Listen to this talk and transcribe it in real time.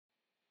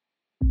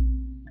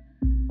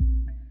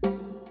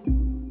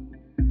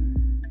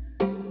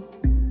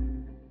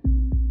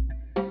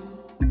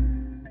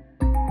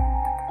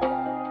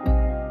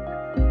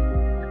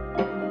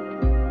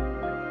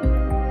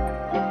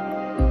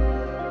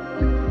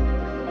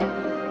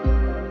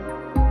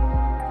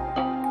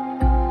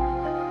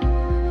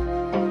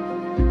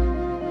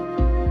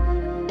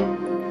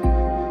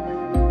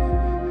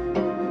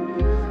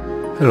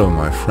Hello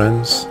my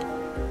friends,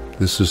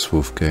 this is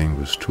Wolfgang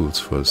with Tools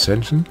for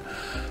Ascension,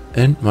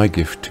 and my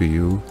gift to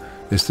you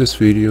is this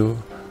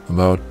video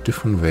about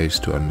different ways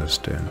to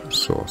understand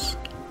Source,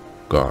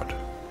 God,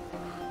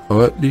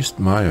 or at least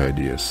my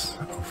ideas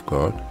of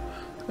God,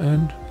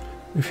 and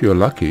if you're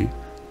lucky,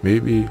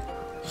 maybe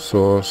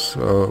Source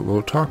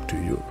will talk to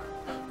you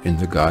in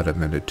the guided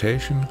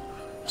meditation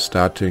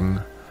starting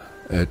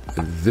at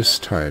this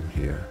time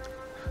here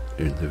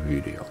in the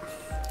video.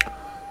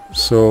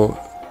 So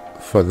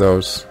for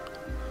those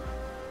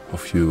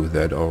of you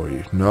that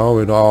already know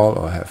it all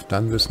or have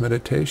done this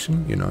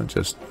meditation,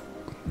 just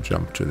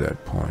jump to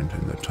that point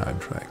in the time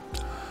track.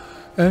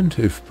 And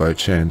if by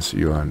chance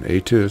you are an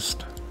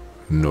atheist,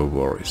 no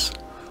worries.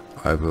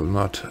 I will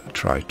not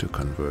try to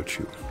convert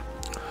you.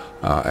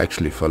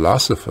 Actually,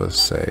 philosophers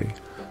say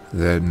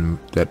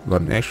that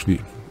one actually,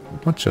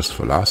 not just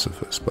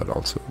philosophers, but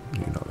also,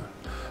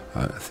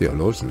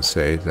 theologians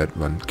say that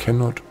one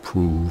cannot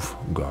prove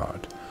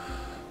God.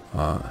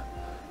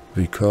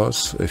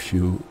 Because if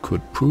you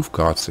could prove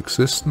God's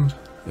existence,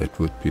 it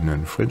would be an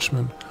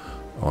infringement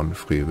on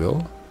free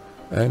will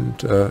and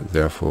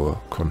therefore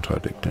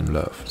contradicting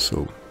love.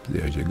 So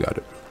there you got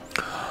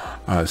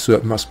it. So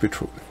it must be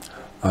true.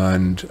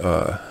 And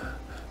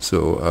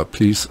so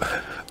please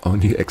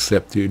only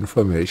accept the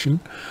information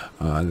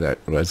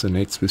that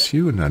resonates with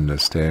you and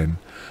understand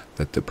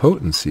that the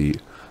potency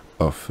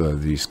of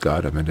these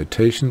guided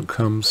meditation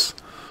comes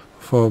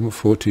from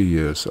 40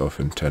 years of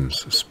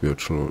intense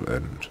spiritual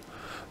and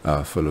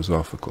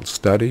philosophical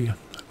study,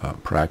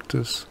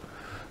 practice,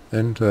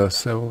 and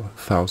several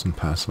thousand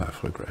past life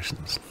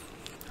regressions,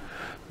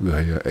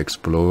 where you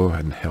explore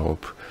and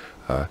help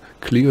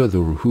clear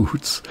the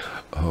roots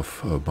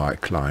of my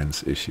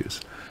clients' issues.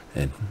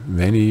 And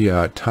many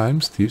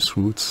times these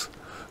roots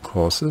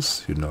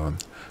causes,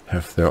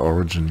 have their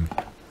origin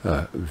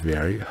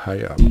very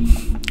high up.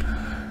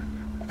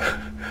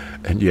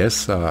 And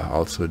yes, I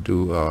also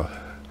do a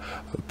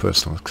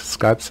personal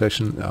Skype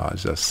session.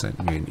 Just send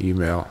me an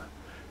email.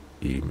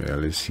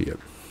 Email is here.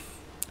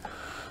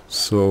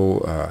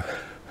 So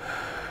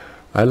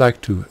I like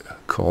to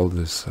call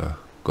this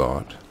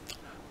God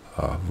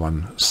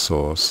one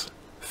source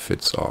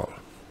fits all.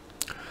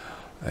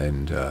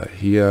 And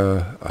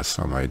here are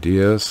some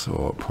ideas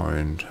or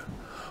point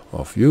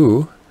of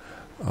view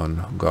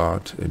on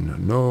God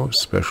in no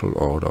special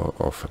order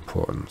of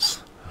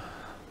importance.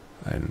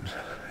 And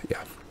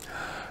yeah,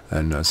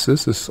 and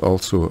this is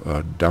also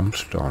a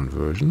dumbed down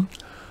version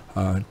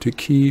to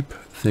keep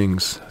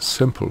things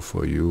simple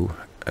for you,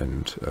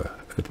 and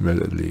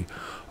admittedly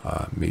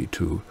me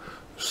too.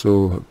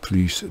 So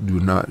please do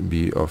not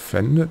be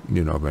offended,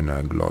 when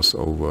I gloss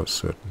over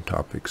certain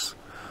topics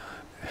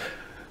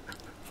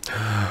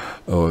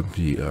or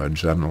the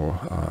general.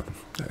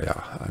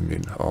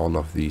 All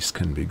of these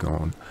can be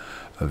gone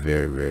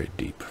very, very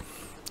deep.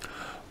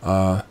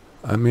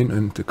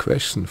 And the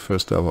question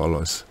first of all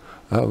is,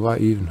 why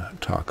even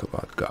talk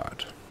about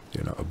God?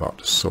 About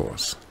the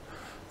source.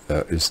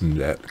 Isn't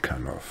that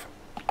kind of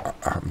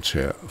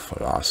armchair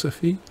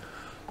philosophy?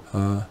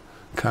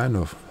 Kind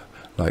of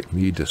like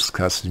me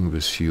discussing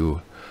with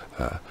you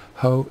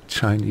how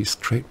Chinese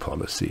trade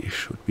policy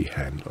should be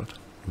handled.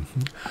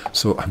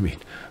 So,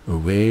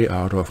 way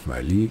out of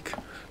my league,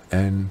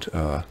 and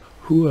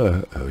who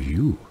are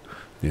you,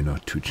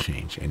 to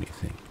change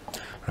anything,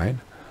 right?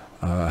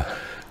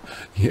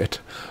 Yet,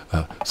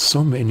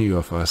 so many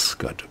of us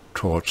got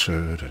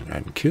tortured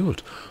and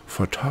killed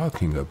for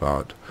talking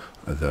about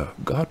the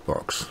God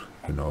box,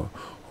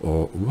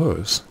 or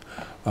worse,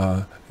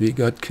 we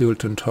got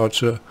killed and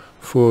tortured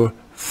for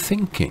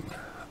thinking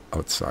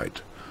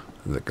outside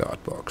the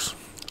God box.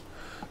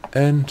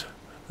 And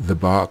the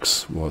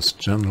box was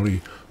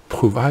generally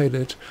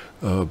provided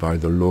by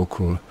the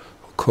local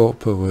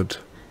corporate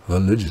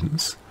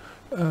religions,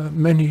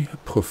 many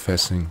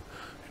professing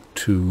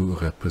to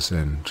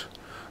represent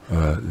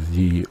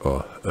the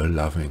or a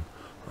loving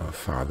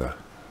Father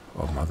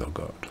or Mother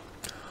God.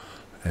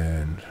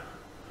 And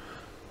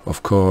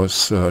of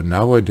course,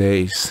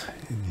 nowadays,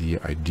 the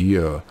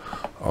idea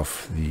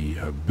of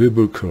the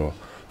biblical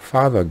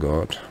Father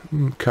God,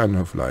 kind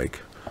of like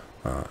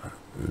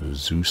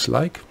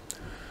Zeus-like,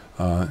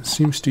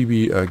 seems to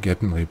be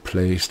getting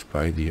replaced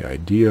by the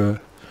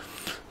idea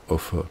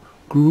of a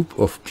group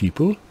of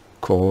people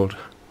called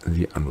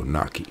the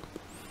Anunnaki,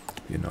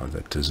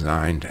 that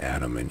designed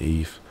Adam and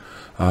Eve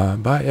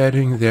by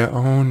adding their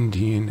own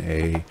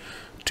DNA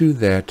to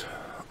that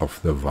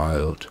of the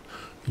wild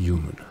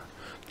human.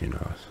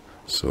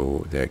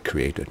 So they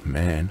created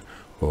man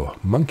or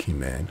monkey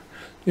man,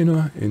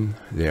 in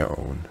their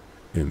own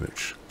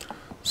image.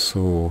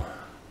 So,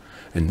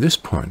 in this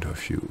point of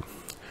view,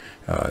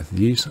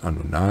 these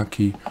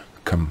Anunnaki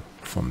come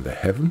from the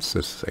heavens.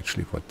 This is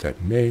actually what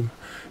that name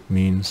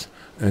means,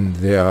 and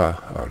they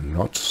are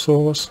not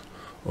source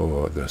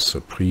or the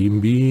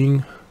supreme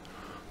being,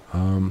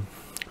 and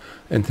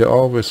they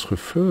always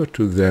refer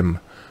to them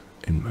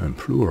in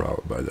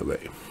plural, by the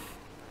way.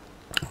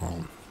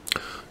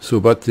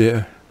 But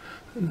they're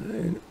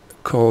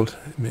called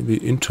maybe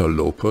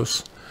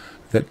interlopers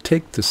that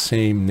take the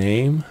same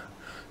name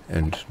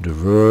and the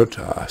word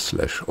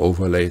slash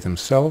overlay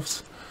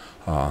themselves,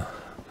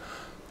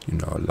 you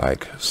know,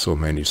 like so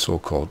many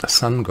so-called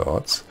sun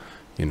gods,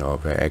 you know,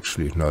 they're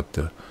actually not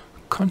the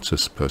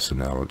conscious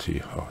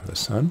personality of the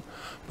sun,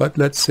 but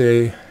let's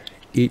say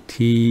ET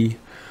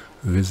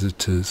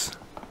visitors,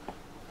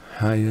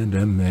 higher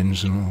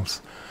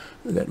dimensionals,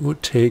 that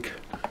would take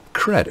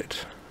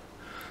credit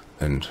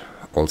and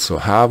also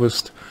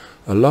harvest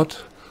a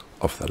lot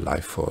of the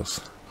life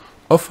force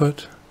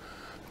offered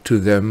to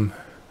them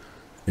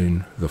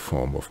in the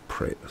form of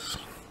prayers.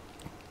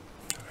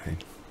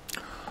 Right?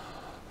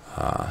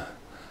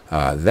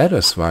 That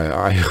is why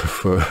I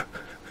refer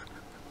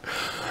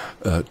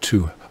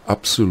to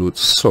absolute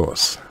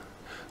source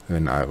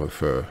when I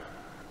refer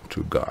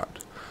to God.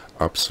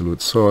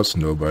 Absolute source,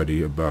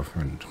 nobody above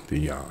and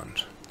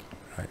beyond.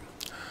 Right?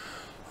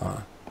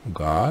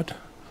 God,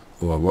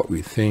 or what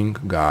we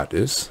think God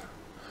is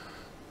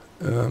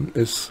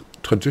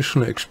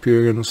traditionally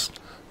experienced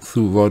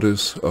through what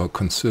is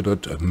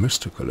considered a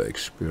mystical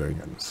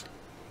experience,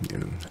 you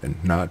know,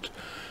 and not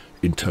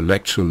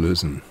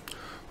intellectualism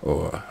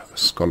or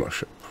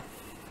scholarship.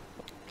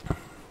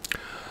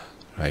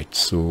 Right,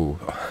 so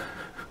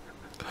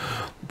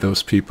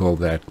those people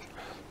that,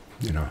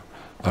 you know,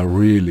 are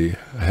really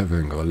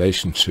having a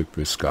relationship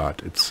with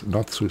God, it's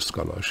not through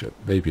scholarship.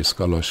 Maybe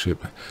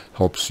scholarship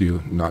helps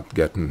you not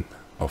getting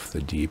off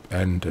the deep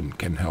end and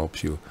can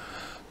help you,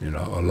 you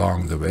know,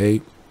 along the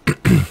way.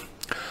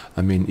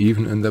 I mean,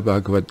 even in the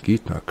Bhagavad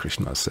Gita,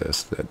 Krishna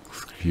says that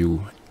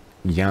through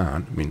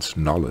jnana, means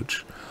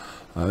knowledge,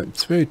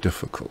 it's very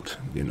difficult,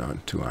 you know,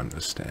 to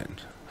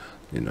understand,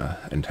 you know,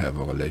 and have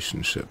a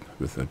relationship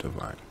with the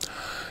divine.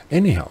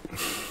 Anyhow,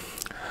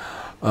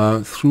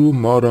 through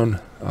modern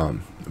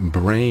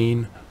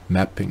brain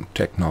mapping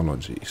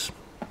technologies,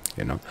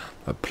 you know,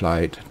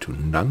 applied to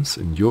nuns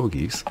and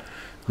yogis,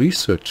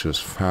 researchers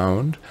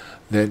found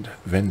that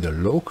when the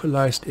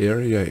localized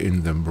area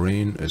in the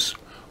brain is,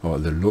 or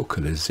the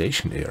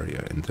localization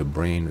area in the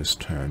brain is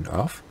turned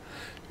off,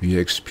 we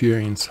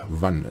experience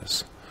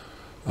oneness.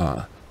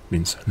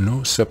 Means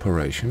no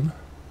separation,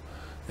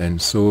 and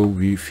so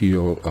we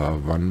feel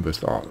one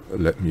with all.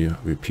 Let me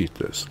repeat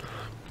this.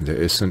 There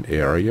is an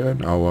area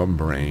in our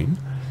brain,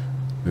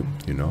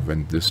 you know,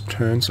 when this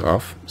turns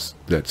off,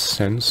 that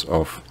sense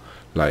of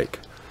like,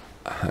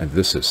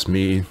 this is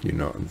me, you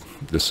know,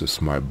 this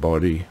is my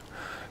body,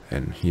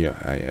 and here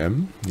I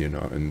am, you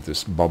know, in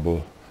this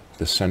bubble,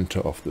 the center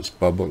of this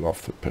bubble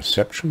of the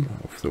perception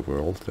of the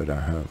world that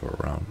I have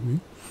around me,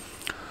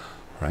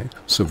 right?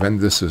 So when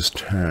this is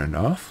turned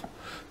off,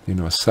 you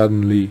know,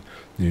 suddenly,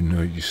 you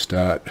know, you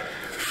start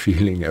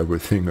feeling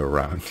everything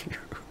around you,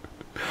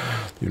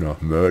 you know,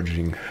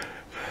 merging.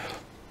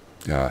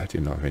 Yeah,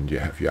 you know, when you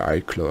have your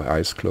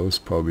eyes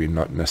closed, probably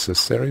not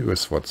necessary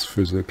with what's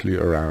physically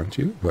around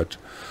you, but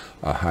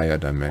higher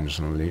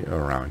dimensionally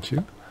around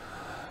you.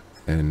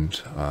 And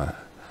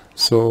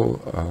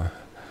so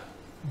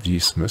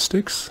these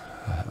mystics,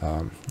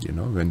 you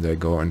know, when they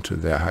go into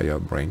their higher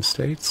brain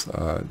states,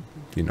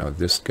 you know,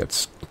 this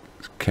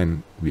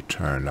can be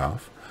turned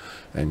off,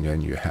 and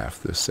then you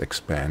have this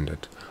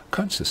expanded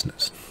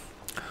consciousness.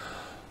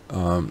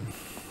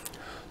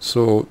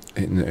 So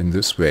in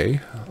this way,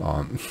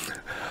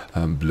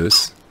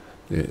 bliss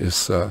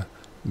is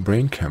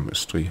brain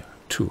chemistry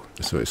too.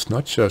 So it's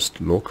not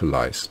just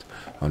localized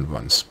on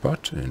one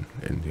spot in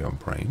your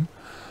brain,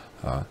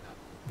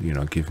 you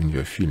know, giving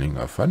you a feeling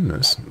of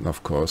oneness.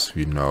 Of course,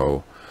 we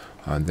know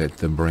that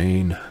the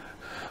brain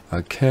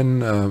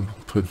can,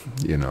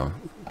 you know,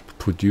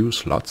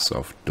 produce lots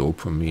of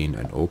dopamine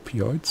and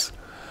opioids.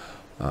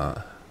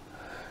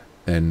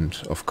 And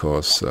of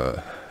course,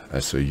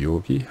 as a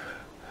yogi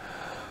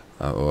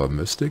or a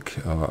mystic,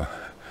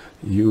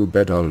 you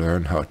better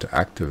learn how to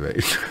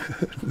activate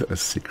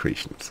those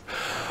secretions.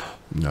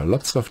 You know,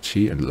 lots of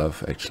chi and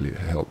love actually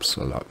helps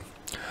a lot.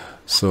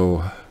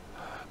 So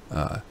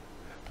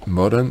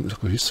modern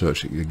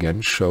research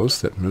again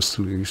shows that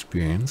mystical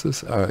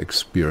experiences are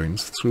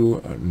experienced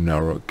through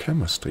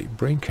neurochemistry,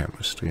 brain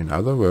chemistry. In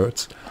other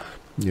words,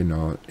 you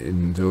know,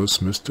 in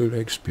those mystical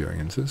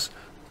experiences,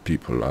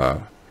 people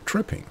are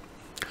tripping.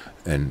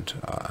 And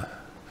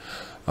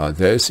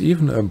there is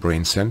even a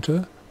brain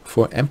center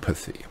for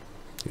empathy,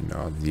 you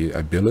know, the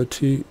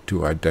ability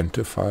to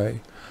identify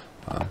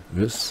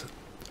with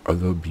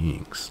other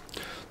beings,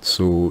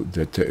 so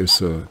that there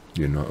is a,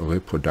 you know, a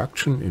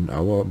reproduction in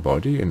our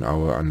body, in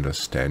our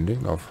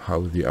understanding of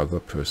how the other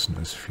person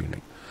is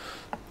feeling.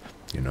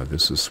 You know,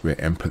 this is where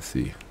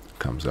empathy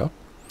comes up,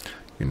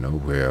 you know,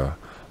 where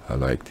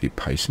like the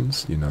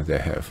Pisceans, you know, they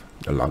have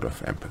a lot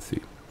of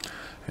empathy.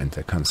 And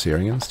the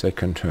Cancerians, they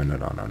can turn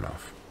it on and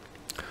off,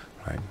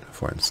 right?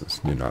 For instance,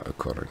 you know,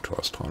 according to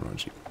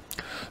astrology.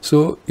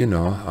 So, you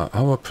know,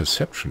 our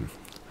perception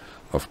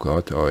of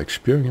God, our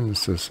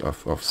experiences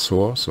of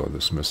Source, or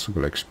these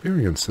mystical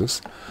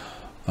experiences,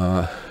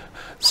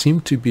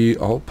 seem to be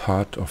all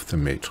part of the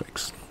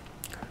matrix,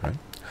 right?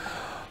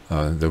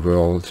 The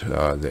world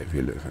that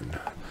we live in.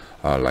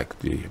 like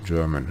the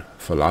German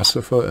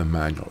philosopher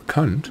Immanuel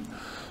Kant,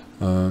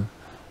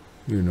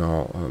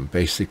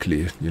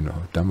 basically,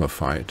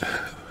 dumbified,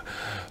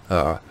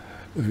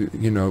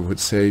 would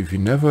say we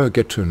never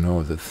get to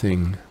know the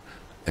thing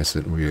as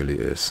it really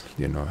is,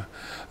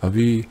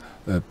 we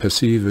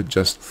perceive it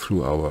just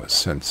through our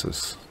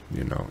senses,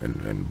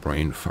 in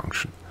brain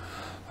function.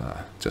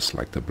 Just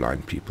like the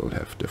blind people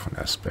have different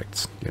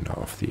aspects,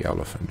 of the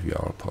elephant. We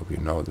all probably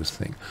know this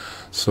thing.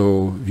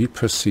 So we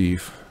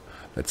perceive,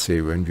 let's say,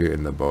 when we're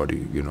in the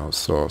body,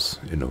 source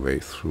in a way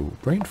through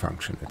brain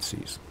function, it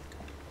sees.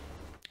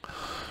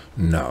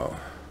 Now,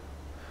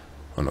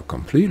 on a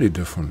completely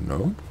different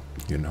note,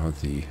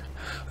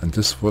 and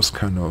this was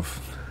kind of,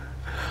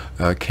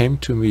 came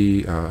to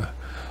me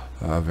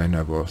when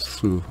I was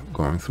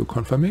going through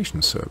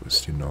confirmation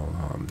service,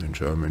 in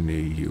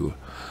Germany,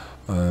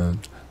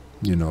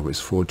 with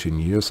 14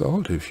 years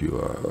old, if you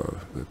are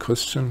a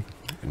Christian,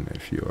 and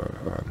if you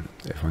are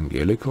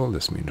evangelical,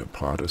 this means a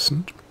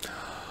Protestant,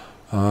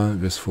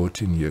 with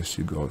 14 years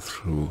you go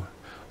through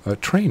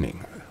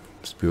training,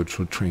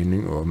 spiritual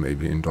training, or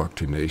maybe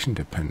indoctrination,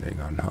 depending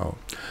on how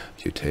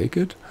you take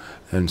it.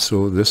 And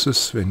so this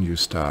is when you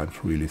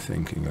start really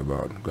thinking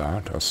about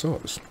God or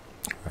source,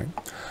 right?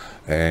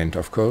 And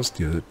of course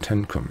the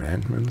 10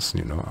 Commandments,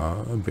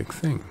 are a big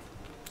thing.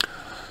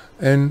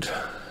 And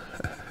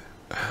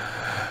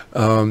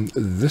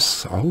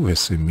this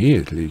always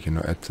immediately,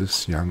 at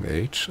this young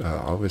age, I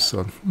always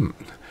thought,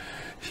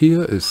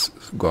 here is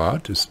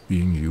God is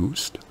being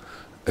used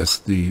as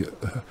the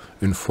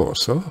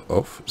enforcer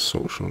of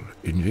social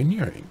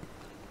engineering,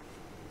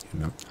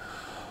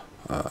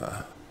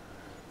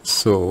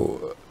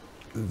 so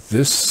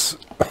this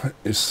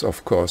is,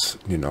 of course,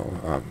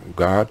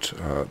 God,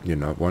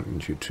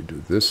 wanting you to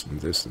do this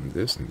and this and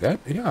this and that.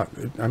 Yeah,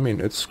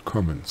 it's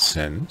common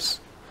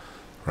sense,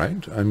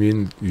 right?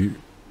 You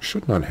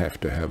should not have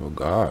to have a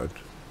God,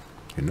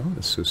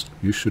 it's just,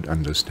 you should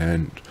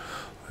understand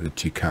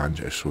that you can't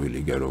just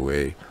really get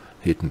away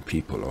hitting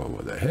people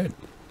over the head,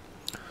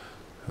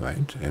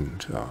 right?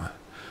 And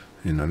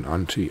in an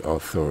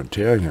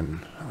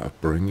anti-authoritarian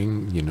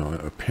upbringing,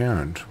 a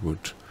parent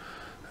would,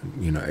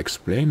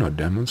 explain or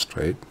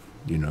demonstrate,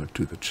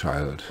 to the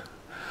child,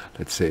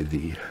 let's say,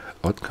 the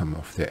outcome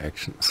of their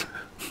actions.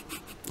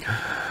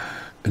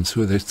 And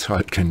so the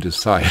child can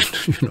decide,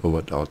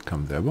 what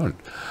outcome they want.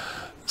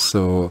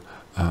 So,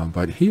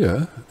 but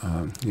here,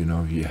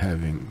 we're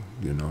having,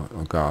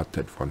 a God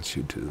that wants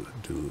you to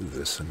do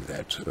this and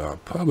that,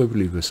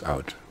 probably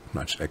without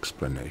much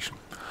explanation.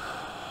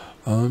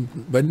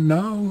 But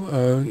now,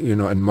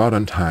 in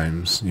modern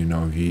times,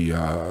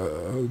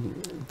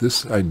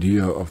 this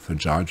idea of the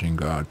judging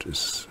God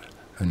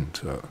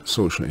and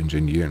social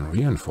engineering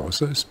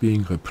reinforcer is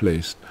being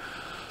replaced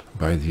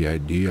by the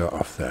idea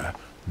of the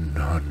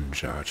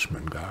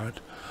non-judgment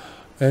God.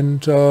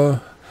 And,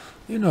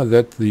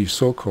 that the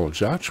so-called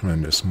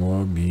judgment is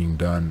more being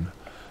done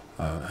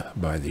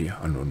by the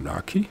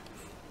Anunnaki.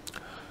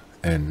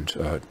 And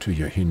to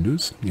your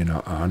Hindus,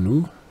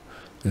 Anu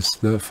is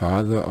the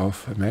father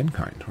of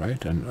mankind,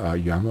 right? And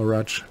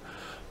Yamaraj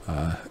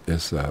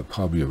is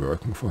probably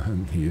working for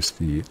him. He is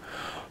the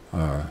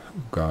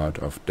god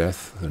of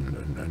death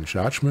and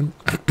judgment.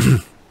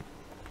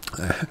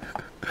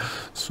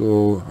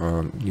 So,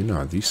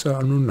 these are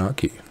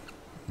Anunnaki,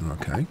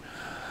 okay?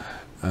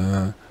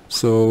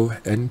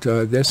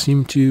 They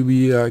seem to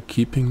be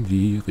keeping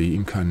the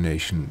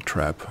reincarnation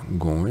trap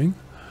going,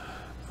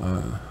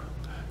 or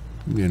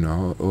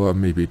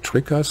maybe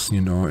trick us,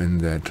 in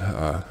that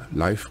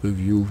life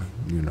review,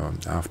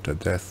 after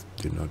death,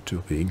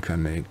 to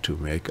reincarnate, to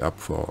make up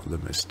for all the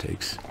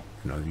mistakes,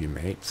 we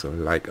made. So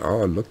like,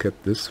 oh, look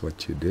at this,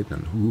 what you did,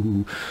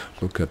 and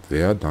look at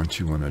there, don't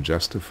you want to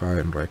justify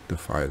and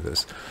rectify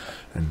this?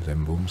 And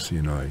then booms,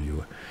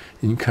 you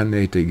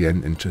incarnate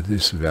again into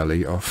this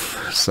valley of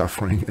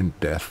suffering and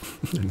death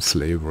and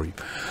slavery.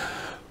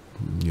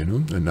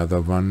 Another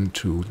one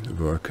to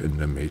work in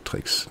the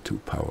matrix, to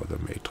power the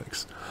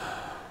matrix.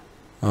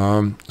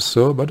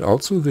 But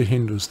also the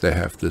Hindus, they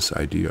have this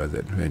idea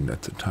that when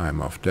at the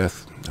time of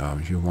death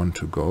you want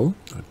to go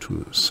to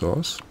the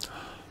source,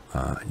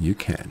 you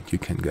can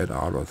get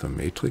out of the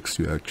matrix.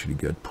 You actually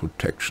get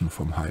protection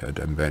from higher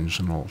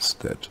dimensionals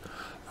that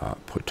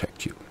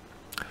protect you.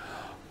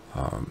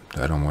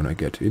 I don't want to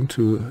get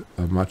into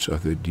much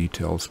of the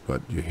details,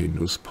 but you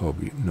Hindus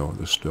probably know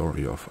the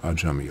story of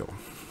Ajamil.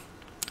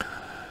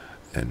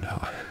 And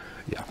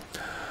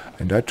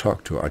and I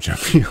talked to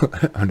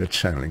Ajamil on a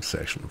channeling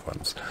session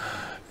once,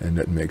 and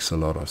that makes a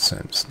lot of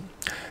sense.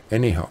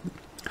 Anyhow,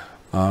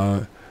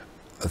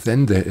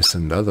 then there is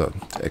another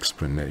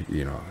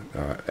explanation,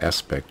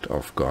 aspect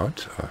of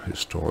God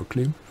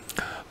historically,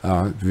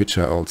 which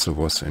I also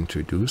was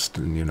introduced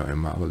in, in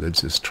my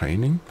religious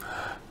training.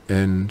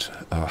 And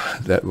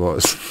that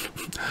was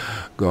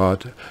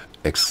God,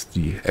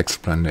 the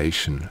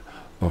explanation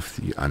of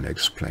the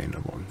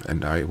unexplainable.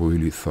 And I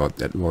really thought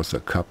that was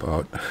a cup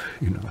out,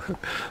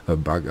 a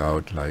bug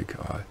out, like,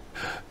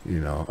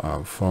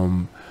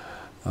 from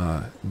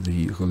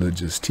the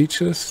religious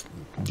teachers,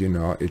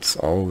 it's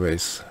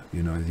always,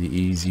 the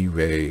easy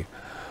way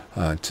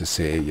to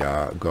say,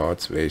 yeah,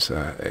 God's ways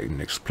are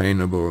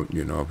inexplainable,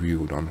 we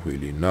don't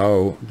really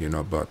know,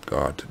 but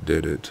God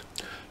did it,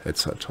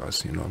 etc.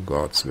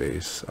 God's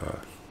ways are,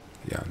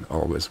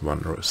 always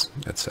wondrous,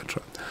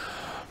 etc.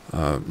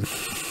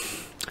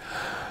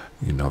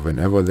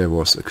 Whenever there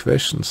was a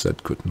question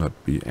that could not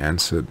be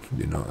answered,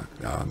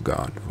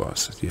 God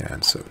was the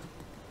answer.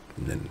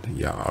 And then,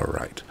 all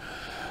right.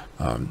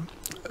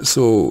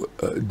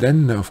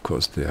 Then, of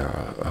course, there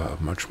are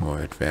much more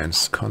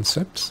advanced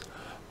concepts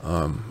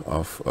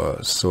of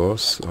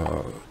source.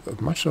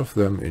 Much of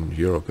them in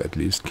Europe, at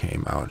least,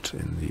 came out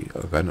in the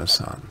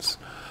Renaissance.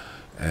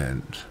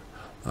 And,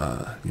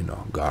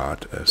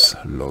 God as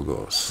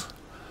logos.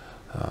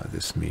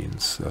 This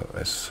means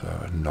as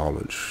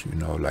knowledge,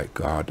 like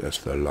God as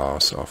the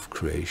laws of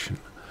creation.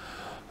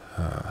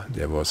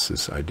 There was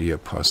this idea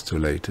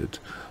postulated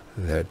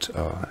that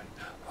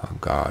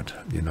God,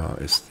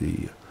 is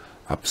the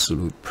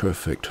absolute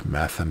perfect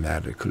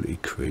mathematical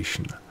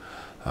equation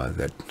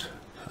that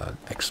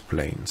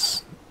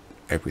explains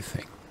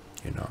everything,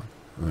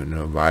 In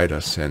a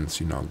wider sense,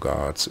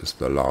 God's is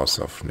the laws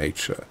of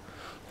nature,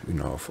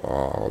 of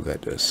all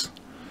that is.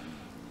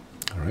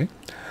 All right?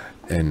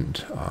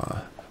 And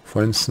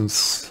for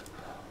instance,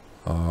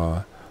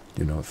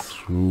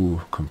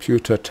 through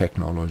computer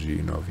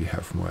technology, we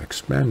have more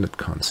expanded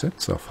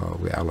concepts of how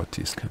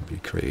realities can be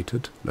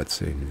created, let's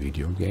say in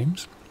video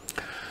games,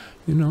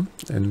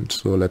 and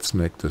so let's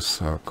make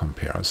this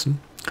comparison.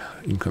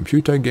 In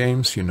computer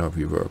games,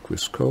 we work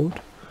with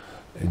code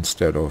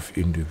instead of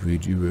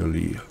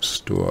individually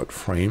stored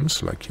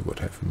frames like you would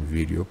have in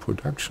video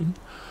production.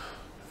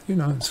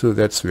 So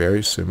that's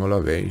very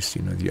similar ways,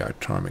 the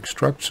atomic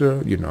structure,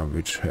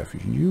 which have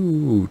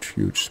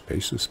huge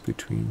spaces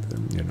between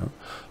them,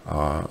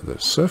 the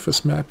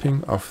surface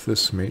mapping of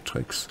this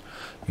matrix,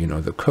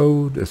 the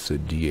code is the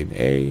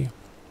DNA,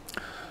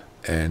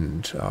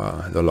 and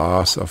the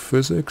laws of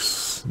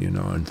physics,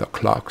 and the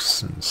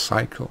clocks and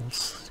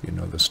cycles,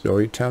 the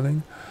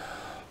storytelling,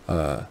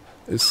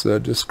 is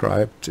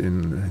described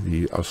in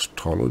the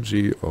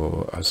astrology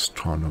or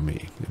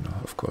astronomy,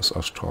 of course,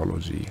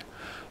 astrology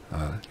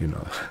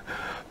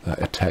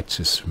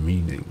attaches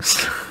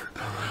meanings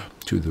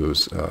to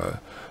those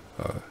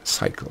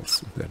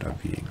cycles that are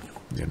being,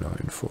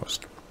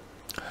 enforced.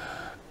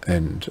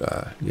 And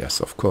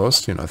yes, of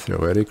course,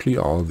 theoretically,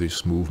 all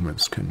these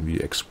movements can be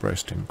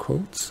expressed in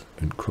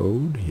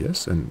code,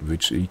 yes, and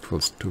which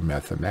equals to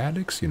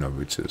mathematics,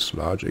 which is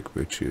logic,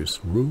 which is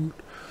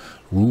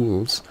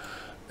rules,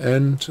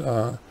 and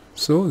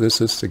so this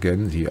is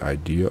again the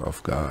idea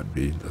of God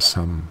being the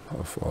sum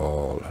of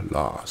all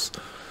laws.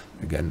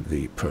 Again,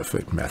 the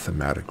perfect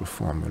mathematical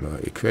formula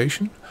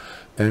equation.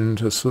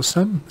 And so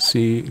some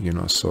see,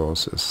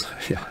 source as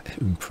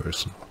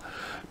impersonal,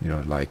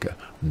 like a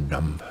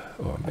dumb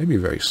or maybe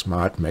very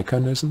smart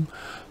mechanism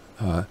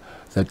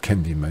that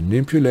can be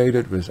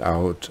manipulated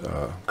without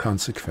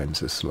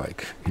consequences,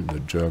 like in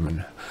the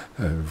German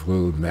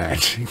will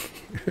magic.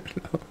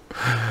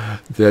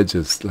 They're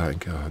just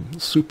like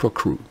super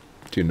crew,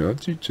 you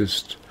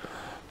just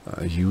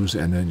use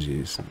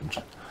energies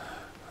and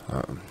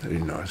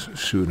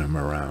shoot them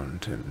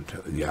around,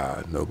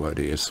 and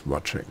nobody is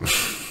watching,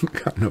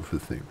 kind of a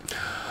thing.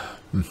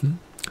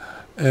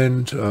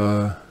 And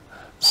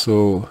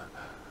so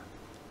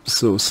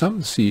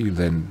some see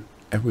then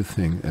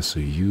everything as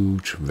a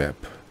huge web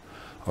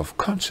of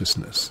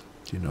consciousness,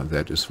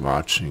 that is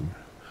watching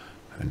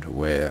and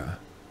aware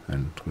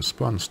and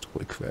responds to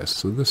requests.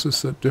 So this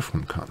is a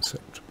different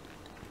concept,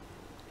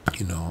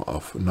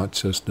 of not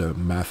just the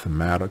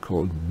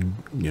mathematical,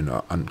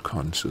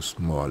 unconscious,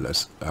 more or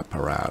less,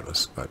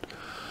 apparatus, but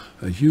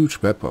a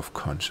huge web of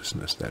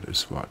consciousness that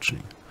is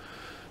watching,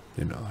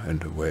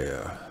 and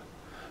aware,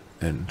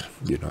 and,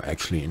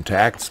 actually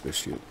interacts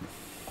with you.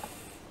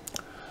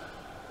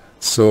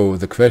 So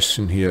the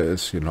question here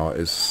is,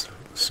 is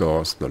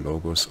Source, the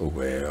Logos,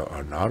 aware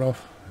or not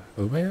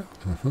aware?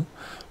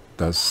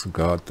 Does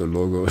God, the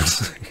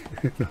Logos,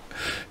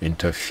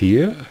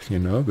 interfere,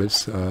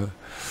 with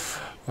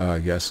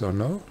yes or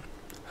no?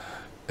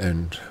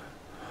 And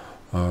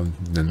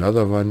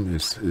another one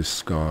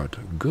is God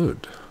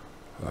good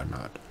or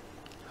not?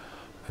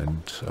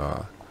 And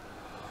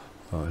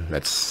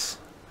let's,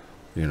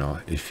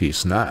 if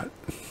he's not,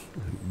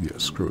 you're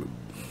screwed,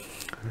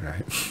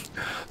 right?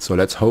 So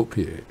let's hope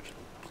he is.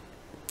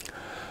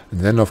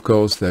 And then, of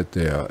course, that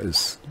there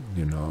is,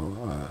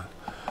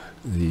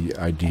 the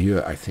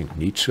idea, I think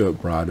Nietzsche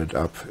brought it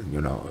up,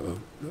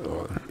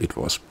 it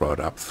was brought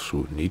up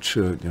through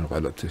Nietzsche,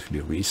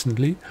 relatively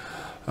recently,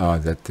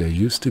 that there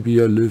used to be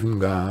a living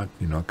God,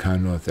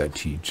 kind of that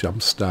he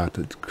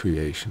jump-started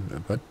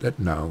creation, but that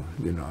now,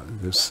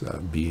 this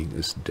being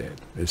is dead.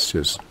 It's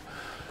just,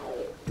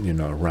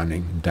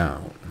 running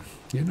down.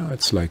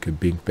 It's like a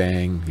big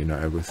bang,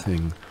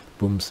 everything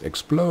booms,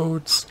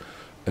 explodes,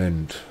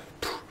 and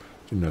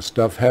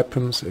stuff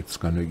happens. It's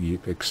going to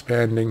keep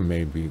expanding,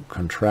 maybe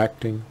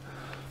contracting,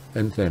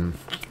 and then,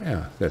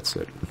 that's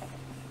it.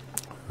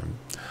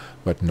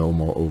 but no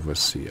more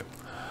overseer.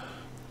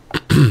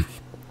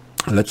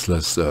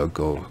 Let's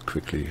go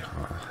quickly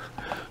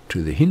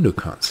to the Hindu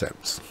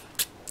concepts.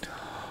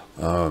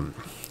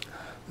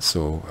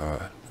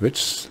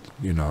 Which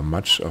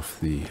much of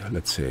the,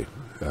 let's say,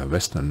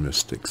 Western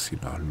mystics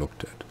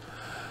looked at.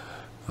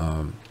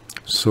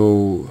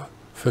 So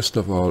first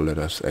of all, let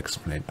us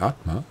explain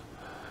Atma,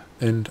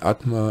 and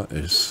Atma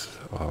is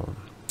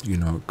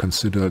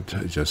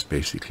considered just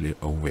basically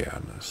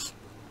awareness,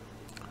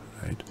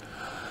 right?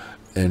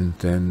 And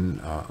then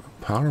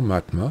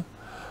Paramatma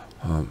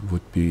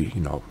would be,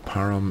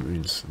 Param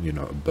means,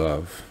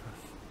 above,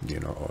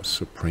 or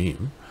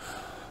supreme.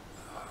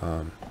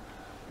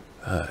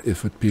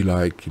 It would be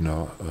like,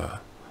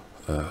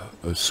 a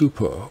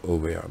super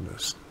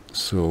awareness.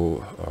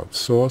 So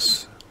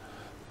Source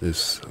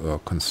is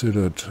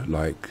considered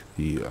like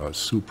the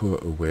super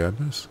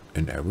awareness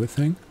in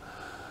everything.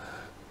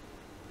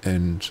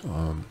 And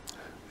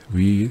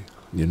we,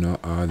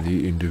 are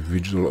the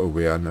individual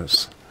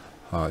awareness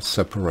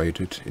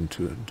separated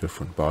into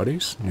different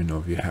bodies.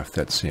 We have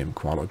that same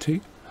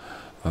quality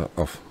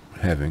of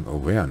having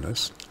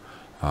awareness.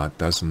 It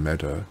doesn't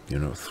matter,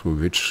 through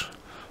which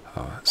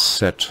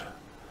set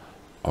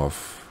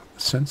of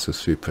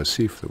senses we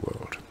perceive the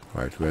world,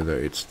 right? Whether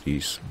it's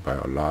these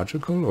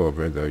biological or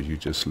whether you're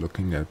just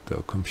looking at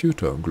the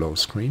computer glow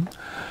screen,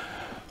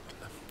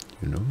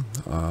 you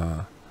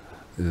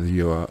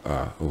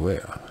are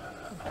aware.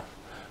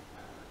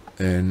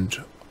 And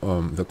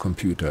the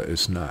computer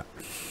is not,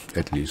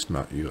 at least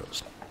not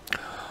yours.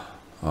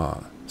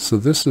 So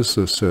this is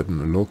a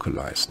certain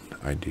localized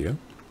idea.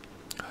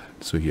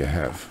 So you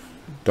have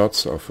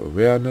dots of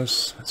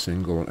awareness,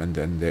 single, and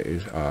then there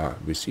is,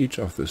 with each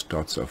of these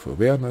dots of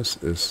awareness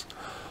is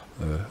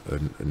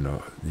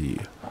the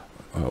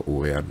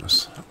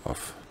awareness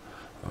of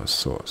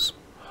Source.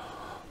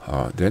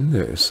 Then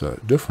there is a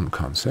different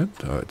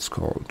concept. It's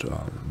called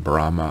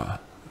Brahma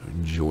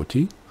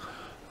Jyoti.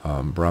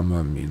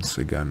 Brahma means,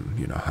 again,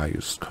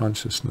 highest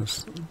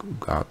consciousness,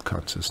 God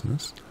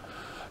consciousness,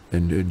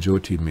 and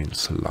Jyoti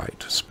means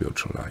light,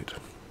 spiritual light.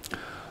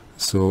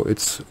 So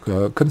it's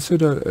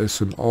considered as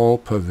an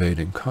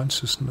all-pervading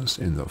consciousness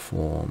in the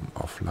form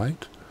of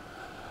light,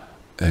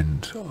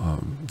 and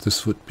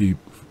this would be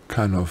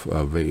kind of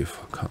a wave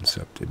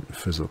concept in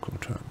physical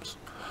terms,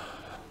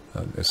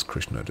 as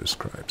Krishna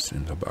describes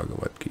in the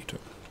Bhagavad Gita.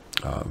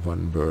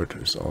 One bird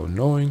is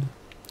all-knowing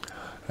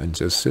and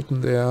just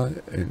sitting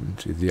there, and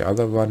the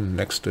other one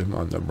next to him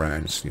on the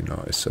branch,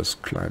 is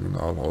just climbing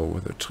all over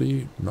the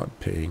tree, not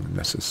paying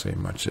necessarily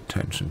much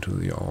attention to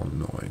the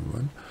all-knowing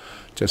one,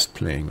 just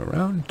playing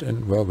around,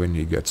 and well, when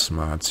he gets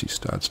smart, he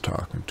starts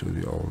talking to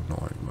the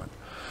all-knowing one.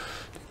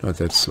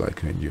 That's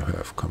like when you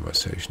have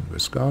conversation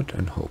with God,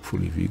 and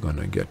hopefully we're going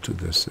to get to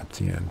this at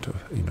the end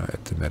of,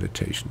 at the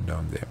meditation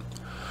down there.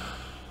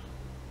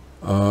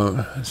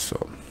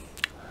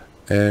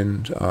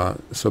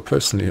 So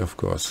personally, of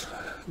course,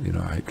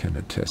 I can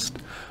attest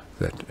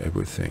that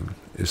everything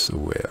is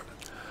aware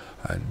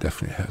and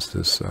definitely has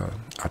this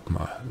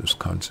Atma, this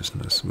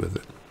consciousness with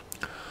it.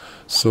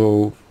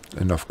 So,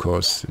 and of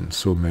course, in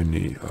so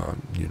many,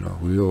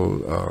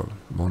 real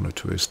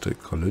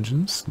monotheistic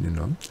religions,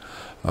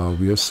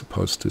 we are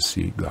supposed to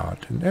see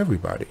God in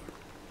everybody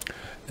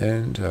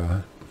and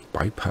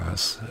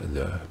bypass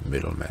the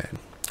middleman.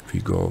 We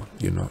go,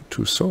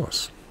 to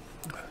Source,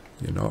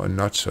 and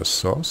not just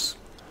Source.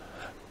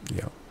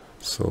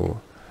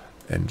 So,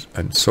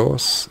 and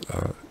Source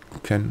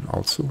can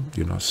also,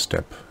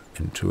 step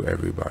into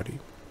everybody.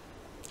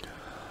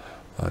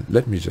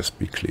 Let me just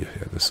be clear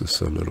here. This is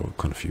a little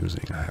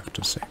confusing, I have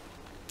to say.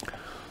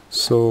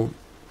 So,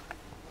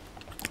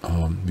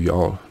 we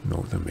all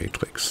know the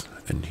Matrix.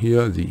 And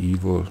here the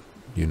evil,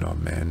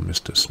 man,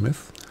 Mr.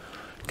 Smith,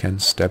 can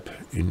step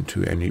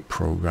into any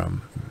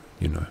program,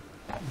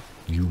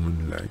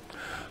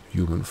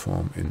 human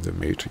form in the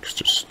Matrix,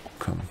 just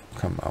come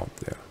out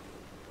there.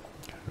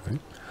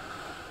 Right?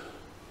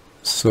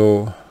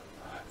 So,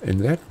 in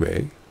that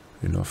way,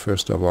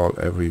 first of all,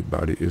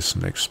 everybody is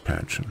an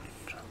expansion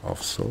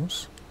of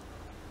Source,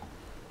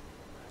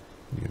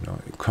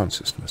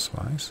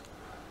 consciousness-wise,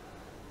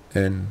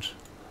 and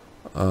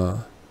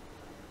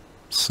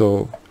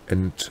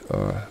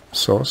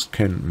Source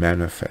can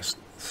manifest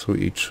through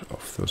each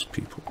of those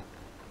people.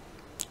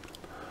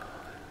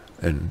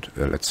 And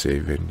let's say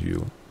when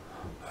you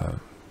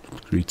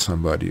greet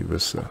somebody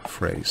with the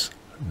phrase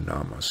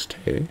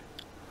Namaste,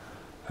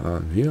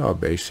 we are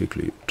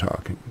basically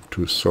talking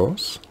to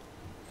Source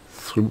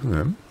through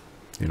them,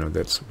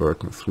 that's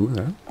working through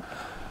them,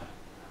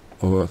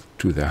 or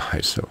to their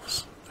high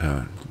selves,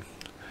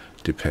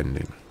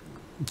 depending,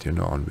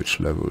 on which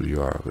level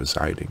you are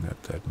residing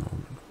at that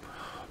moment.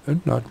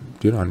 And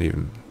you don't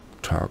even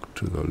talk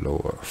to the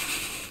lower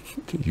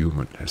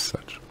human as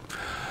such.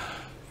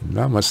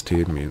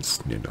 Namaste means,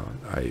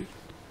 I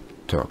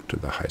talk to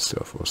the high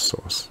self or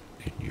Source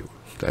in you.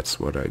 That's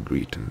what I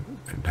greet and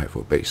have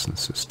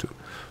obeisances to,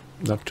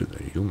 not to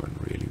the human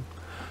really.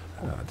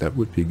 that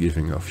would be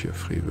giving of your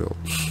free will.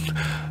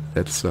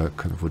 That's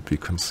would be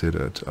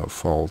considered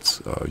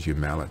false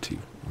humanity.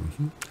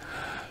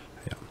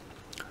 Yeah.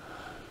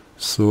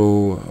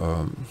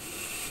 So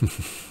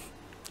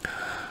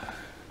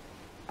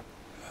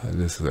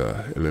this is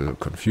a little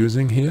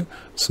confusing here.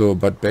 So,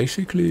 but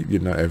basically,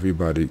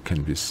 everybody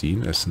can be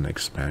seen as an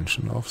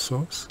expansion of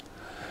Source,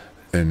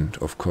 and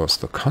of course,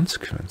 the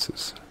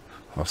consequences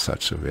of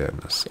such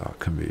awareness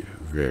can be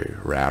very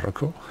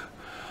radical.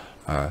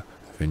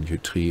 When you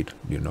treat,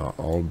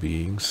 all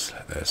beings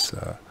as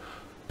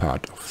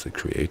part of the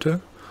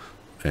Creator,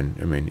 and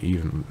I mean,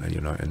 even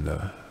in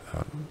the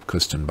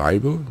Christian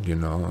Bible,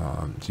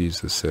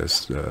 Jesus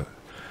says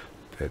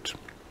that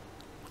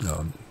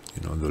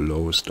the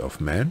lowest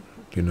of men,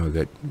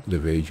 that the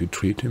way you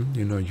treat him,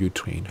 you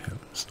train him.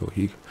 So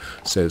he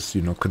says,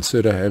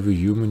 consider every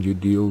human you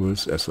deal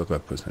with as a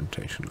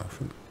representation of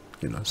him.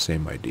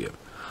 Same idea.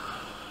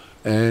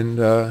 And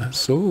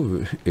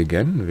so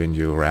again, when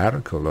you're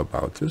radical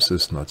about this,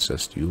 it's not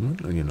just human.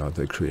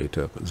 The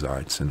Creator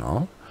resides in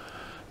all.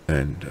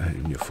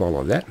 And you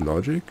follow that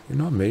logic,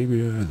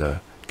 maybe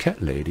the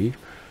cat lady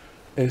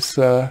is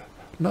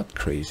not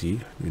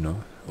crazy,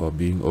 or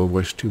being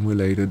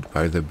overstimulated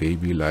by the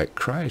baby-like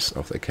cries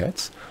of the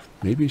cats.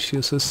 Maybe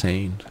she's a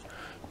saint,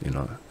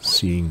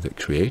 seeing the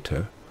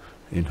Creator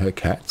in her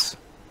cats,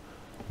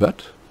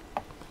 but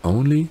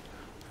only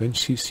when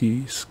she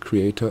sees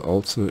Creator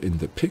also in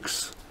the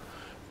pigs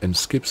and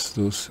skips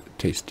those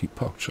tasty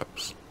pork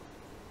chops.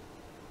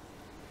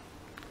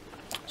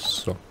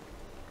 So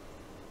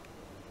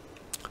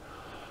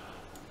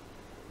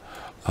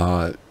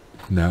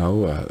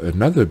now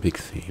another big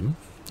theme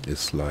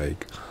is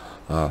like,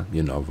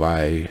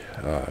 why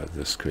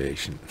this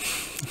creation?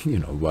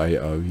 Why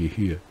are we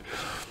here?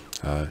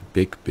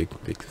 Big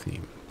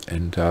theme.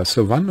 And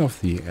so one of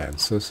the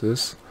answers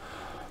is,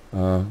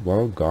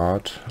 well,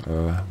 God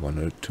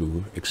wanted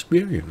to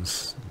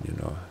experience,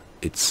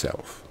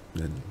 itself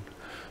in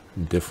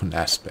different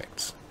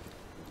aspects.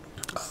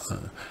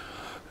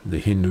 The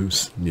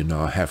Hindus,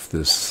 have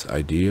this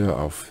idea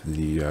of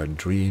the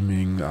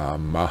dreaming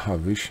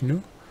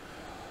Mahavishnu,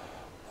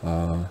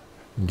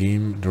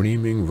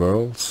 dreaming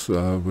worlds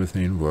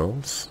within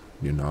worlds,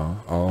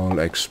 all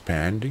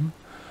expanding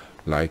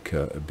like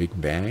a Big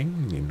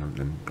Bang,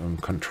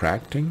 and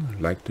contracting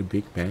like the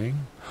Big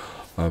Bang,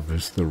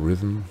 with the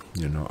rhythm,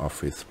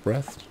 of its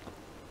breath.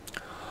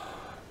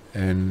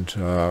 And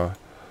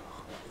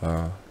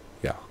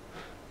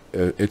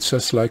it's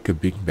just like a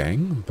Big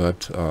Bang,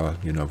 but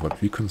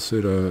what we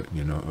consider,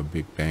 a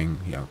Big Bang,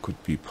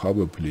 could be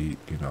probably,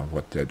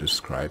 what they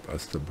describe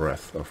as the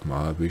breath of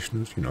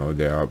Mahavishnu.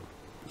 There are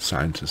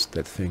scientists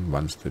that think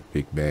once the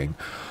Big Bang,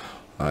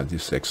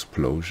 this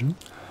explosion,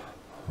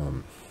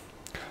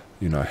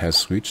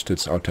 has reached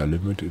its outer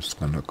limit, it's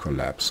going to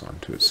collapse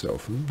onto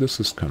itself. And this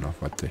is kind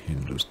of what the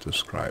Hindus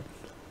describe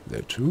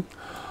there too.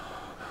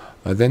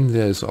 Then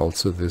there's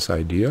also this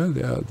idea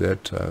there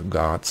that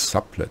God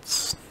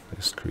sublets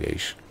his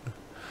creation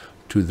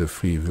to the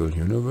free will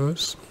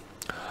universe.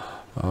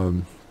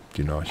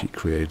 He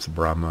creates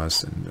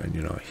Brahmas, and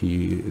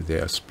they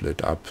are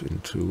split up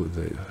into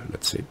the,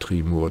 let's say,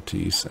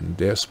 Trimurtis, and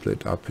they're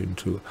split up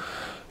into,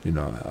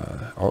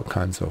 all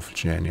kinds of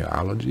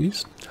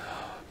genealogies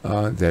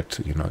that,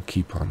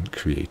 keep on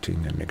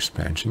creating an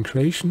expansion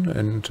creation.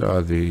 And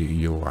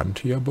the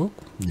Urantia book,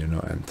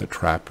 and the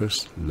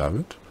Trappists love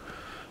it.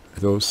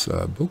 Those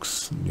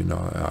books,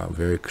 are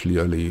very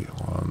clearly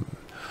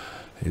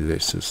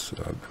this is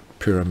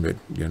pyramid,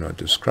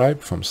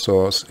 described from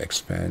source,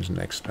 expansion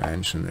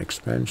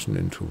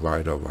into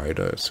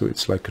wider. So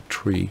it's like a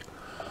tree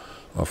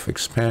of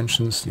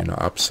expansions,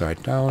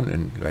 upside down,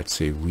 and let's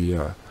say we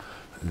are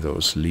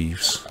those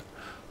leaves,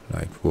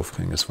 like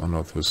Wolfgang is one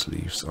of those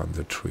leaves on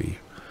the tree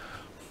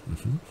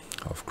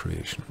of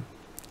creation.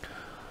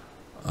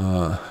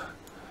 Now,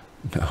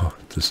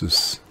 this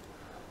is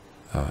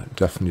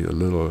definitely a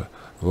little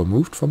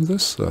removed from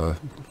this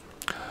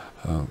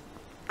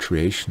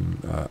creation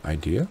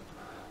idea.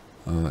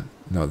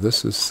 Now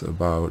this is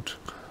about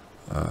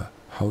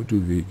how do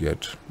we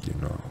get,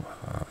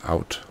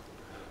 out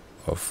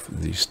of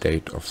the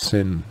state of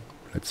sin.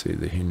 Let's say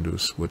the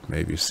Hindus would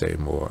maybe say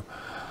more,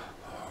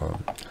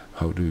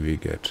 how do we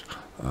get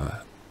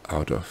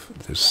out of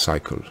this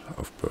cycle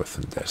of birth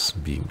and death,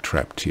 being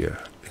trapped here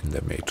in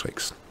the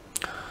matrix.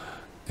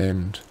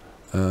 And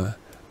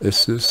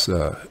is this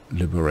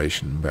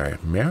liberation by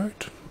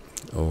merit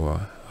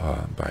or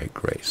by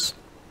grace?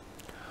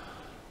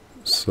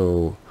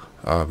 So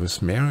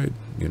with merit,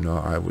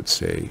 I would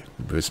say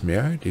with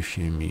merit, if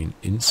you mean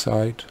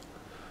insight,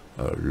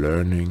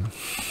 learning,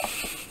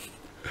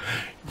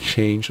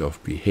 change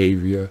of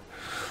behavior,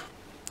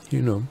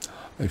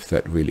 if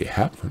that really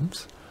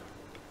happens,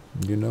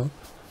 that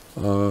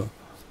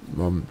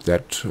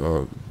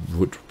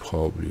would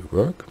probably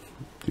work,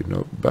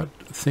 but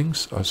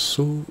things are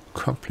so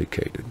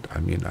complicated. I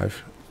mean,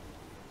 I've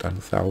done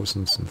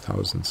thousands and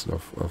thousands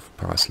of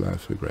past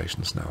life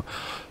regressions now,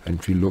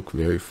 and we look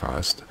very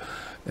fast,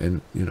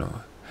 and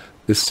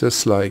it's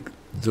just like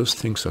those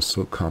things are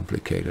so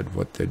complicated,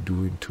 what they're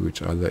doing to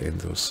each other in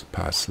those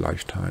past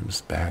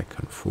lifetimes, back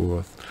and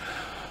forth.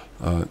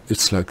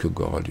 It's like a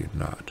Gordian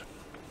knot,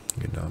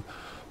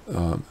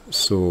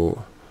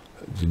 so,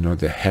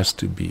 there has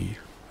to be,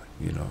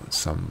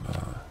 some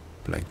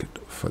blanket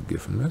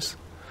forgiveness.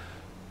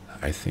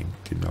 I think,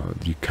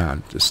 you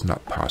can't, it's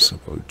not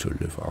possible to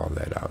live all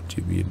that out.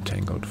 You'll be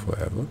entangled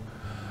forever.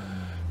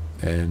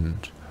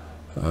 And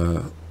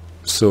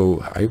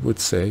so I would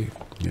say,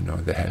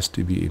 there has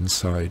to be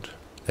insight,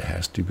 there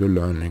has to be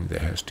learning, there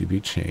has to be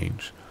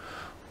change.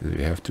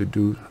 We have to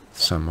do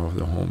some of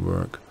the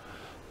homework,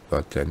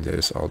 but then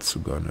there's also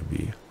going to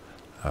be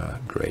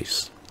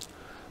grace.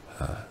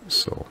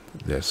 So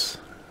there's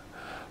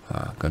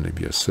going to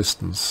be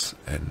assistance,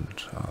 and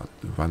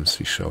once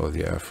we show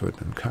the effort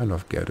and kind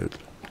of get it,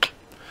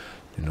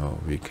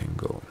 we can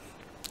go.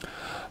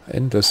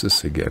 And this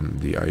is again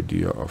the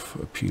idea of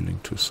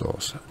appealing to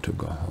source to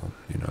go home.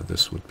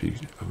 This would be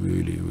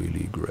really,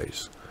 really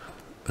grace.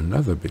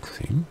 Another big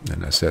theme,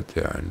 and I said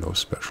they are in no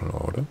special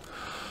order,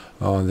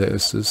 there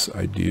is this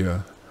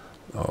idea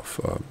of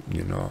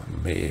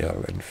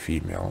male and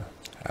female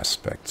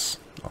aspects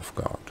of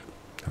God,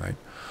 right?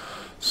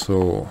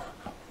 So,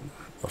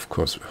 of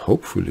course,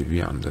 hopefully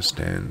we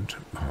understand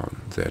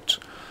that,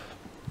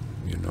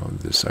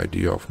 this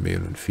idea of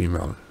male and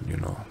female,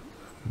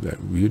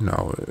 that we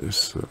now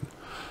is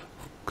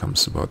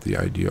comes about the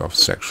idea of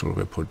sexual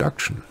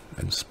reproduction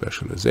and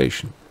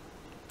specialization,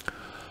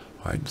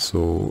 right?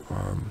 So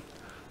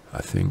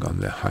I think on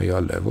the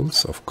higher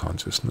levels of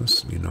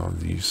consciousness,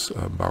 these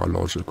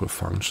biological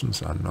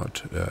functions are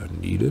not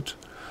needed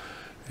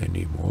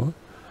anymore.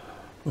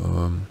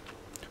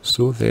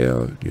 So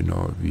there,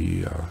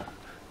 we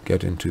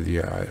get into the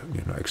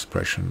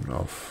expression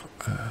of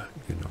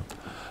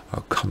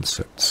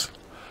concepts,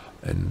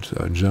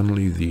 and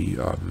generally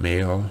the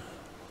male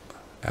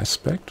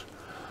aspect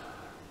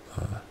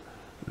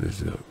is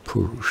the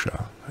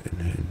Purusha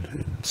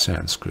in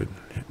Sanskrit.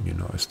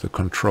 It's the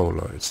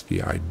controller, it's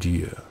the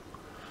idea.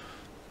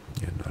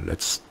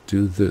 Let's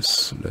do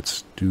this,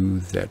 let's do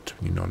that.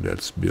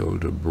 Let's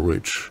build a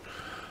bridge.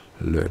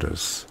 Let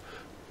us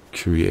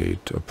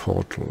create a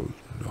portal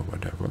or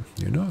whatever.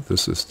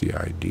 This is the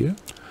idea.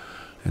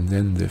 And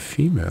then the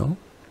female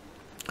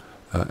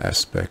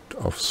aspect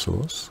of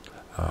source,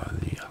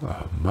 the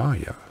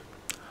Maya,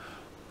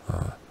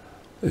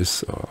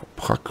 is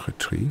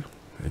Prakriti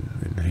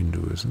in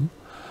Hinduism,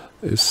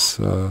 is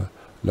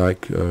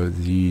like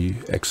the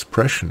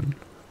expression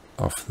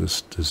of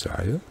this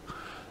desire.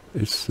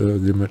 It's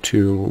the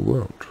material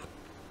world,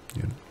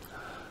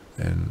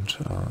 and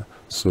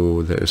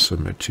so there is a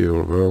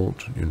material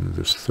world in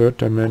this third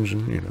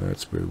dimension.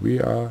 That's where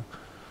we are,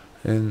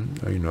 and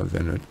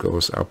then it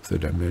goes up the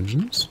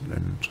dimensions,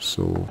 and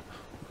so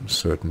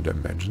certain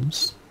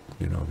dimensions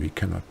we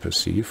cannot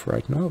perceive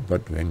right now,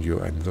 but when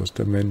you're in those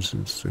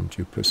dimensions and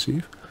you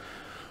perceive,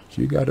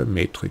 you got a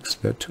matrix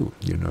there too.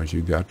 You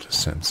got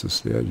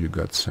senses there, you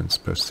got sense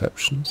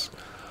perceptions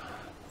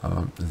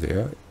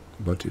there,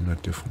 but in a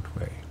different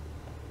way.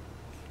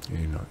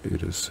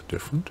 It is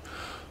different.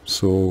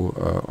 So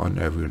on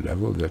every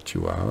level that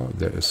you are,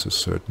 there is a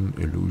certain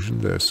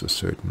illusion, there is a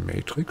certain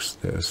matrix,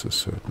 there is a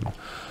certain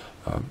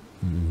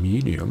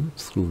medium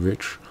through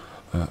which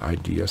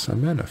ideas are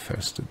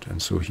manifested.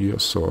 And so here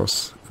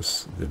source,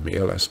 is the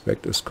male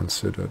aspect, is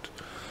considered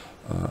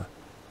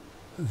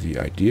the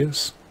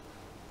ideas,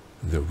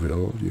 the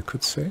will, you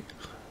could say,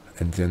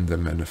 and then the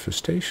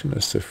manifestation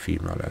is the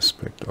female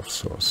aspect of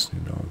source,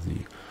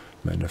 the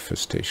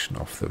manifestation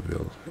of the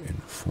will in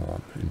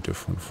form, in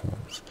different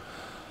forms.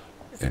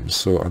 And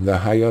so on the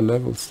higher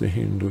levels, the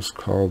Hindus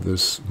call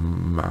this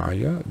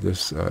Maya,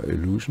 this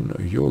illusion,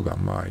 a Yoga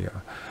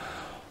Maya.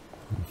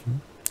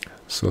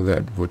 So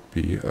that would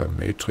be a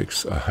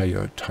matrix, a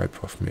higher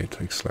type of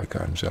matrix, like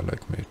an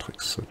angelic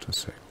matrix, so to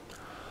say.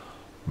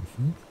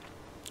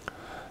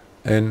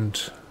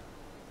 And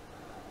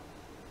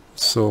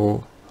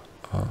so,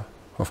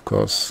 of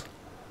course,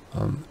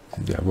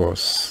 there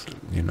was,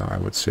 I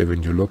would say,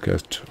 when you look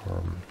at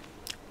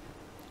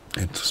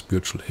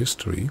spiritual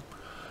history,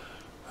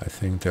 I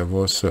think there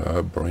was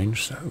a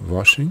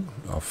brainwashing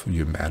of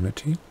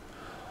humanity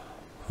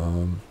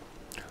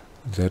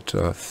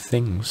that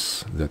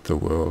thinks that the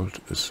world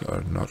is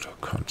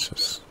not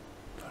conscious,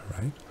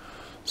 right?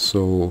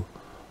 So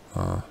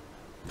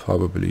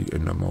probably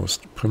in the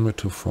most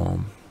primitive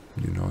form,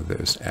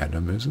 there is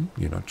animism.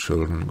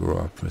 Children grow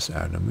up with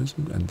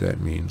animism, and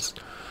that means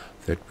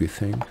that we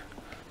think,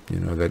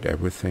 that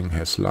everything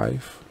has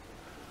life,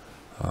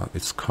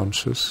 it's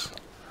conscious,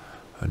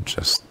 and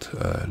just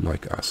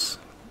like us.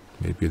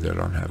 Maybe they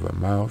don't have a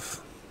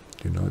mouth,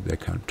 they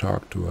can't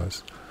talk to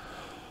us,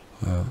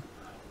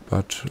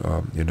 but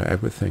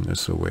everything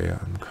is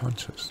aware and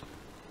conscious.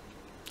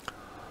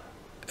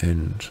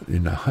 And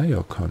in a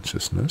higher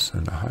consciousness,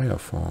 in a higher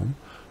form,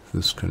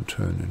 this can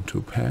turn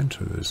into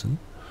pantheism,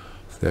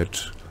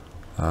 that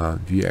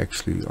we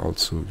actually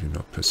also,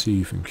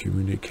 perceive and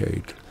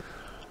communicate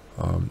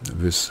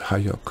with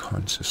higher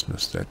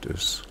consciousness that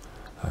is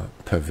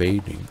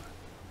pervading,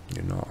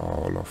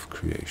 all of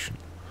creation.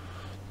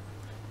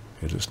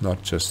 It is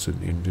not just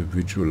an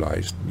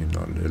individualized,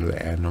 little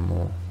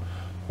animal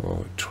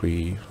or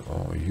tree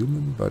or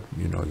human, but,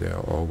 they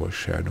are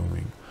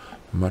overshadowing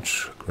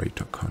much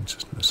greater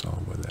consciousness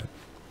over that.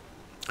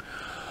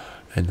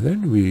 And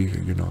then we,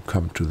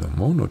 come to the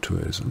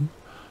monotheism,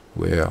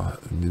 where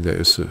there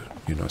is a,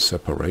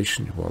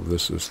 separation. Well,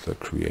 this is the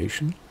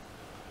creation.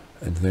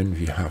 And then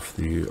we have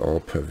the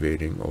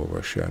all-pervading,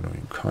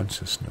 overshadowing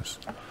consciousness.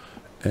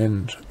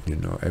 And,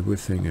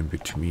 everything in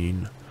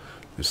between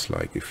is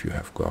like if you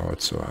have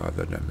gods or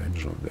other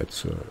dimension,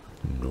 that's a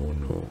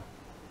no-no.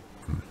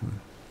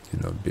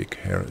 Big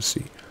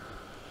heresy.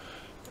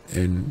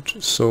 And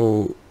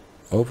so,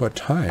 over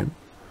time,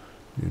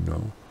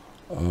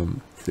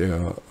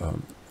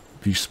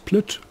 we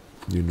split,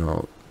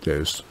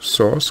 there's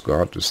source,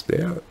 God is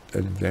there,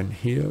 and then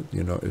here,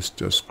 it's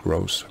just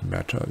gross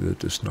matter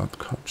that is not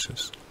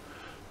conscious.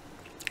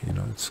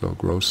 It's so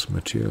gross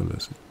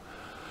materialism.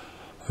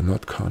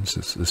 Not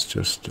conscious, it's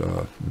just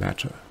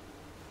matter.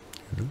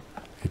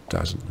 It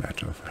doesn't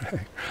matter.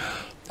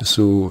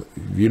 So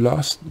we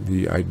lost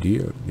the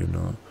idea,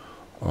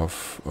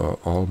 of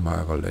all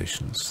my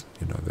relations.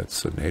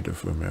 That's the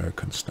Native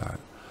American style.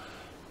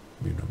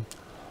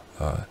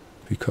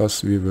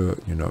 Because we were,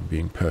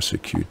 being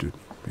persecuted,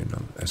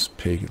 as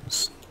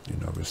pagans,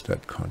 with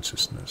that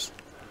consciousness.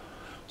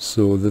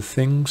 So the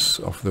things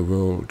of the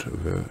world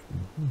were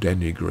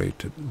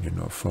denigrated,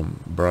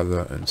 from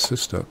brother and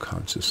sister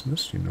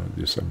consciousness.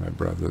 These are my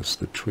brothers,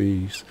 the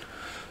trees,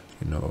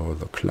 or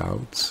the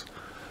clouds,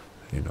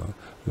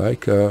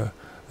 like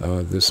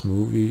this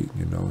movie,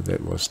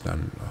 that was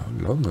done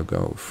long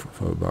ago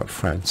for about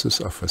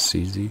Francis of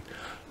Assisi,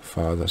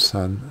 Father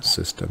Sun,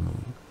 Sister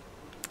Moon.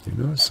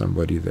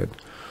 Somebody that,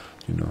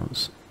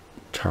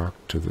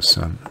 talked to the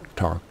sun,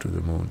 talked to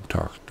the moon,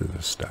 talked to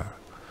the star.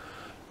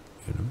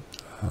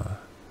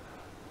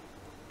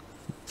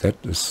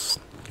 That is,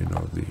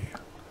 the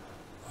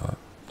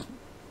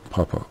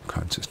proper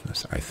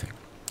consciousness, I think.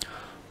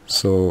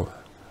 So,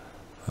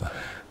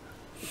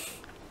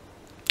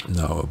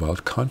 now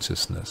about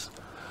consciousness.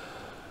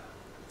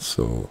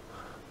 So,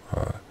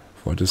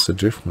 what is the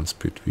difference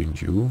between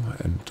you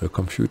and the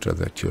computer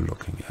that you're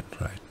looking at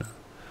right now?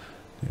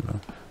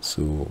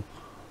 So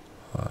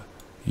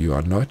you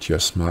are not your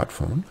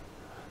smartphone,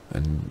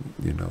 and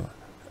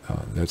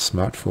that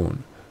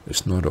smartphone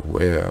is not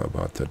aware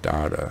about the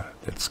data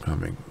that's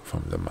coming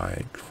from the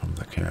mic, from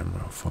the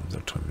camera, from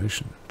the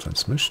transmission.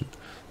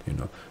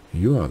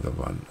 You are the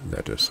one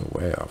that is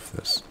aware of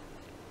this.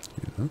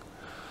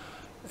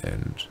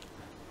 And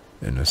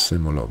in a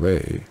similar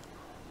way,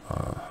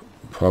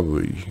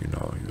 probably,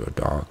 you're a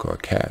dog or a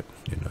cat,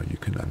 you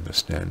can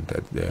understand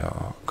that they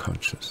are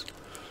conscious.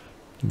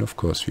 And of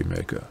course we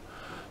make a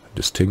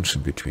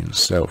distinction between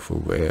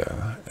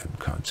self-aware and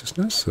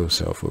consciousness. So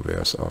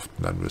self-aware is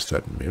often done with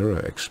that mirror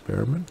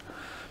experiment.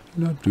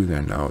 Do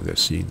they now, they're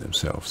seeing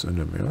themselves in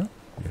a mirror,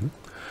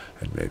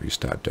 and maybe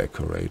start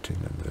decorating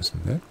and this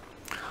and that,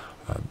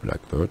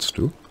 like birds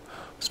do,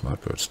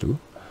 smart birds do.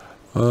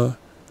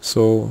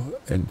 So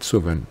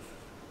when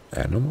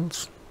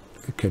animals,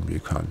 it can be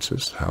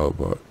conscious. How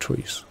about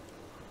trees?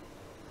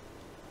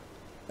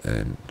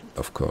 And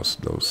of course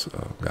those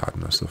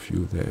gardeners of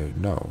you, they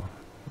know,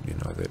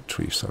 that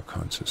trees are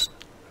conscious,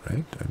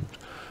 right? And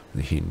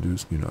the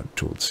Hindus,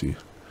 Tulsi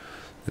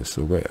is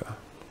aware,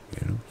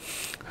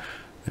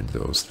 And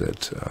those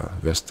that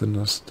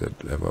Westerners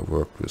that ever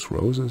worked with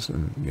roses,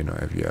 and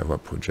if you ever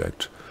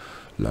project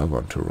love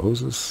onto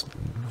roses,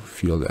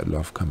 feel that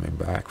love coming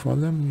back from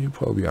them, you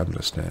probably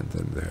understand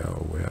that they are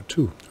aware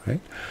too,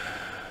 right?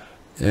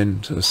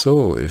 And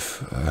so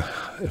if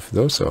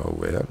those are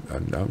aware,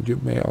 and now you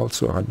may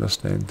also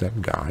understand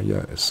that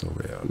Gaia is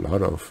aware. A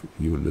lot of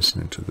you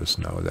listening to this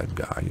know that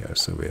Gaia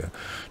is aware,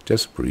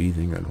 just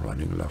breathing and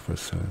running love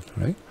with her,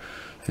 right?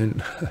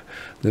 And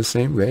the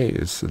same way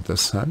is the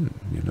sun,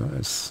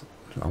 is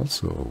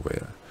also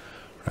aware,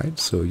 right?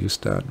 So you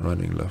start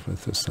running love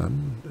with the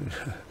sun,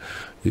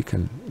 you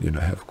can,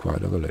 have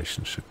quite a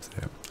relationship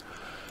there.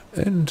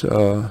 And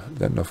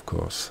then, of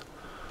course,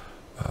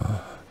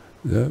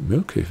 the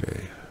Milky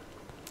Way,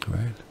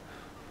 right?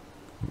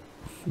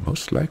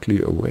 Most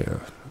likely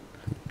aware,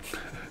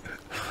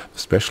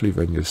 especially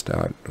when you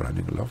start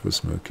running love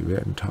with Milky Way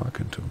and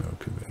talking to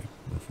Milky Way.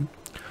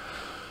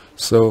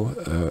 So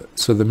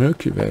the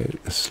Milky Way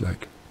is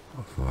like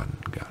one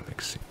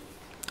galaxy.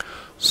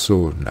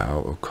 So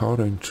now,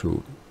 according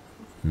to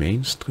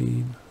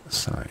mainstream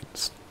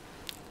science,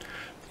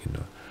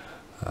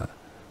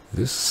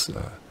 the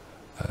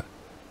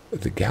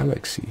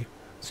galaxies,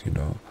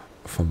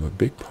 from a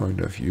big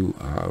point of view,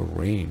 are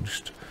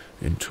arranged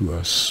into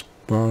a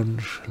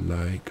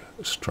sponge-like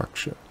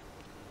structure.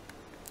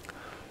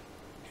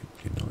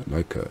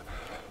 Like a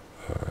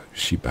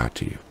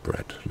shibati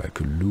bread, like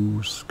a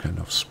loose kind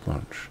of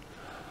sponge,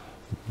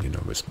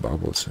 with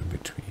bubbles in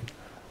between.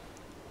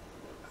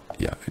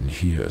 Yeah, and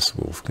here is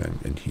Wolfgang,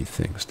 and he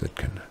thinks that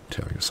can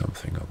tell you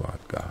something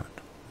about God.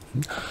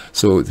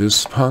 So this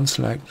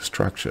sponge-like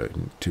structure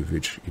into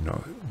which,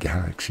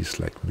 galaxies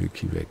like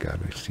Milky Way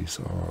galaxies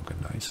are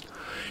organized,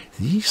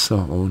 these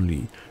are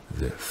only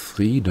the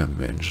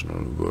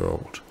three-dimensional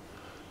world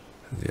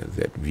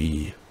that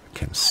we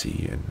can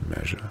see and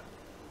measure,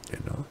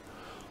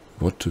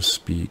 What to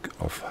speak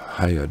of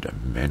higher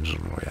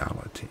dimensional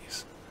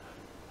realities,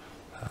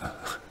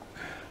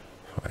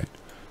 right?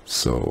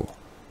 So,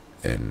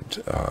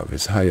 and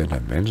with higher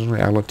dimensional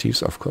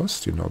realities, of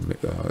course,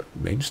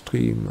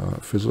 mainstream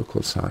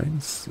physical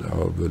science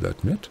will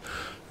admit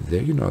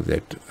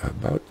that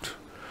about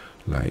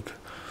like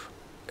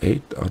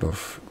 8 out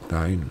of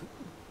 9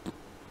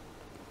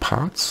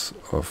 parts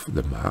of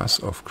the mass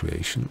of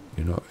creation,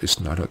 is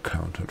not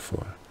accounted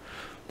for.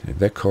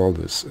 They call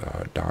this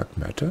dark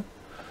matter.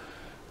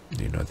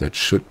 That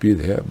should be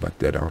there, but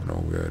they don't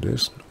know where it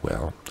is.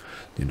 Well,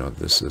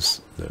 this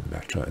is the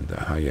matter in the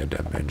higher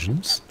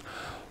dimensions.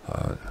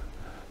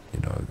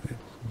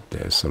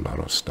 There's a lot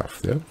of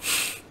stuff there.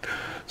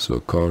 So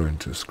according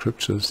to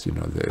scriptures,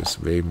 there's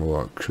way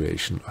more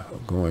creation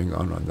going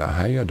on the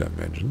higher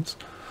dimensions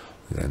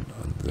than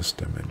on this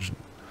dimension.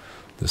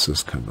 This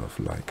is kind of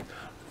like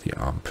the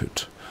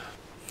armpit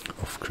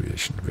of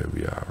creation where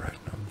we are right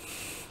now.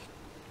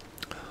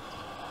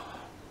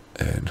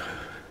 And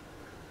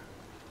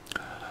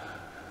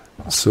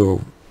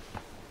so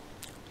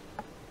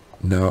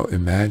now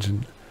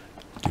imagine,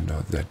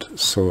 that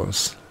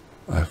source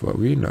of what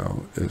we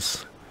know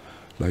is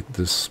like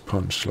this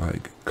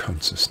sponge-like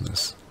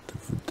consciousness.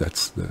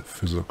 That's the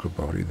physical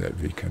body that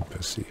we can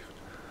perceive.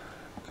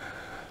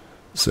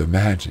 So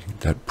imagine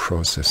that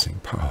processing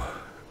power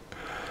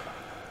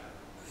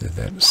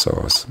that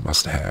source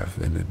must have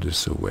when it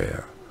is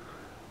aware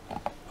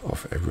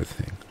of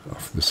everything,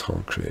 of this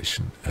whole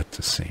creation at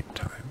the same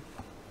time.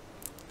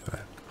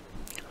 Right?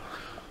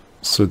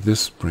 So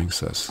this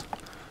brings us,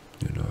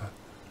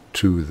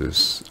 to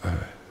this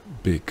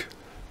big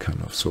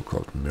kind of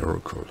so-called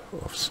miracle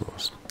of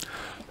source.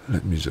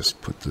 Let me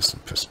just put this in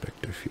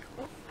perspective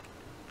here.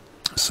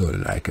 So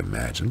like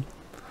imagine,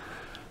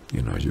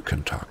 you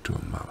can talk to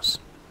a mouse.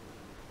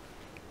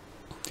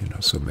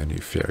 So many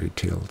fairy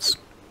tales,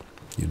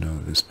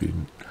 there's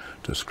been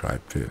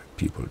described where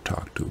people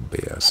talk to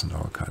bears and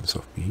all kinds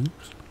of beings.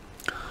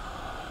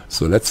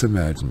 So let's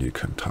imagine you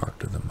can talk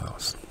to the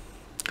mouse.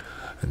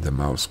 And the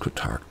mouse could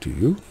talk to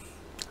you.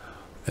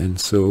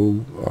 And so,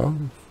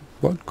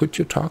 what could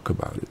you talk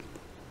about it?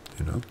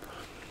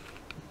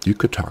 You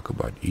could talk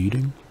about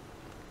eating,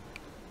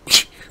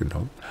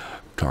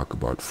 talk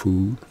about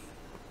food,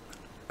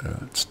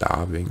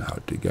 starving, how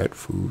to get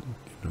food,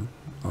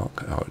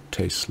 how it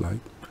tastes like.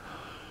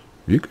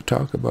 You could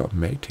talk about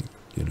mating,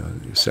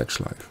 your sex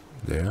life.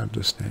 They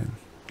understand,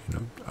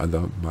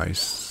 other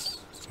mice,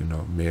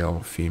 male,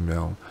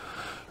 female,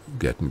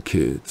 getting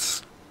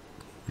kids.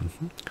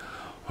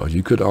 Or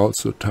you could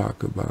also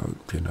talk about,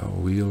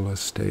 real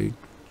estate,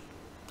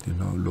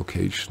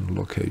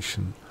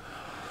 location.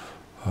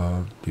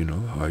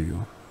 Are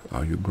you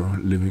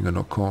living in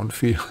a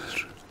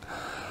cornfield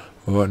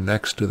or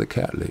next to the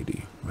cat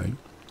lady, right?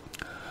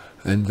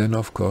 And then,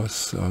 of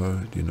course,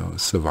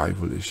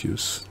 survival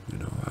issues.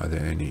 Are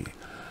there any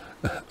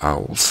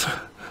owls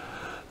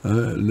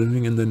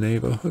living in the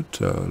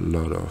neighborhood? A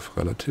lot of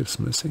relatives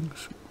missing,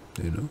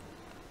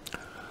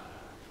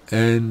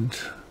 And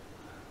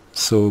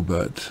so,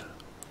 but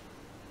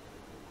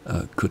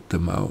could the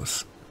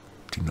mouse,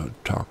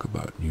 talk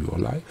about your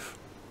life?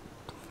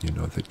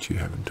 That you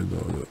happen to go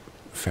to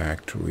a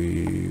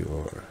factory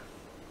or,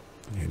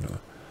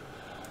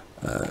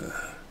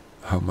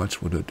 how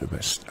much would it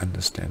best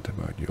understand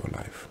about your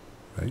life,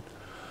 right?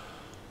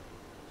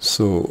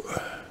 So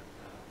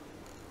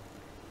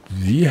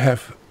we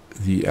have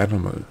the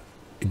animal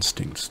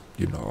instincts,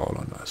 all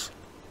on us.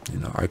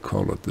 I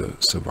call it the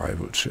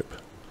survival chip.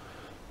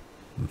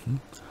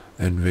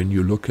 And when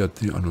you look at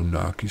the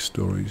Anunnaki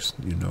stories,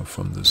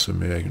 from the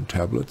Sumerian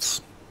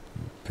tablets,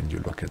 when you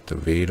look at the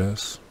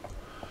Vedas,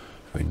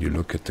 when you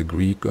look at the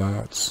Greek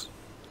gods,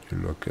 you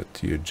look at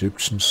the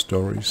Egyptian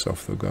stories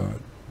of the god,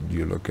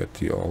 you look at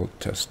the Old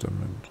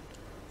Testament,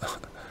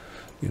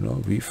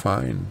 we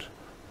find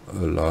a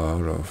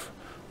lot of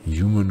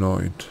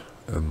humanoid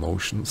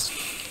emotions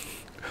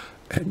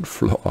and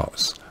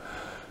flaws,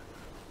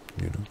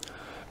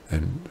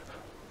 and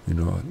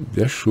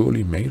they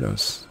surely made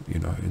us,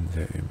 in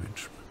their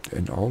image,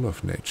 and all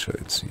of nature,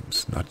 it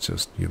seems, not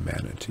just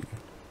humanity.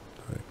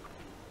 Right?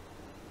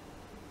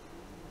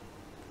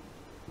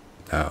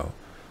 Now,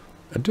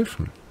 a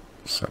different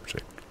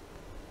subject: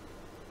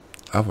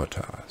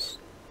 avatars.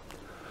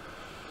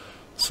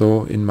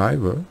 So in my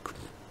work,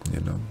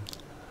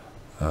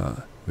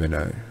 when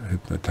I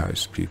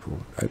hypnotize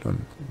people, I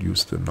don't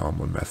use the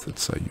normal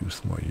methods. I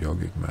use more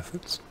yogic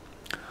methods.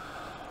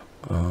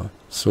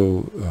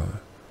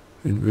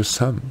 With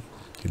some,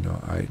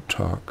 I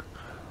talk,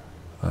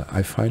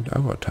 I find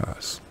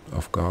avatars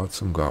of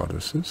gods and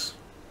goddesses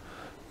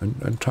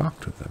and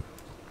talk to them.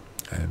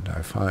 And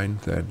I find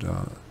that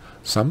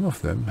some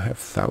of them have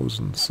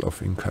thousands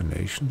of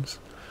incarnations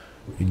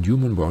in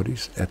human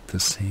bodies at the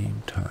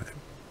same time.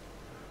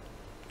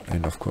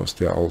 And of course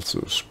they are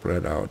also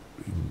spread out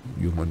in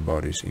human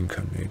bodies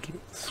incarnated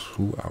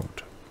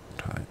throughout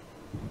time.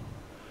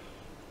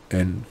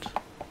 And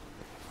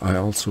I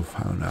also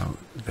found out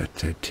that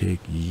they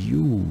take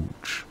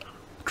huge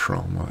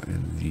trauma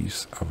in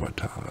these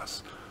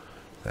avatars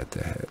that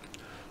they had.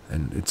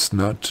 And it's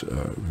not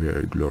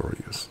very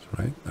glorious,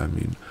 right? I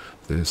mean,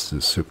 there's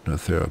this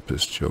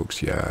hypnotherapist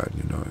jokes, yeah,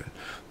 you know,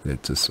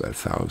 that there's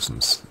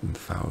thousands and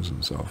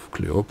thousands of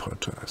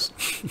Cleopatras.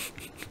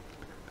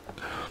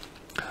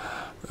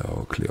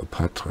 Or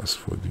Cleopatras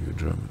for you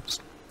Germans.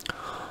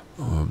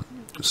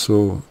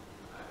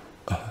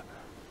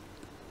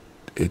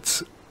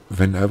 It's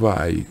whenever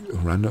I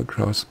run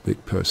across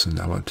big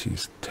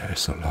personalities,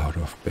 there's a lot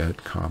of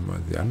bad karma.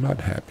 They are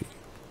not happy,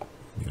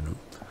 you know.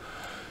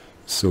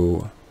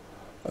 So,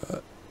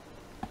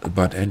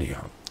 but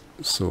anyhow,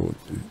 so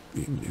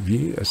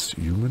we as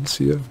humans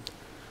here,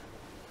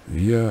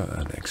 we are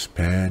an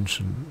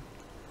expansion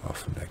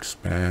of an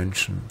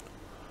expansion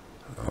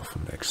of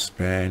an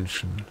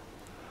expansion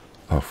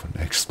of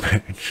an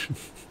expansion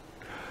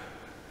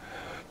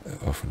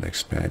of an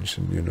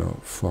expansion, you know,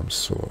 from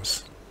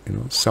source, you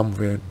know,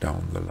 somewhere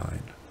down the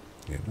line,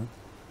 you know.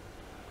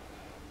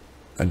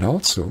 And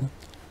also,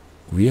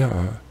 we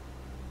are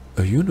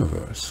a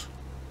universe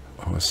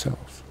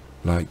ourselves,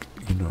 like,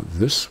 you know,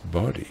 this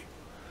body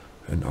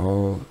and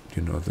all,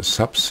 you know, the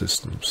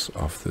subsystems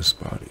of this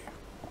body,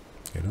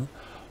 you know,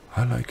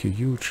 are like a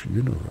huge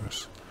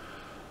universe.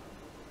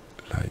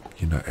 Like,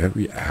 you know,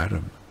 every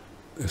atom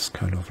is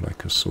kind of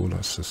like a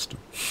solar system.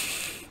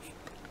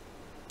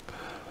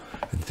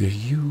 And there are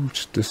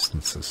huge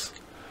distances,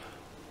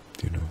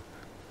 you know,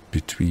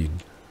 between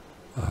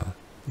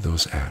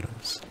those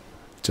atoms.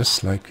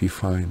 Just like we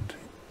find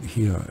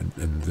here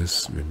in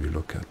this, when we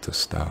look at the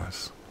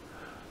stars.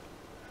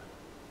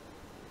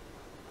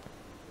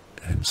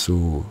 And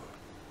so,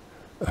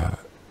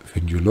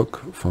 when you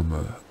look from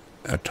an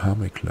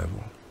atomic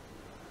level,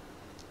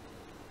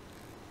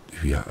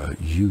 we are a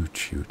huge,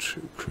 huge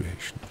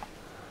creation.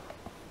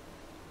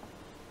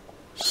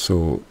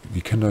 So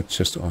we cannot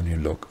just only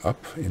look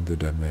up in the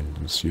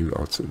dimensions, you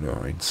also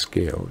know in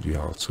scale, you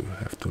also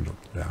have to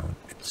look down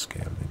in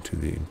scale, into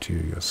the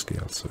interior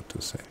scale, so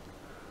to say.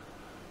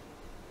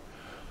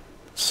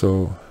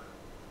 So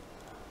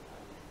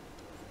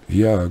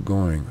we are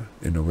going,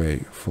 in a way,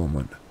 from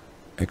an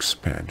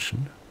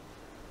expansion,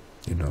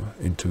 you know,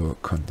 into a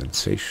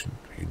condensation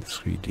in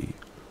 3D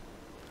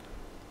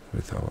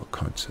with our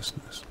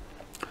consciousness.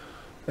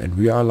 And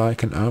we are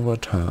like an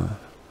avatar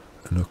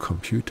in a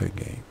computer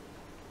game.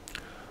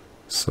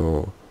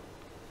 So,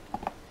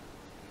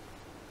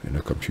 in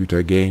a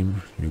computer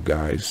game, you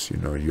guys, you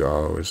know, you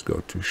always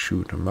go to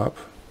shoot them up,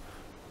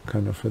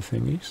 kind of a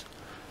thingies,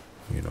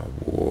 you know,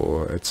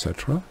 war,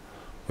 etc.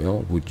 Well,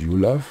 would you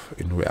love,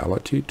 in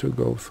reality, to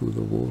go through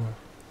the war?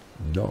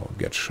 No,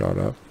 get shot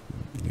up,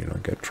 you know,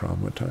 get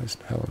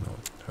traumatized? Hell no,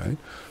 right?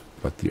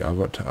 But the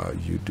avatar,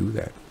 you do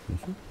that.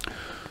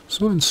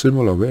 So in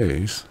similar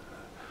ways,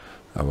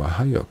 our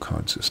higher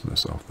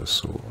consciousness of the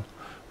soul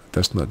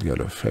does not get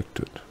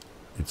affected,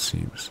 it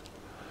seems.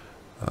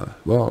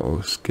 Well,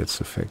 it gets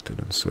affected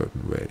in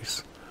certain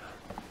ways.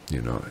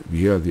 You know,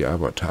 we are the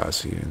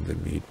avatars here in the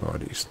meat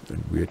bodies,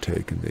 and we are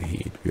taking the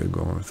heat. We are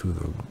going through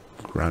the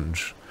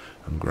grunge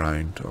and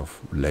grind of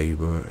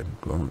labor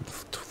and going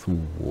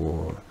through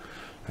war,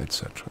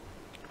 etc.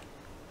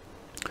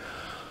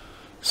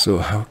 So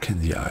how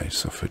can the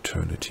eyes of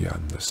eternity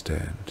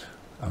understand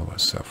our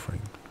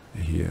suffering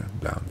here,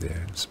 down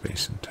there in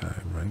space and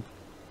time, right?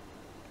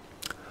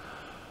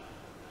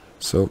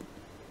 So,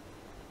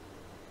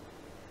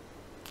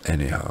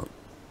 anyhow,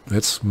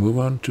 let's move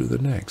on to the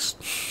next.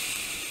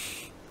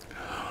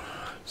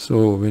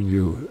 So when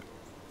you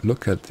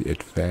look at the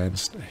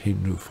advanced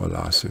Hindu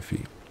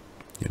philosophy,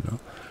 you know,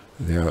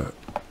 there are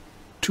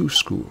two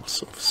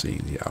schools of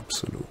seeing the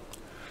Absolute.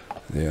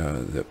 There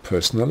are the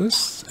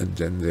personalists, and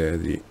then there are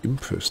the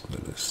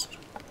impersonalists.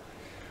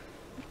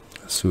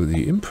 So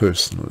the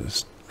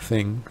impersonalist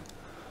think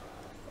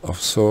of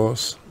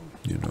Source,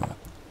 you know,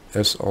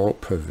 as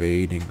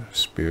all-pervading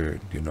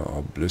spirit, you know,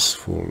 or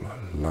blissful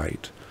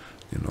light,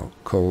 you know,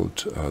 called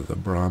the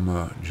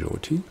Brahma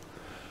Jyoti.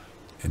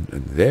 And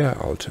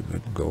their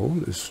ultimate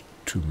goal is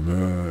to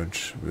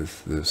merge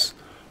with this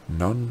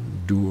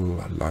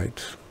non-dual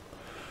light.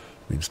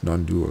 Means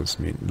non-duals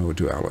mean no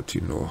duality,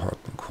 no hot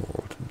and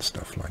cold and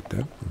stuff like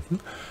that,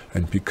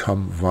 and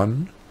become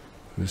one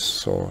with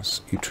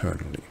Source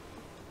eternally.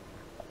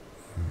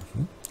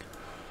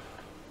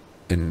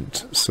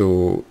 And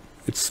so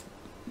it's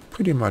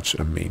pretty much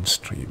a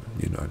mainstream,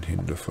 you know, in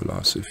Hindu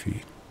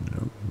philosophy. You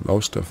know,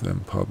 most of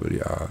them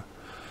probably are,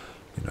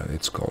 you know,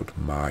 it's called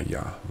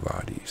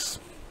Mayavadis.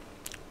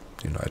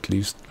 You know, at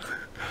least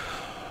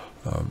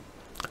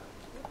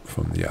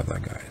from the other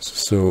guys.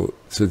 So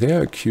they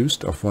are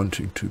accused of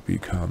wanting to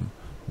become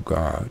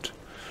God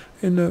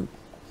in a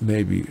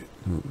maybe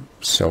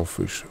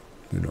selfish,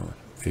 you know,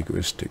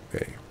 egoistic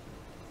way.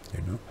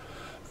 You know,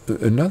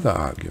 another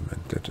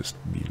argument that is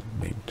being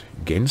made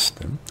against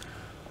them,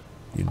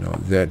 you know,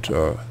 that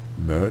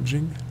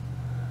merging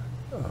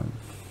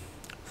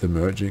the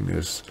merging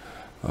is,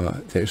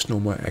 there's no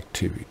more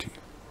activity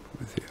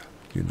there.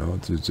 You know,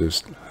 to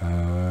just,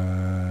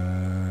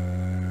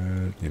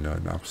 you know,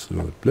 in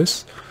absolute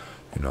bliss,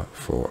 you know,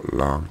 for a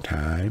long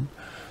time,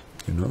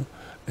 you know,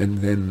 and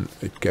then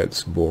it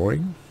gets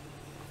boring,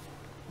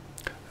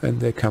 and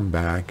they come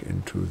back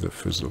into the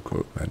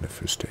physical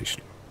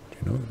manifestation,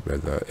 you know,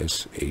 whether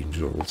as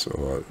angels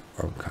or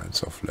all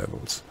kinds of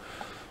levels.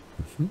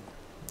 And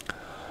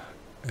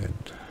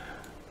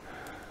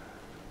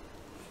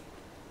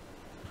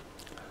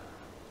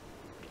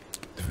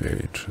it's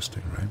very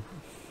interesting, right?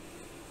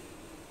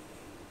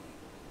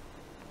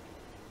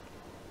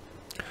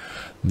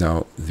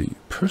 Now, the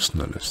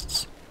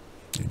personalists,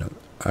 you know,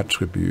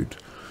 attribute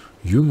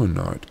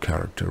humanoid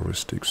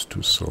characteristics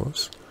to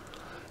Source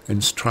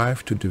and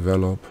strive to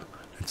develop,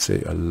 let's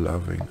say, a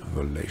loving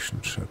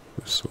relationship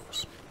with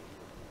Source.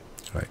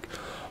 Like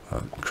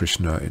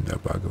Krishna in the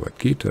Bhagavad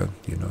Gita,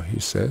 you know, he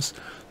says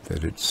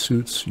that it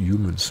suits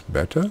humans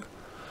better,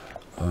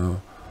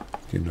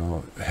 you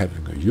know,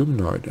 having a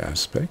humanoid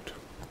aspect,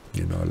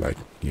 you know, like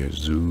your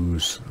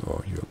Zeus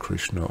or your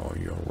Krishna or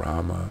your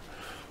Rama.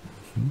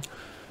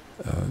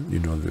 You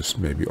know, this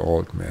maybe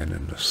old man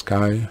in the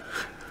sky,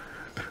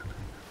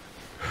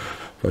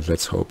 but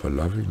let's hope a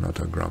loving, not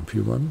a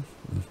grumpy one.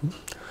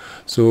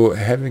 So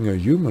having a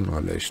human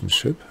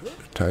relationship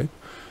type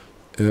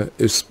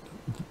is,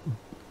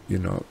 you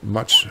know,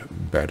 much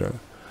better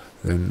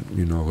than,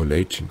 you know,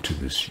 relating to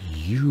this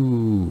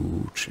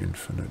huge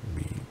infinite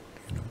being,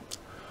 you know.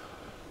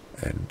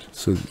 And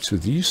so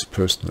these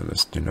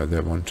personalists, you know, they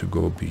want to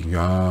go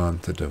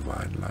beyond the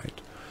divine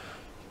light,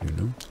 you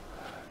know.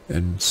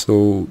 And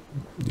so,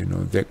 you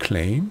know, they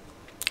claim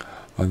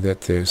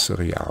that there's a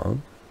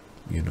realm,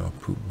 you know,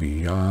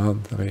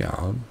 beyond the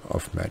realm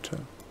of matter.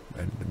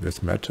 And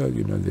with matter,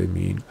 you know, they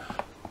mean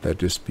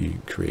that is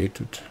being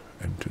created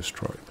and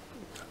destroyed.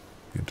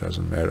 It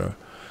doesn't matter,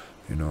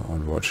 you know,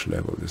 on which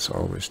level, it's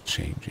always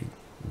changing.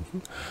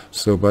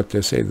 So, but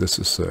they say this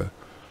is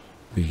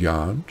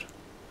beyond,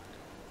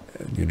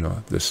 you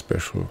know, the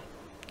special,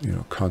 you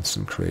know,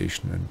 constant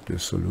creation and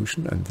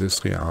dissolution, and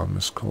this realm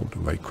is called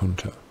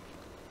Vaikuntha.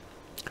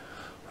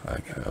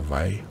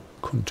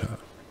 Vaikuntha.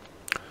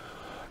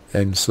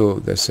 And so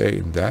they say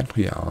in that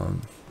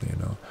realm, you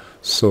know,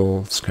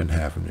 souls can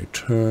have an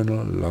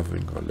eternal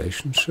loving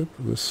relationship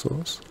with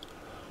Source,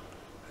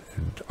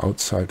 and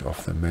outside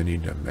of the many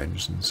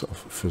dimensions of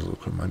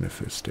physical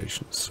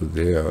manifestations. So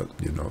they are,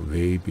 you know,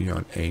 way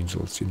beyond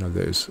angels. You know,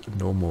 there is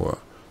no more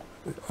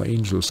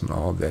angels, and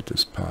all that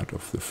is part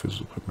of the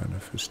physical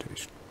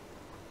manifestation.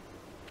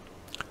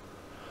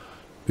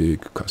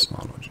 Big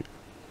cosmology.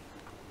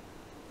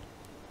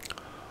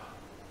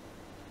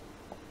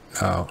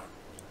 Now,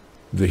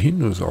 the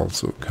Hindus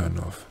also kind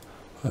of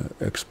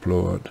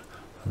explored,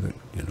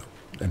 you know,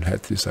 and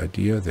had this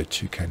idea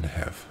that you can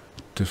have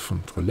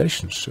different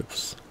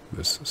relationships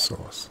with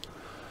Source.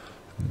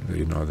 And,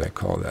 you know, they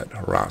call that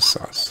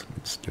rasas.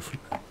 It's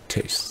different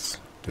tastes,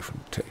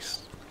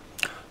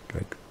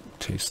 like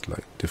taste,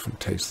 like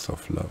different tastes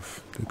of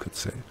love, you could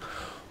say.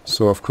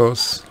 So, of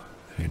course,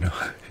 you know,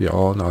 you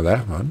all know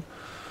that one.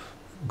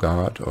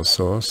 God or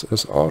Source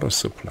is order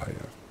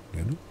supplier,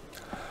 you know.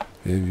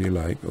 If you're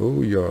like,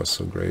 oh, you're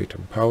so great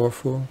and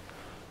powerful,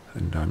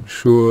 and I'm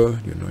sure,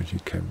 you know, you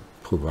can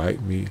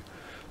provide me,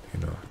 you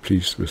know,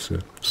 please with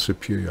a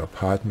superior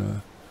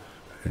partner,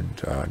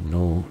 and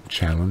no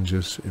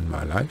challenges in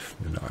my life.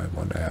 You know, I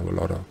want to have a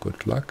lot of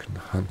good luck and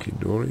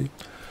hunky-dory,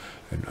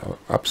 and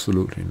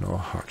absolutely no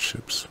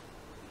hardships,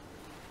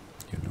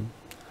 you know.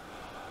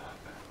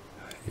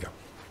 Yeah.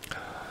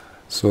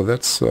 So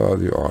that's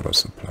the order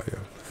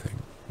supplier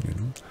thing, you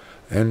know.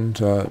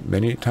 And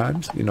many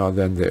times, you know,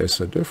 then there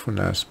is a different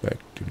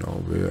aspect, you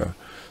know, where,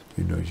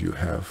 you know, you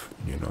have,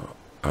 you know,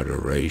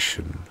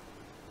 adoration,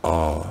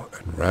 awe,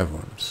 and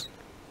reverence,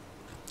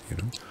 you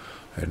know.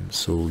 And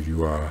so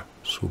you are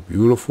so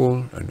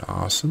beautiful and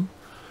awesome,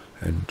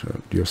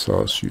 and dear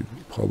Source, you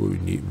probably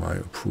need my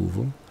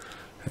approval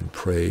and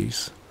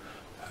praise,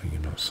 you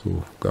know.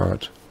 So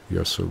God,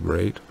 you're so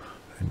great,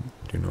 and,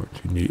 you know,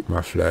 you need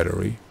my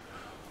flattery,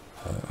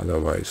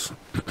 otherwise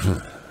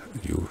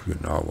you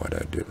know what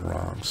I did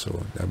wrong,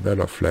 so I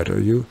better flatter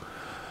you,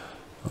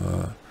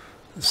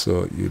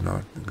 so you're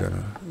not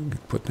gonna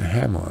put the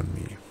hammer on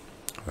me,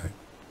 right?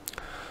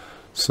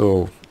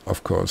 So,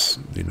 of course,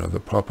 you know, the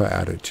proper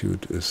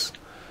attitude is,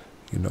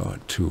 you know,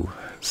 to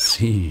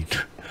see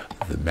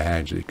the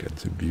magic and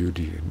the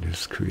beauty in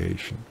this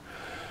creation,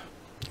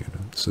 you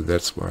know. So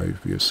that's why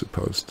we are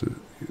supposed to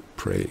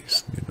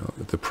praise, you know.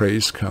 The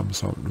praise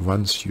comes on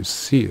once you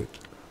see it,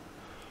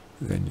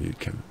 then you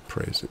can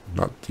praise it,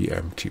 not the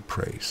empty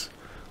praise,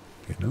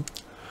 you know.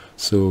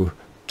 So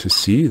to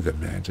see the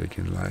magic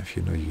in life,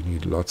 you know, you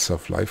need lots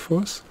of life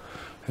force,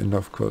 and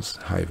of course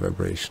high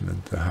vibration,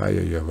 and the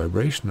higher your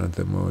vibration and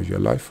the more your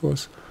life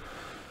force,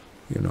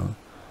 you know,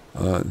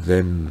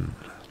 then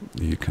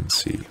you can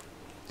see,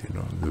 you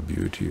know, the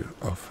beauty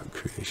of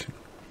creation.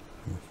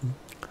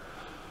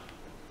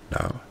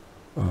 Now,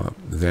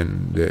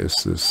 then there is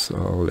this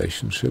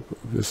relationship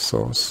with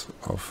Source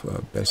of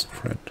best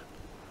friend.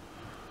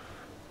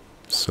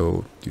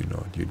 So,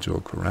 you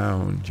joke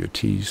around, you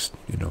tease,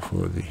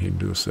 for the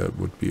Hindus that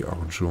would be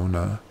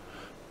Arjuna,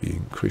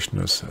 being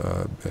Krishna's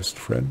best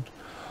friend.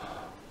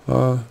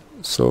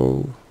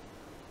 So,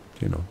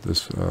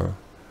 this,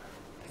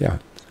 yeah,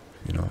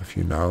 if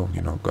you know,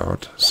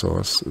 God,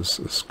 Source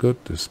is good,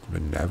 is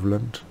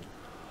benevolent,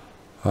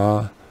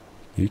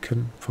 you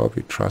can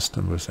probably trust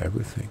him with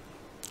everything,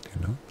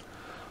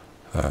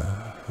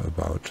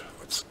 about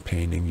what's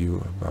paining you,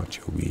 about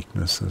your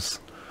weaknesses.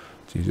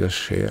 You just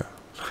share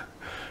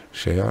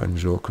and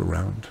joke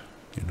around,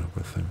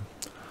 with him.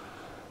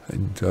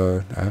 And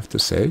I have to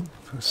say,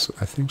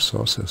 I think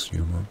Source has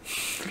humor,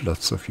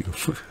 lots of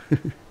humor.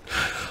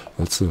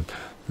 Also,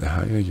 the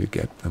higher you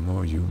get, the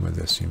more humor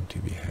there seems to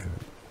be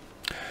having.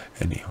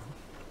 Anyhow,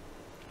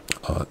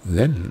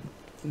 then,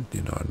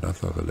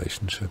 another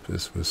relationship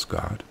is with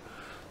God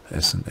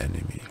as an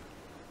enemy.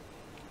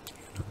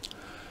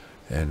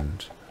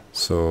 And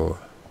so,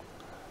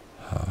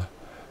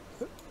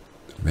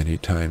 many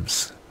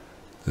times,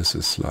 this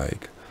is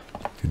like,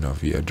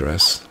 we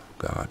address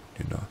God,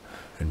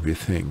 and we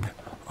think,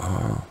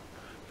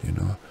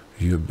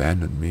 you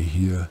abandoned me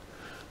here,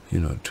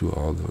 to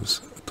all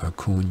those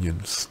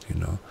draconians,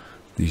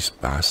 these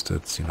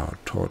bastards,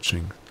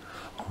 torching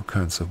all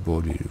kinds of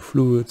bodily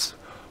fluids,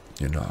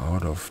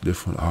 out of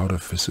different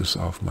orifices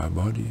of my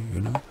body,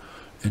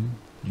 and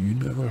you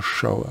never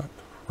show up,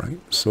 right?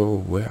 So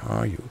where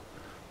are you,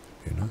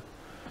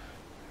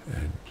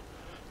 And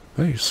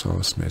very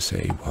Source may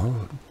say,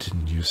 well,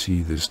 didn't you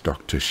see this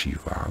Dr.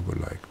 Shivago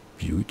like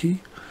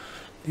beauty,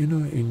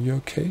 in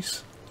your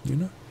case?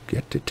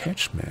 Get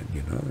detached, man,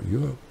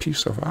 you're a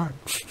piece of art.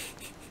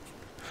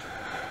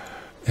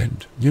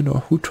 And,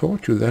 who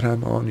taught you that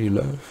I'm only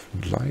love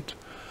and light,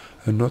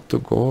 and not the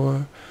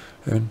gore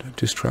and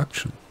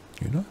destruction?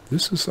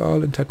 This is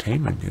all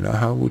entertainment,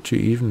 how would you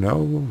even know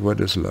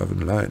what is love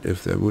and light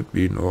if there would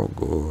be no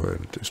gore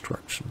and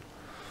destruction?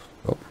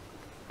 Well,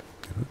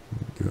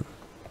 you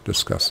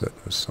discuss that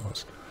with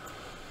Source.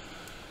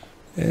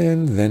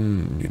 And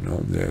then,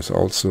 there's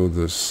also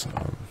this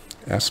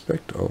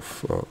aspect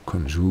of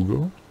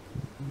conjugal,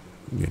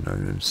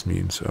 this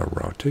means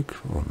erotic,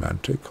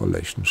 romantic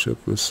relationship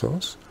with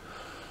Source.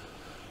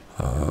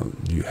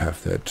 You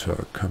have that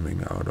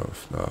coming out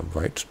of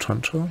white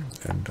Tantra,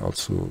 and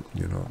also,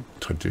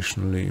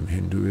 traditionally in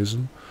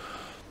Hinduism,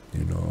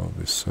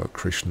 with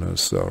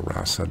Krishna's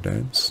rasa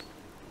dance.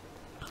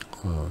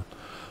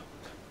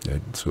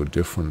 So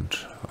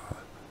different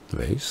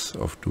ways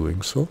of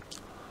doing so.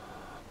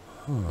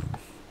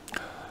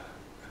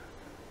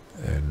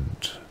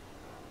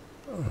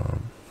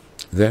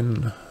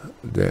 Then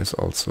there's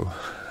also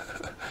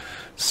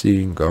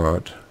seeing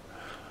God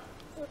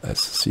as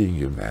seeing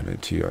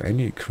humanity or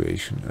any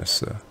creation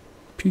as a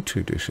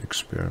petri dish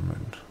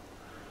experiment,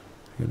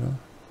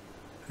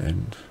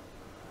 and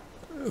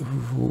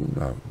who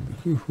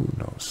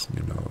knows,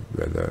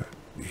 whether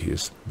he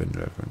is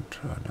benevolent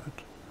or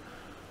not.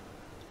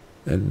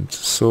 And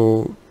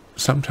so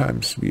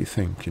sometimes we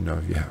think,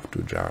 we have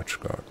to judge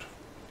God,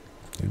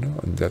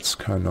 and that's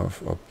kind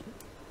of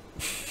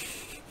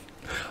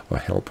or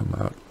help him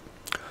out.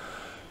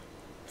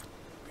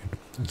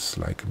 It's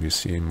like we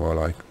see more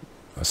like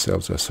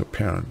ourselves as a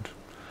parent,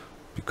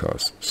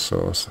 because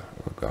Source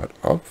or God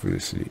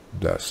obviously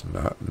does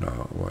not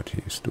know what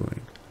he's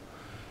doing,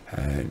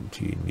 and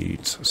he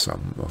needs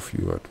some of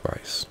your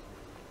advice.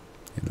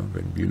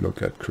 When we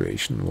look at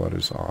creation, what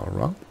is all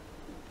wrong?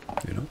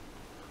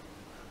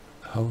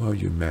 How are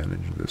you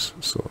managing this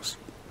Source?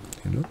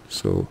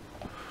 So,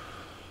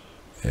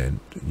 and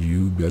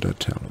you better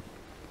tell him.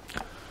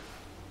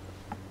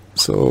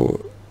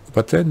 So,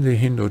 but then the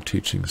Hindu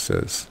teaching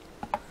says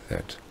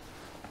that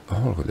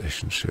all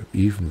relationship,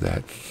 even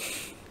that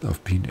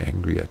of being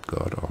angry at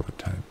God all the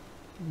time,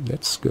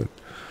 that's good.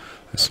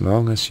 As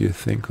long as you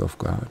think of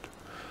God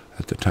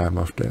at the time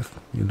of death,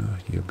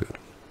 you're good.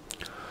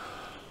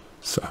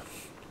 So,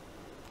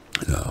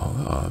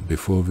 now,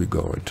 before we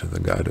go into the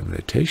guided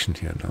meditation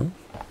here now,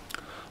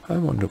 I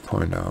want to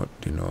point out,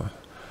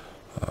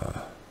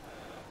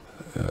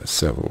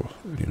 several,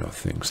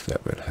 things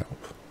that will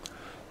help.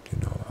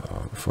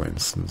 For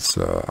instance,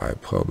 I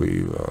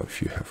probably,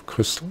 if you have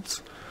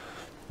crystals,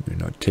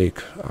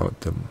 take out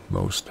the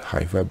most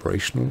high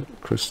vibrational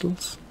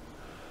crystals,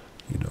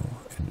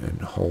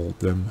 and hold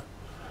them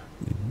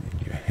in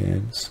your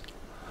hands.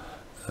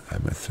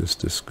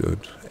 Amethyst is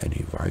good.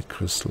 Any white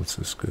crystals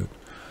is good.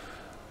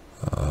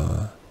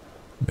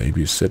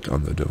 Maybe sit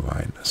on the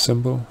divine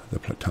symbol, the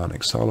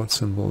platonic solid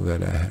symbol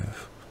that I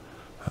have.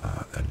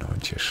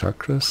 Anoint your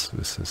chakras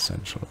with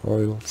essential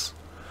oils,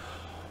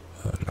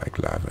 like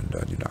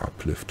lavender,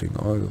 uplifting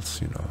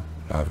oils,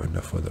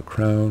 lavender for the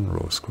crown,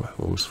 rose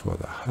for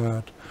the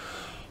heart.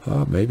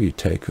 Maybe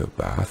take a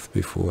bath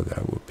before,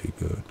 that would be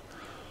good.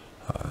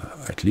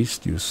 At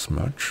least use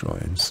smudge or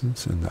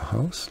incense in the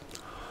house.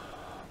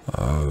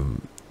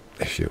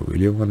 If you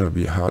really want to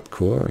be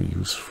hardcore,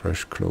 use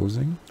fresh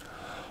clothing.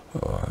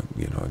 or,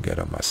 get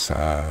a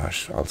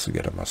massage, also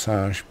get a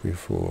massage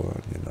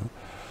before,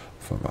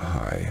 from a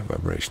high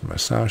vibration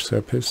massage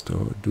therapist,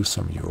 or do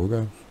some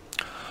yoga,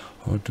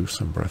 or do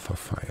some breath of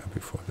fire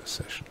before the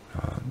session.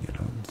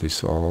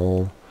 These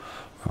all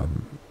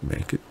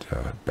make it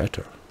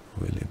better,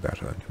 really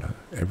better.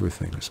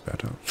 Everything is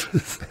better,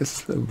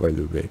 by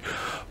the way,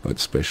 but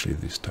especially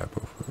this type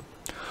of work.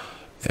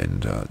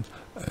 And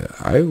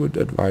I would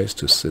advise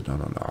to sit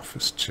on an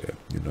office chair.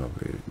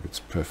 It's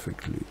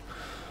perfectly,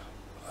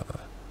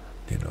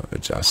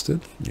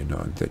 adjusted.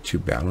 And that you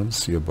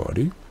balance your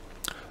body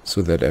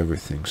so that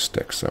everything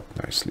stacks up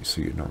nicely,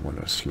 so you don't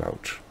want to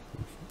slouch.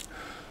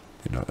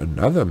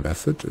 Another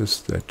method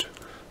is that,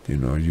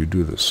 you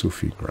do the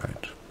Sufi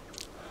grind.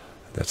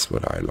 That's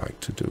what I like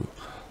to do.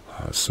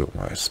 So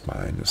my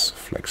spine is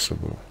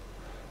flexible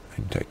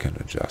and I can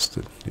adjust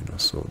it,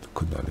 so the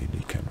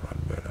Kundalini can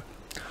run better.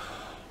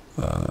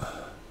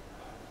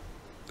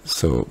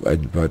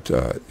 But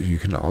you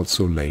can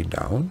also lay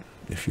down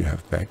if you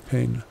have back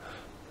pain.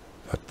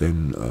 But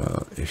then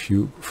if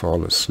you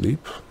fall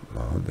asleep,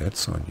 well,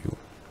 that's on you,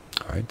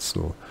 right?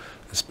 So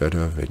it's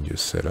better when you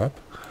sit up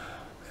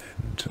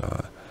and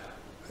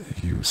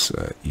use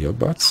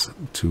earbuds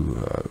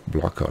to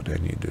block out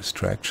any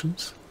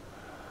distractions.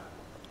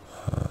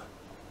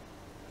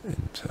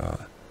 And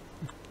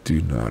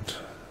do not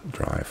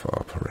drive or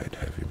operate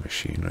heavy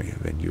machinery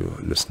when you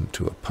listen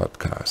to a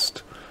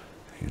podcast,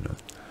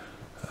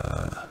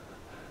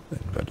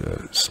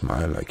 but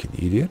smile like an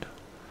idiot.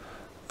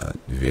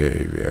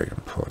 Very, very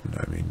important.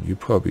 I mean, you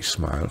probably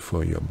smile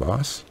for your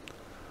boss,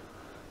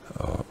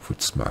 or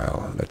would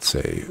smile, let's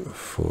say,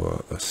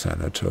 for a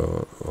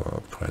senator or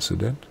a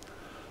president.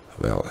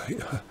 Well,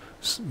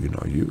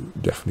 you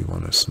definitely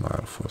want to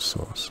smile for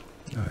Source,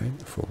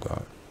 right? For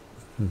God.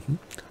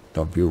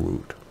 Don't be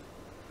rude.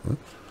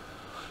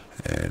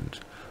 And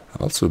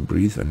also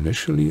breathe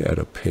initially at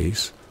a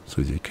pace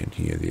so you can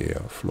hear the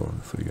air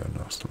flowing through your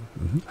nostril.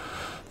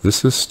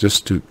 This is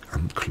just to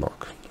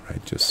unclog,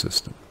 right, your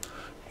system.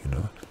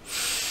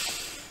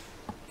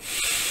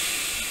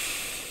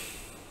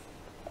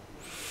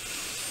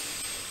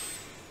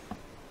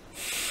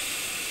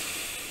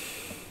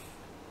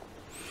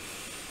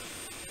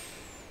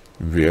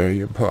 Very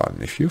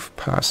important. If you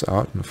pass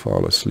out and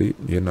fall asleep,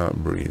 you're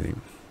not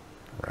breathing,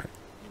 right?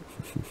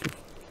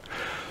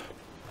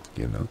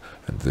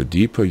 And the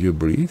deeper you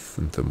breathe,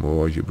 and the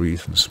more you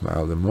breathe and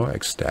smile, the more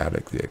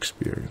ecstatic the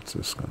experience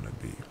is going to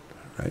be,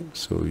 right?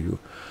 So you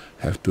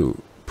have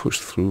to push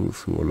through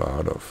a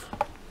lot of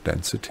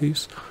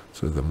densities,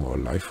 so the more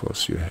life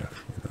force you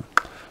have,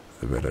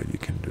 the better you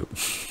can do.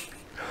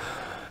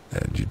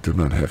 And you do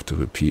not have to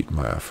repeat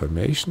my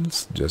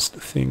affirmations, just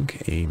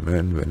think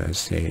amen when I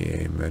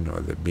say amen, or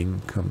the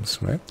bing comes,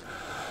 right?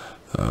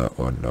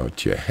 Or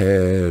nod your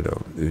head,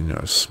 or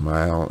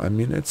smile. I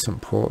mean, it's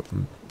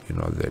important,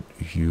 that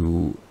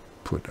you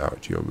put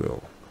out your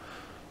will,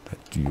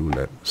 that you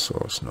let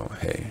Source know,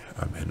 hey,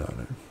 I'm in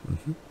on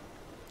it.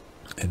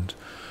 And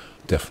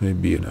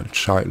definitely be in a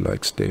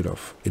childlike state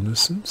of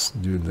innocence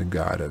during the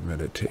guided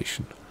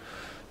meditation.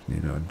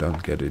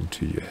 Don't get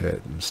into your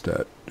head and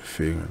start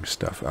figuring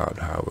stuff out,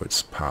 how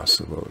it's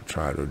possible,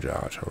 try to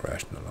judge or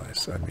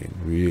rationalize. I mean,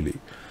 really,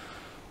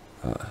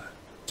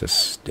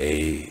 just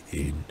stay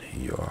in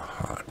your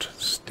heart.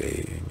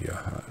 Stay in your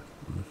heart.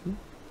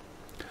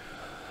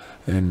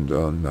 And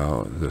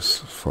now this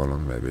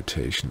following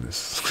meditation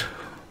is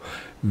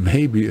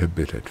maybe a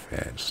bit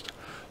advanced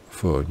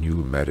for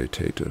new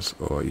meditators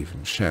or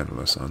even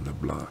channelers on the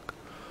block.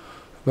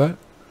 But,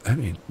 I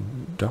mean,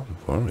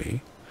 don't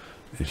worry.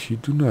 If you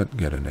do not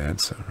get an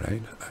answer,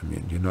 right? I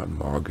mean, you're not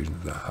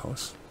mortgaging the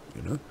house,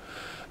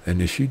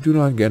 And if you do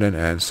not get an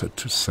answer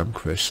to some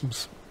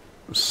questions,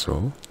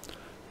 so,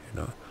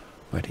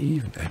 but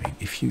even, I mean,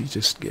 if you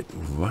just get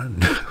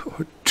one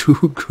or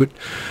two good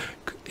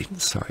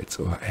insights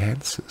or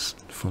answers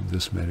from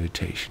this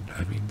meditation,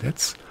 I mean,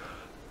 that's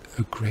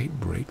a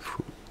great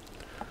breakthrough.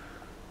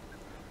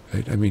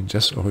 Right? I mean,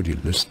 just already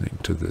listening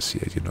to this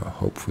here,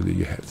 hopefully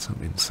you had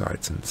some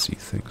insights and see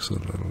things a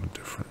little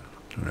different,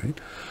 right?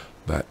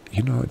 But,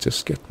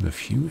 just getting a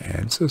few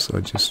answers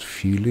or just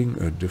feeling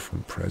a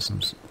different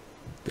presence,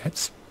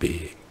 that's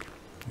big,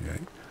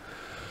 right?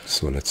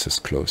 So let's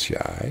just close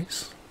your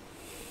eyes.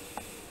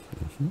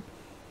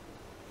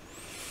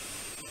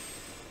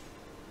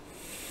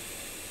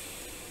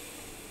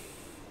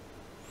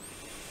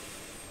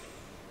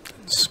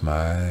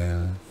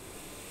 Smile.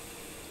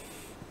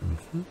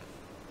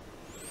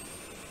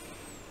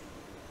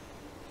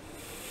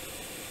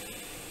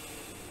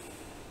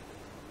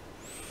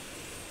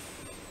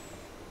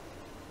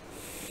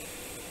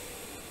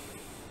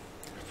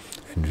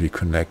 And we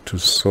connect to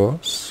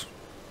Source,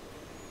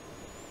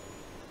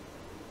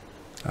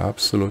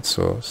 absolute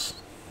Source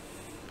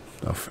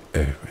of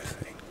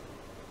everything.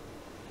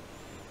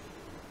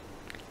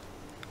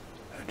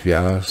 And we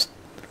ask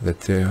that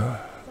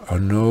there are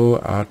no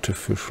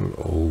artificial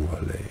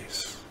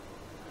overlays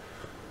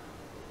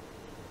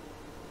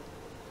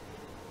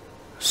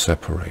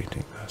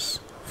separating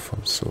us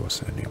from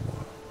Source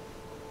anymore.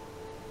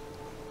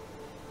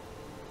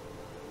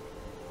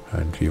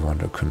 And we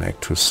want to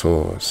connect to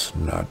Source,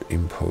 not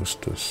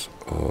imposters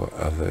or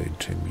other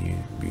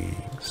intermediate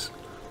beings,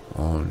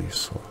 only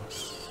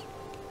Source.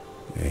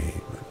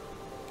 Amen.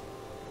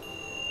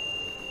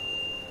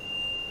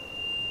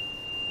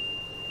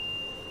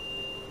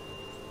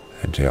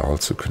 And they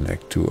also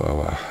connect to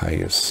our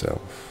highest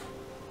self.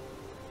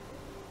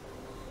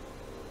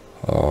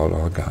 All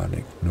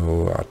organic,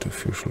 no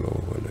artificial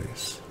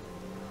overlays.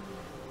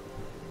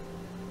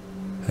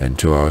 And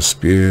to our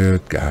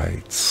spirit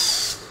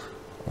guides,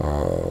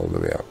 all the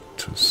way up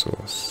to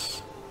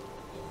Source.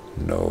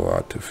 No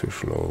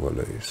artificial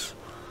overlays.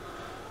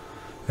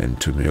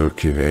 And to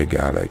Milky Way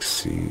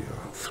galaxy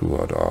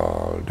throughout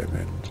all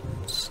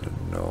dimensions,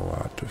 and no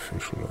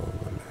artificial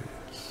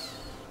overlays.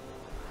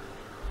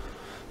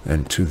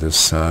 And to the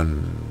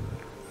sun,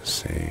 the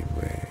same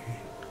way.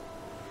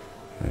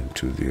 And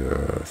to the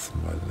Earth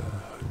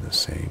Mother in the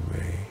same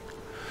way.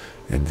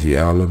 And the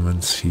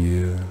elements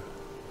here,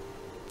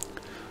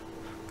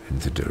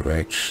 and the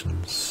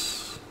directions,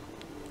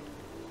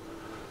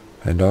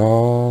 and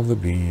all the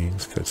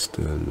beings that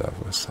still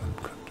love us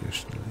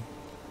unconditionally.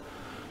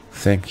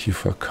 Thank you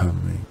for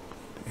coming.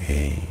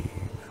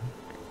 Amen.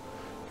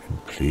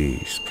 And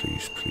please,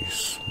 please, please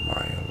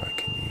smile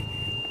like an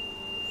Indian.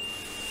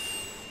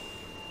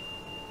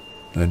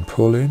 And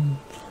pull in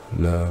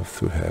love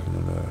through heaven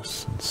and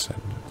earth and send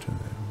it to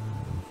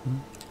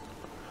them.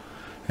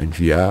 And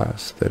we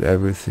ask that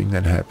everything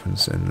that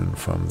happens in and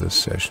from this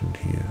session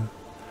here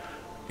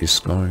is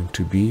going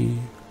to be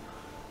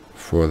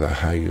for the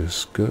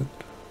highest good,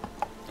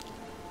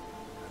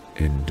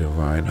 in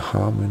divine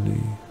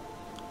harmony,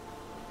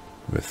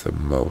 with the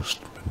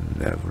most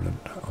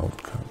benevolent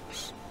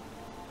outcomes.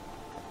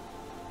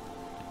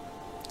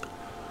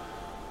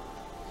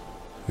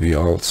 We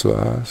also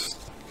ask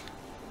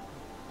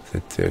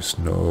that there's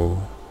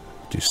no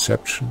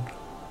deception,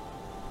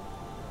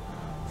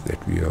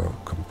 that we are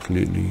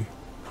completely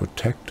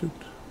protected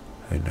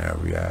in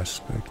every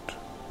aspect,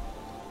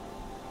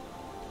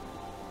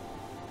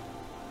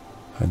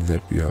 and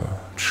that we are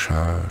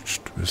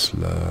charged with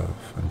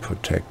love and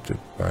protected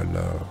by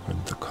love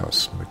and the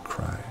cosmic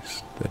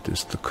Christ, that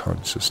is the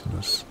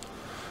consciousness,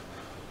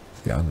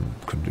 the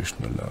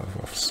unconditional love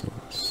of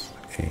Source.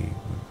 Amen,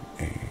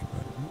 amen,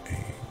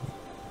 amen,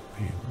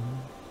 amen.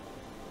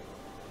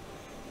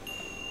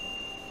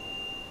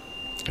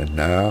 And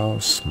now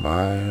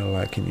smile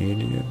like an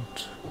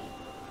idiot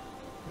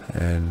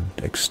and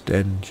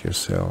extend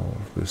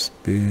yourself with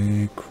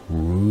big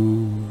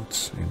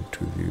roots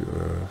into the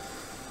earth.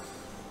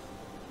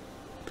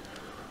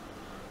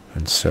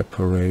 And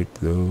separate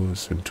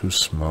those into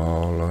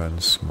smaller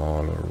and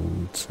smaller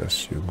roots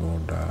as you go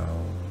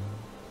down.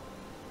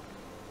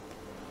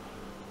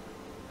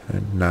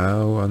 And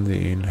now on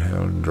the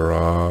inhale,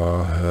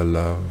 draw her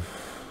love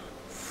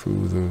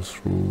through those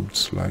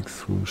roots like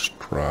through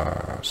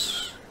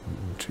straws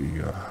into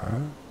your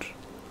heart.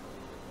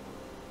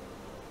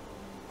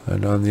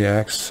 And on the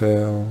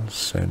exhale,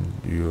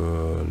 send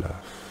your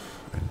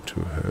love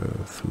into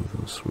her through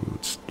those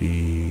roots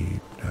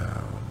deep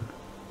down.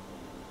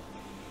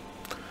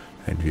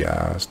 And we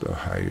ask our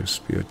higher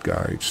spirit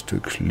guides to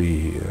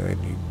clear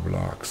any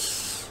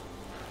blocks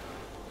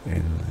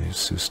in the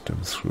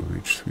system through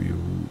which we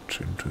root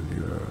into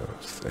the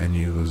earth,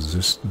 any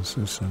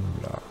resistances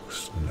and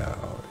blocks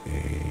now.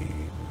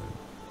 Amen.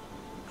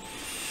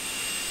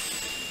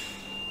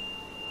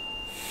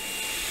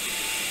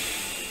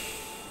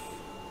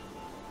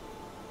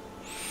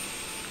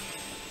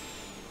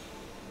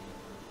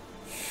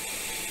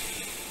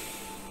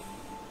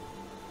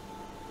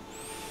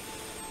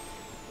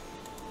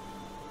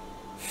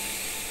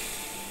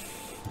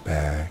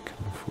 Back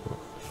and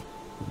forth.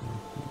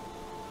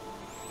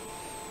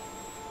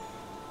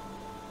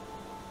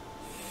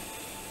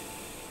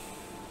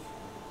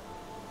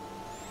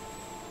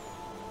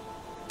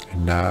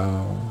 And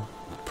now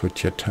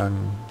put your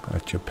tongue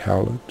at your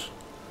palate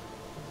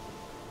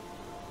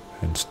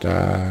and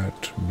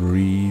start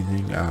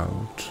breathing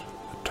out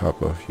the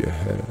top of your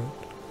head,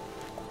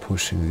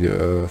 pushing the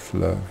earth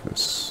love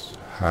as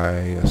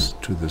high as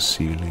to the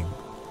ceiling,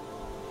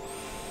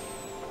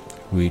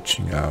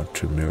 reaching out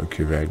to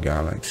Milky Way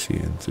galaxy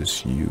and this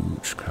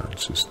huge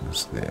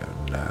consciousness there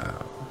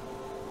now.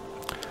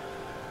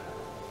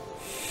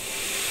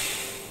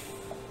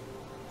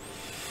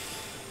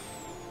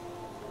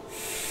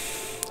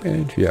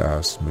 And we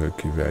ask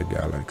Milky Way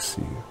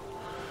galaxy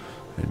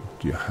and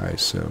your high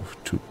self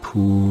to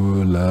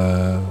pour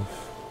love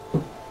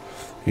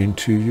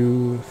into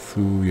you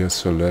through your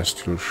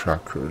celestial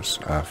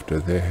chakras after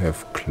they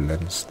have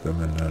cleansed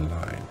them and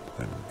aligned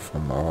them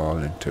from all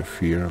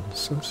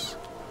interferences,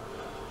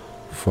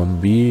 from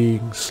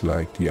beings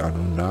like the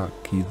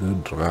Anunnaki, the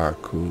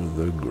Draco,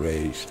 the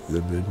Greys,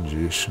 the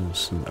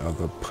magicians and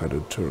other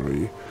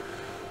predatory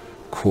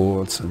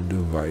cords and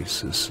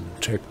devices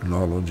and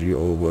technology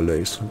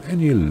overlays from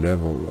any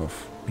level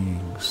of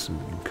beings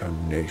and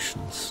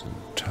incarnations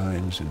and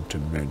times and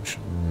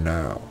dimension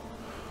now,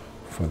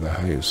 for the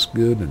highest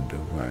good and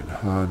divine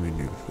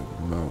harmony of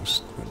the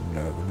most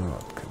benevolent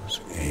outcomes.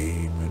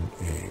 Amen,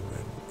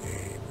 amen,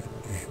 amen.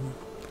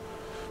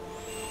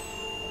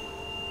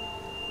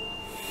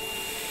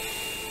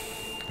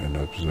 And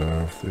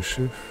observe the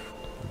shift,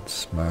 and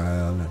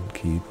smile and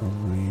keep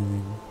on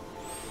breathing.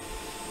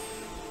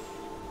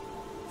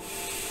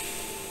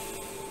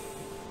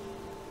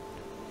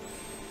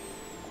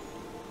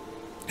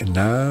 And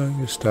now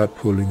you start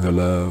pulling the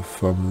love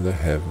from the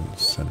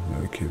heavens and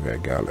Milky Way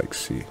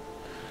galaxy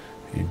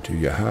into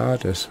your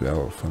heart as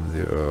well, from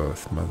the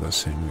earth, Mother,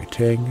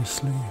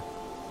 simultaneously.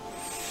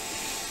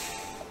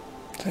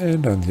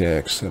 And on the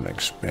exhale,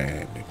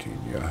 expand it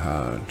in your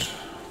heart.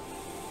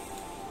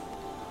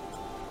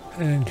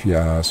 And you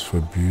ask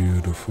for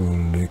beautiful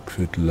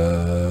liquid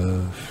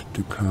love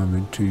to come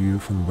into you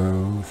from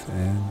both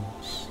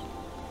ends.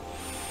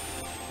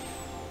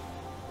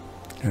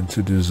 And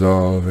to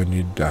dissolve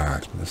any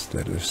darkness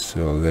that is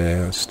still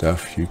there,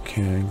 stuff you're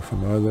carrying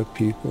from other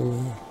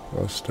people,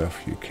 or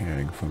stuff you're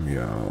carrying from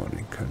your own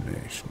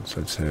incarnations.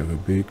 Let's have a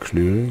big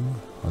clearing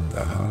on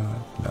the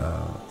heart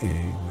now.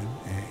 Amen,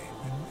 amen,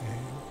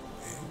 amen.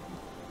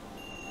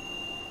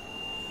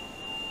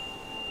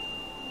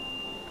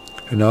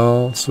 And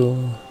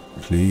also,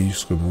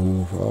 please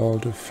remove all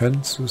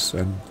defenses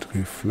and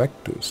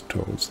reflectors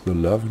towards the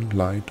love and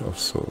light of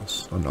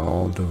Source on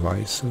all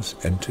devices,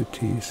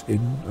 entities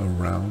in,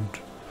 around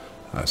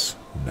us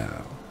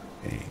now.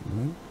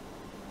 Amen.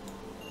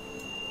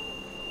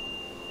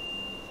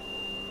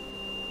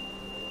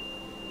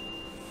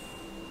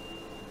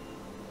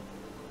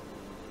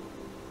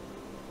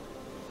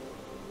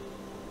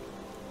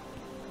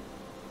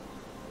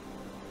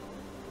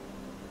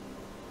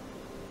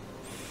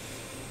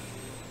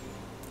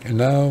 And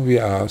now we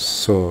ask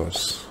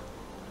Source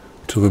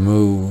to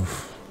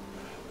remove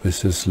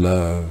with His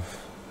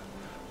love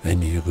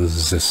any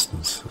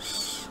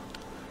resistances,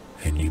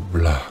 any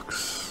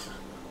blocks,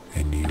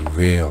 any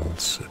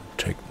veils and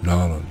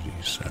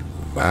technologies and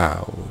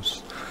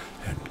vows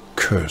and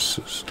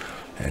curses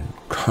and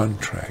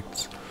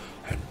contracts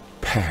and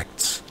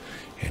pacts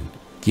and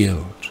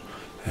guilt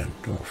and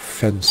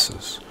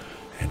offenses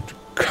and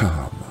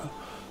karma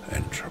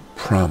and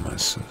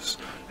promises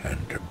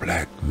and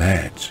black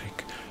magic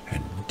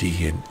and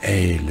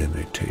DNA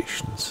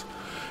limitations,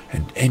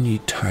 and any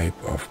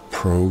type of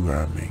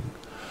programming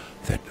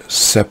that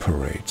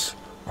separates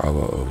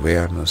our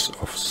awareness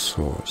of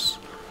Source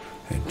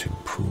and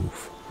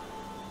improve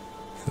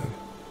the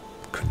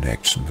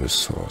connection with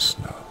Source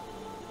now.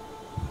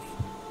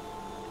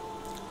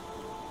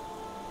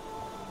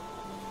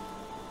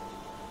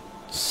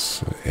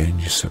 So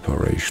any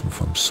separation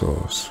from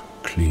Source,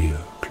 clear,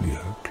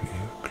 clear,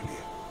 clear,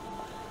 clear,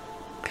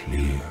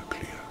 clear,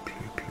 clear,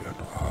 clear, clear on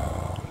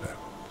all levels.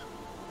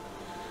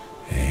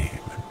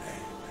 Amen,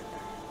 amen.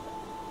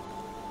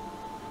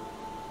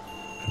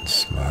 And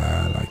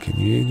smile like you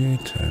need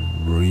it,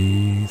 and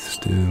breathe,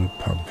 still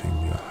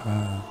pumping your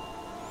heart.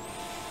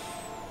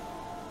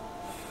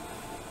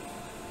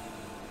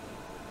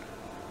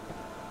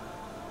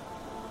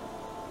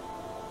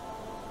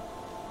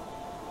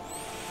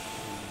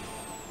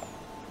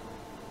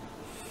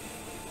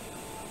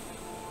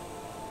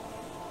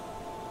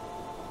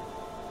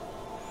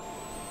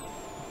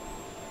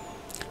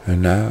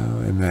 And now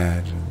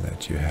imagine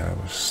that you have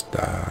a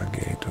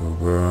stargate,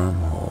 a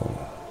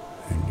wormhole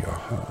in your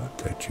heart,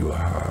 that your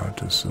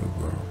heart is a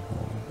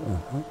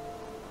wormhole.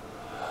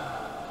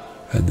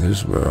 And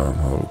this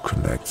wormhole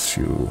connects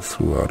you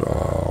throughout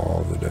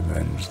all the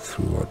dimensions,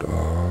 throughout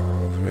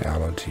all the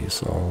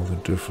realities, all the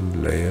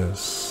different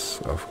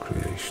layers of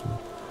creation,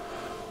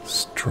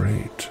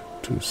 straight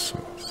to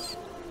Source.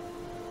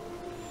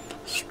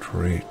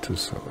 Straight to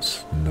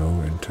Source,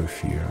 no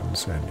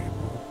interference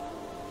anymore.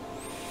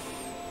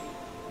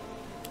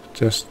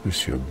 Just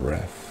with your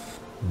breath,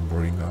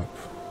 bring up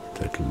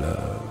that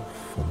love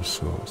from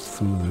Source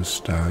through the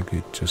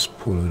stargate. Just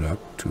pull it up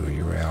to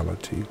your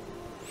reality,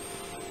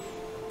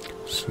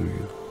 so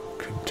you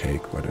can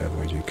take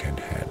whatever you can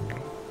handle.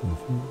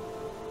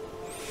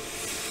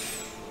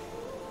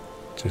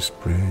 Just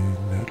bring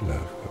that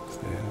love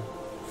up there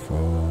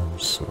from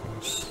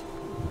Source.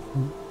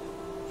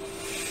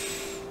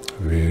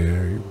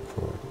 Very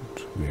important,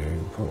 very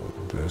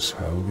important. That's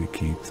how we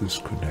keep this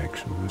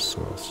connection with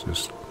Source.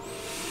 Just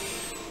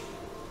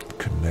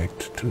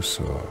connect to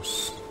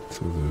Source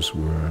through this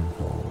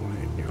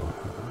wormhole in your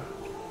heart.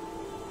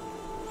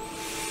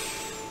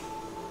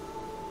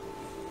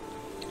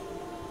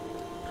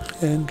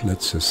 And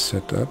let's just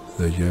set up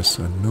the yes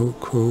or no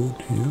code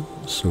here.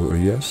 So a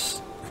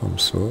yes from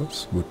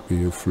Source would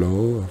be a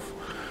flow of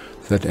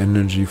that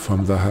energy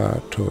from the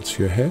heart towards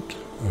your head,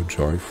 a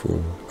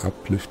joyful,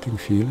 uplifting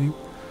feeling.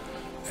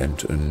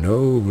 And a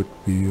no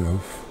would be a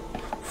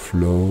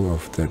flow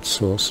of that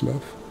Source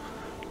love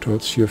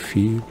towards your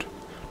feet,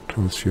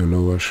 towards your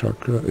lower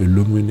chakra,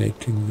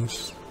 illuminating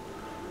this.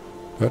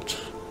 But,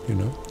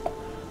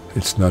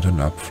 it's not an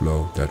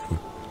upflow. That would,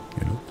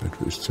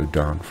 that is a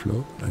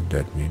downflow, and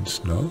that means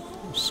no.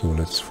 So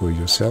let's, for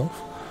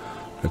yourself,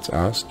 let's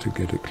ask to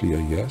get a clear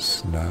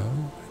yes now.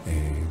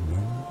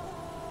 Amen.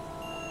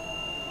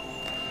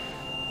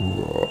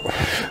 Whoa.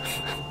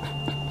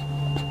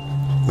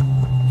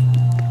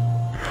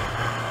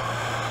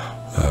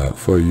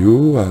 for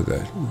you,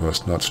 that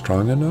was not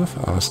strong enough.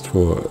 Asked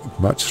for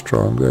much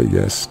stronger.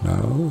 Yes,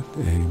 now.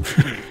 Amen.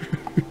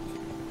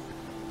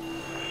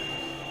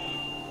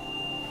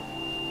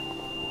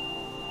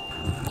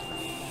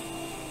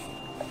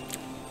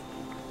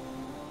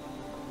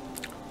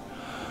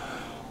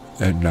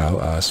 And now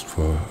ask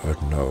for a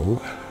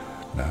no.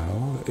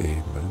 Now,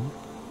 amen.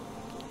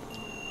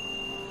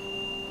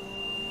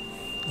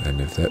 And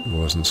if that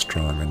wasn't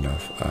strong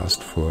enough,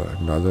 ask for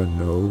another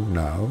no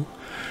now.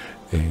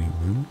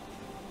 Amen.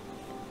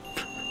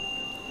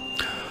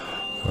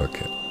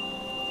 Okay.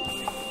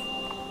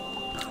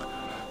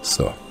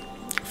 So,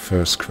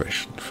 first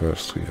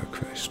real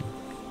question.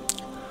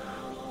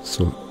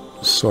 So,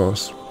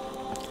 source,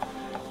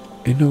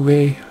 in a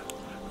way,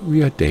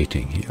 we are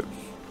dating here.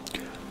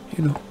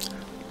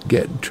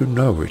 Getting to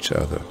know each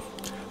other,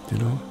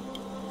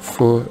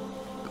 for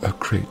a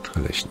great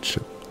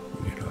relationship,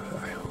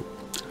 I hope.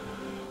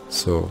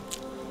 So,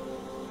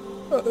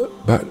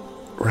 but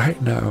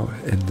right now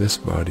in this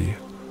body,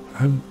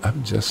 I'm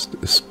just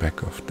a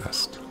speck of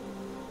dust,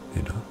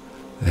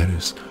 that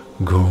is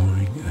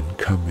going and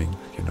coming,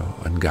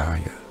 on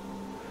Gaia.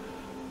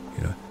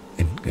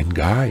 In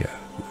Gaia,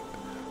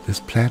 this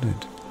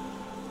planet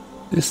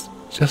is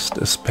just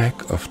a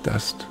speck of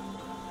dust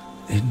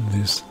in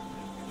this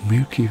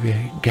Milky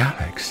Way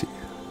galaxy.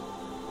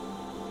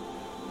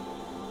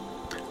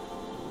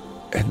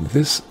 And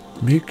this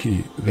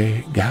Milky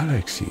Way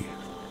galaxy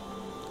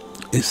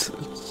is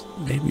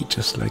maybe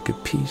just like a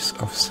piece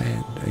of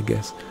sand, I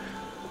guess,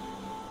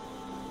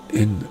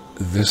 in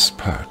this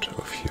part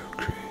of your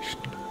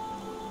creation.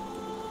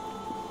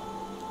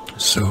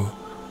 So,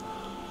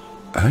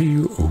 are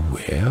you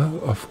aware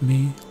of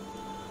me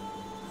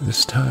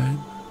this time?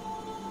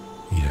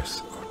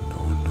 Yes or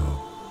no?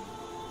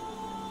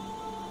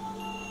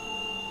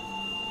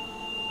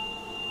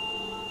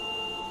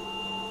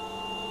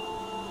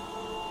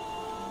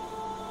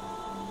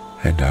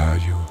 And are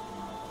you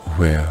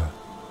aware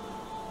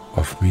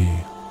of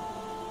me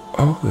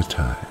all the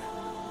time?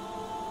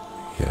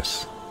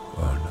 Yes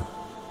or no?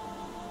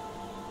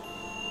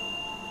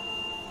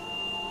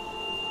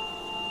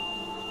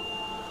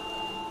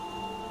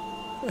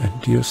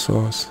 And dear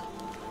Source,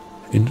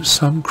 in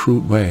some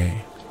crude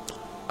way,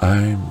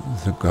 I'm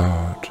the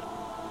God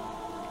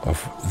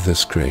of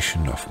this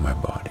creation of my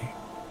body.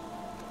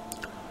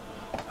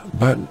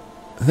 But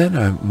then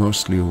I'm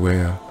mostly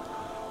aware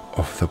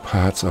of the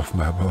parts of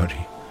my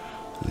body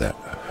that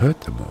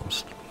hurt the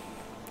most.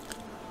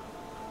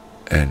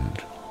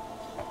 And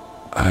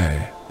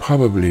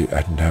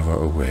I'm never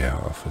aware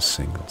of a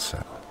single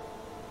cell.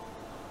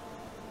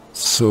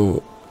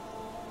 So,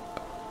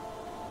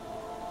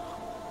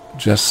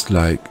 just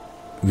like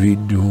we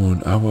do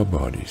in our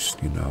bodies,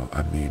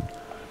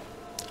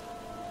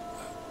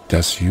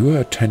 does your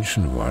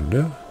attention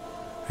wander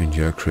in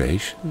your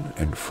creation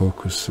and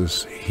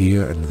focuses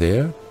here and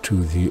there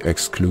to the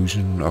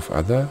exclusion of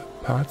other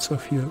parts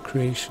of your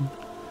creation?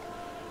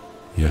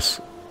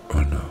 Yes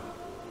or no?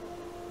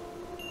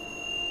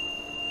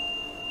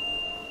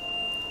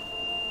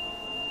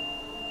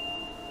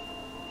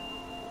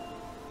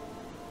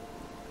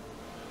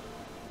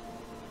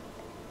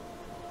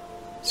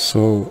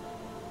 So,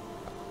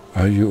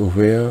 are you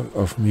aware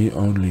of me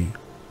only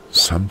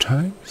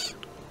sometimes?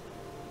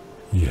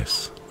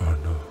 Yes or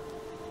no?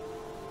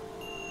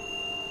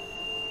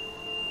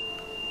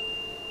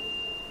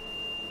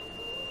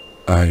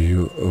 Are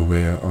you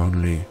aware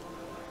only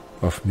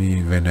of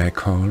me when I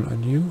call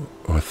on you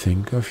or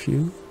think of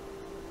you?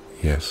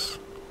 Yes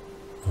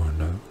or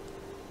no?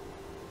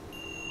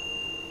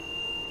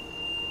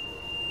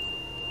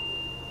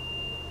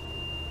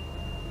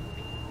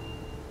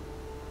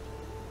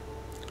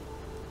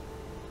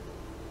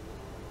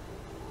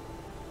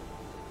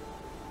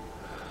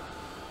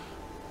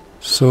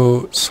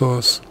 So,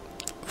 Source,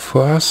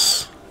 for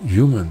us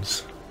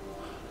humans,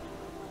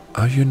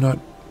 are you not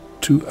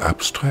too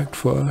abstract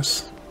for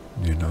us,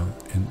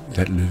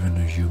 that live in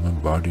a human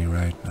body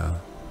right now,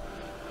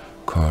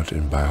 caught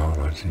in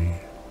biology?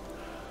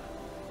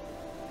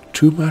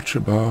 Too much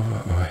above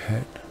our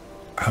head,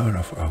 out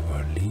of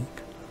our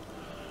league,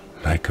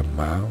 like a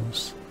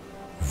mouse,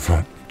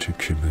 want to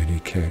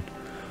communicate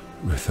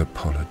with a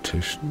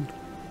politician?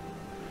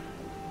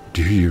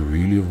 Do you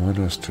really want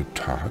us to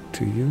talk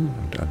to you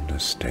and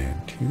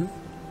understand you?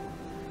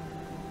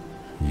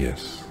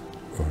 Yes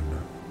or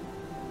no?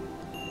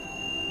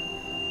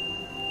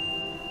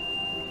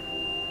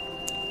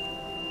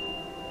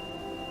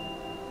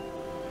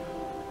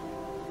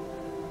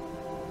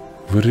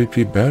 Would it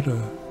be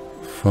better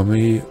for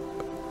me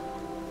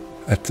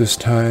at this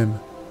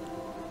time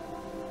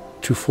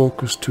to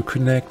focus, to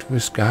connect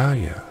with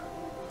Gaia,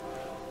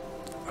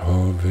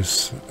 or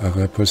with a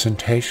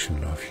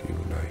representation of you,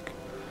 like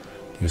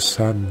your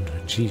Son,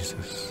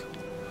 Jesus,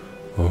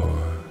 or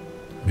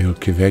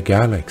Milky Way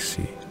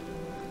galaxy?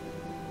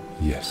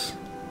 Yes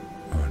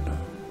or no?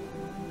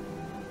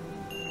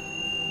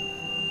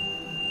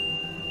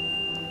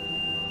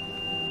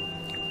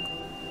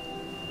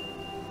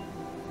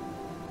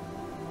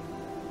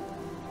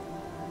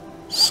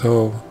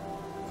 So,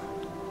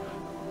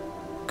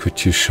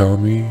 Could you show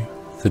me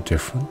the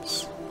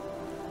difference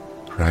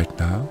right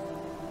now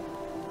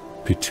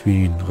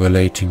between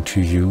relating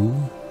to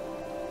you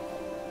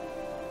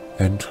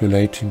and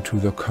relating to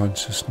the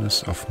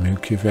consciousness of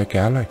Milky Way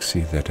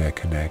galaxy that I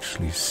can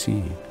actually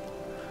see?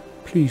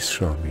 Please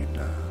show me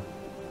now.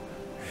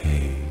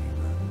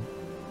 Amen.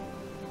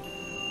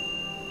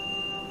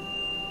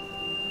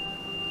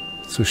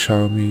 So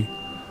show me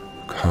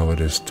how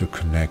it is to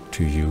connect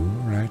to you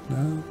right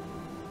now.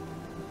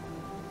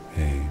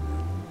 Amen.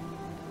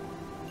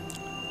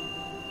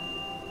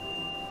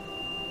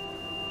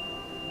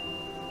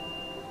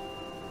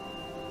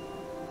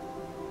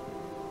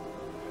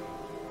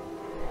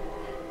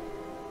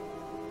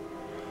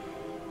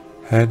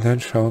 And then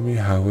show me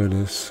how it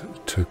is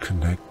to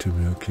connect to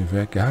Milky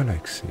Way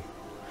galaxy.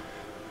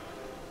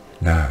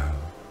 Now,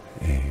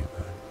 amen.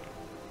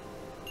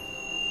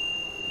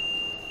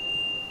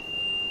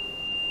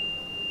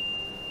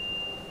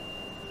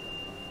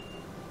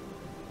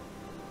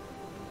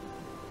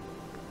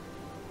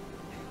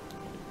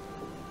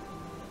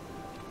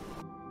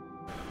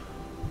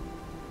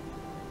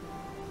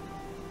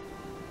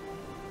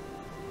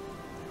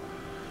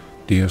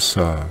 Dear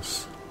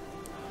Source,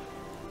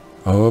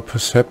 our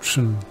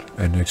perception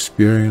and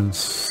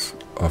experience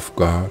of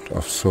God,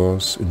 of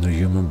Source in the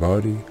human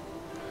body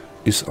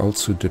is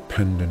also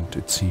dependent,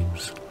 it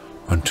seems,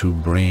 on two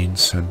brain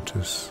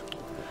centers,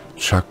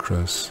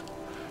 chakras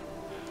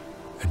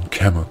and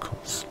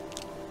chemicals.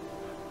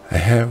 I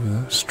have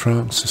a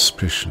strong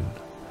suspicion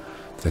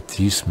that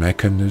these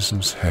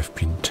mechanisms have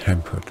been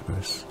tampered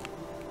with.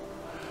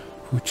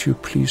 Would you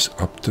please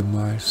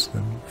optimize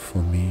them for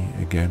me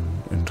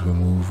again and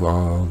remove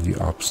all the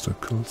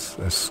obstacles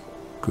as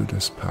good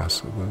as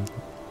possible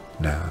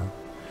now?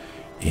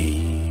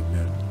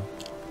 Amen.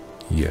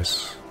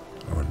 Yes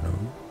or no?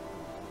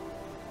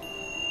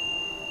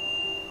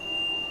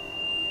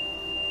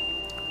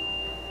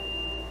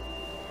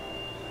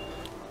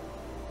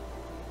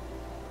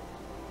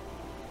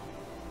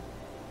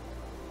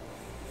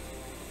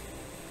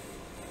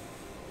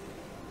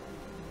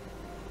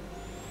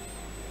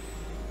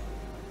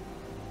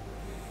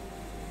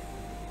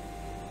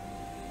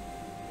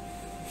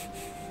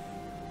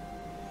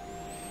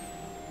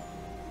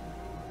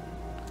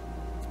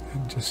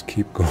 And just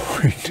keep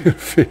going to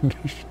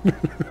finish.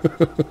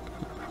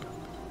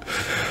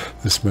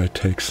 This might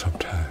take some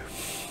time.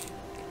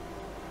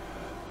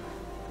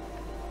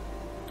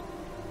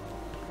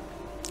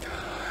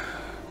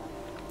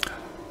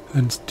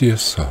 And dear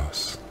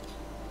Source,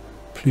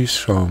 please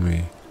show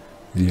me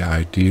the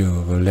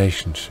ideal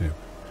relationship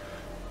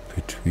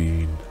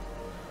between,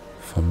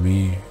 from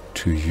me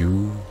to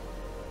you,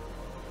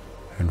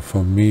 and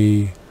from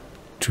me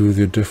to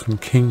the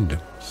different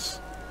kingdoms,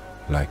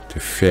 like the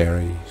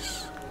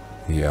fairies,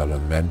 the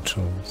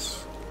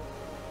elementals,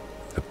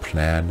 the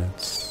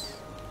planets,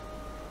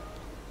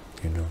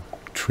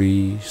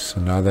 trees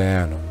and other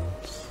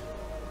animals.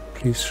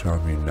 Please show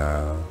me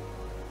now.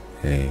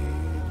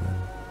 Amen.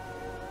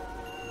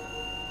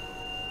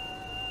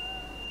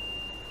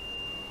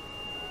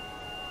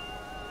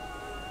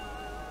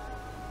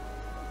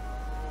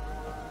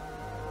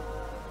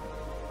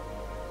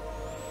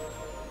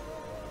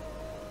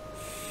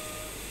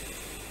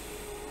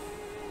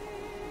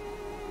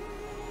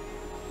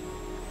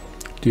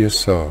 Dear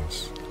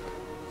Source,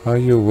 are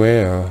you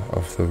aware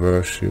of the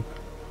worship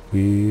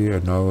we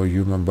and our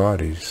human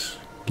bodies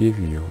give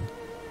you?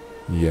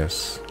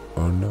 Yes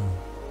or no?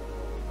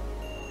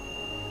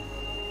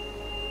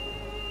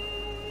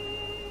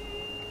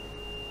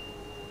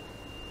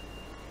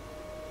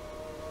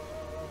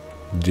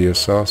 Dear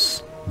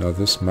Source, now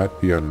this might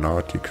be a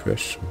naughty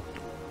question,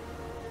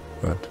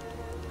 but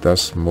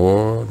does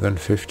more than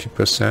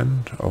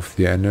 50% of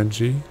the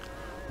energy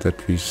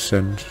that we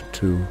send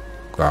to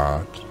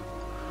God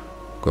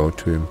go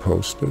to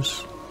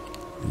imposters?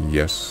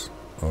 Yes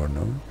or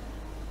no?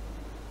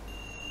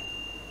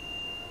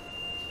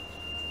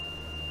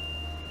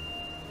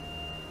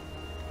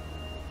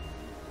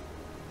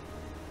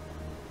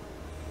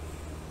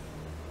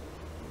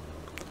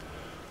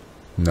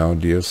 Now,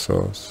 dear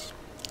Source,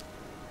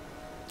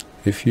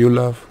 if you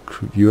love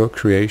your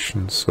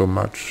creation so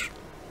much,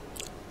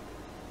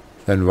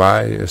 then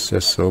why is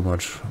there so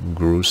much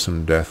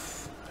gruesome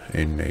death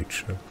in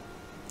nature?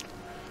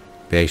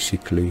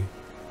 Basically,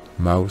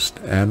 most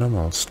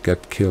animals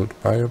get killed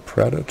by a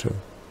predator.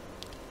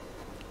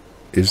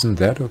 Isn't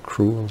that a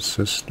cruel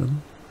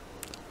system?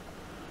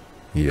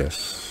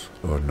 Yes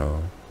or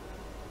no?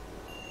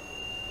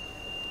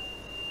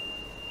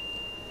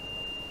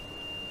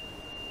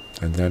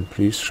 And then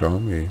please show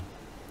me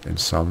in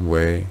some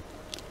way,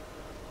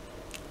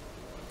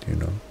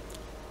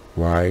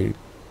 why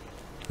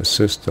a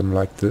system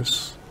like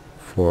this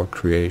for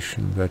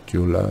creation that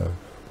you love.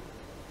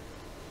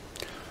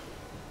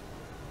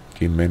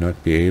 You may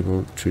not be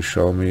able to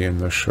show me in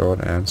the short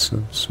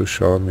answer, so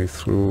show me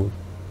through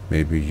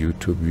maybe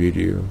YouTube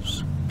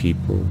videos,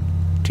 people,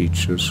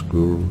 teachers,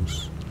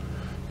 gurus,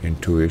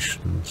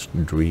 intuitions,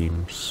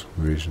 dreams,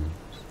 visions.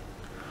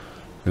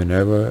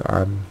 Whenever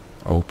I'm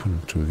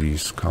open to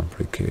these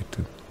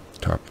complicated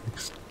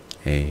topics.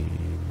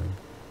 Amen.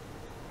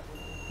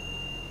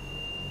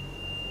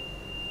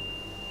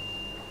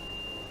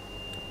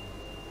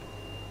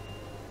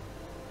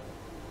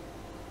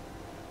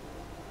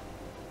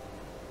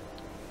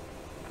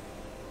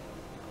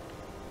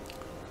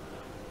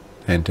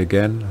 And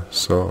again,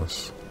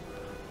 Source.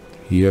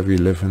 Here we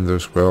live in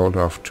this world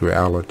of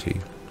duality,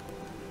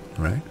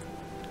 right?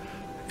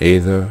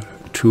 Either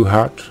too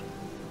hot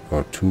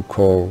or too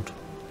cold,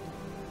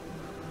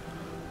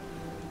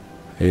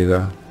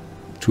 either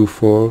too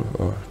full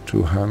or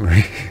too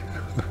hungry.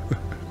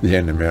 Here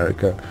in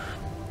America,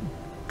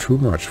 too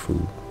much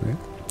food, right?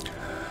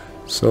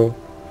 So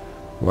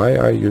why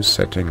are you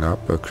setting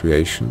up a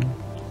creation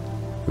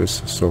with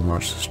so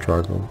much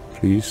struggle?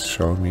 Please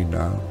show me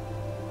now.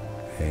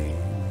 Amen.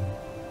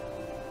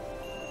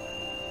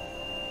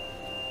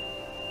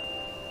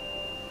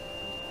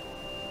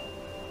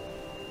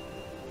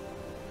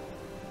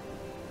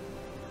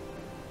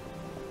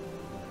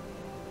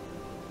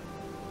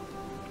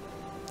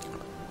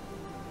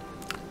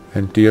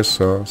 And dear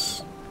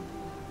Source,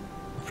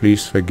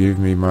 please forgive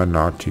me my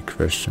naughty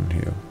question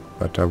here,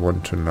 but I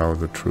want to know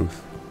the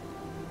truth.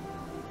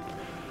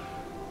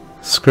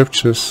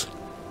 Scriptures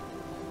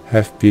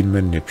have been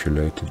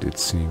manipulated, it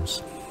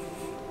seems.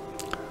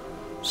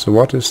 So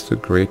what is the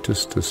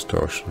greatest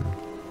distortion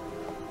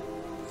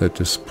that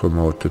is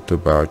promoted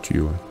about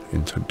you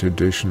in the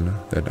tradition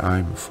that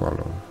I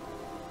follow?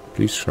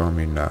 Please show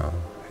me now.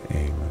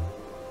 Amen.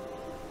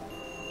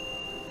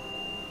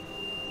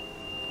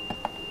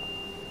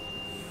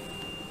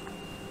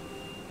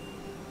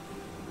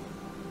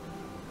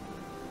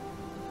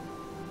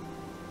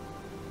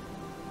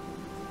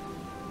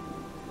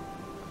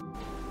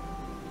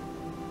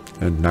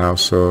 And now,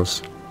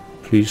 Source,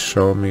 please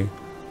show me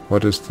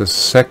what is the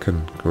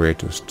second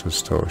greatest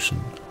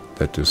distortion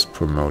that is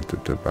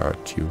promoted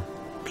about you.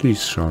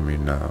 Please show me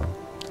now.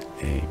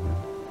 Amen.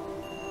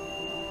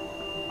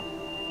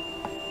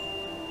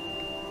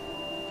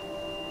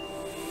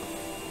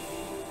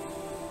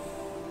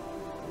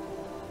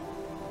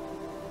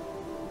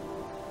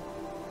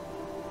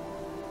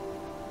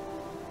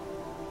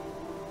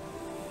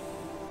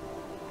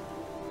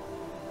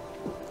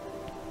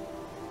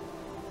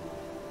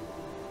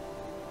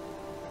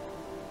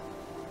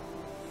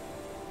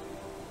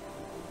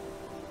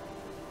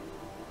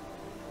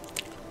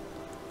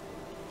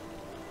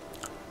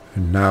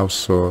 And now,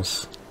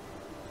 Source,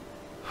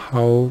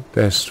 how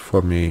best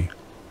for me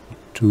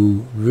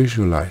to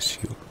visualize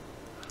you?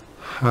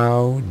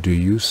 How do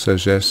you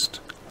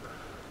suggest,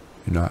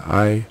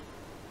 I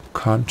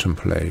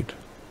contemplate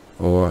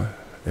or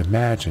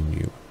imagine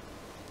you?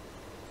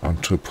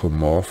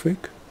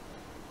 Anthropomorphic?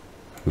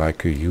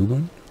 Like a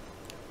human?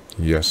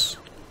 Yes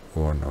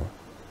or no?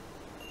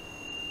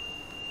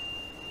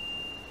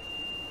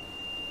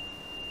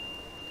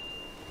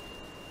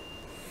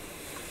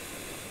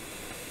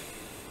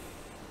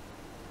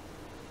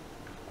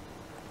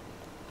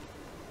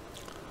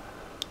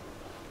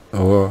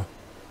 Or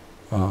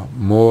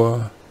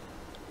more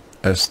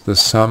as the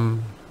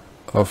sum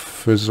of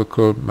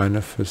physical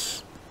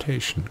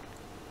manifestation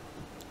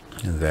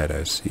that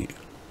I see?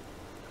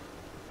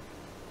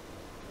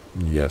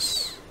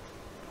 Yes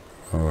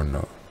or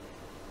no?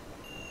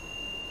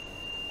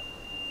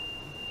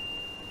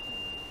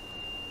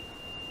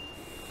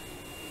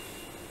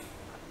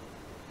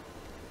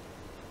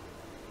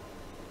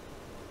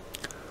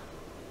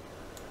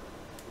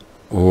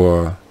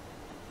 Or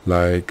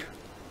like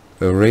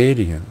a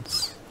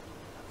radiance,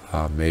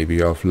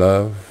 maybe of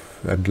love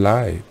and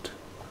light?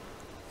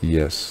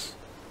 Yes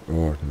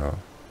or no?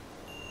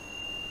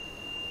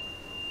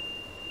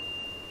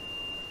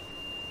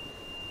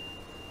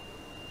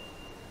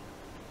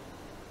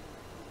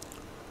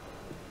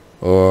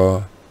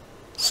 Or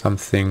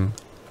something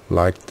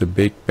like the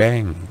Big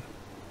Bang,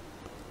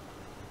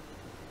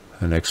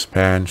 an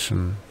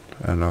expansion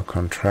and a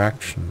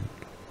contraction?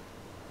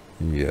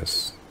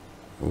 Yes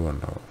or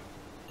no?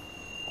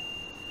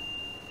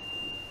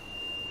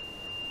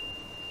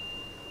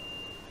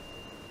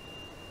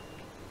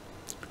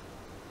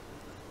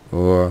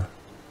 Or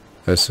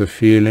as a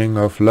feeling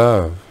of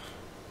love?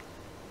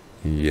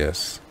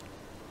 Yes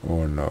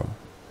or no?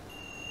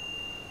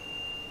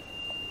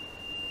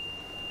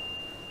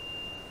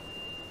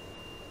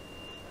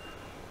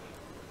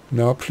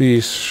 Now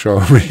please show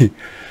me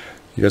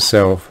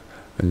yourself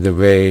in the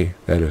way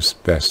that is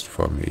best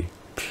for me.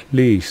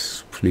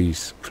 Please,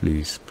 please,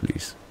 please,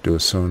 please do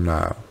so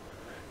now.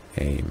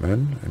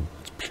 Amen. And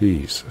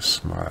please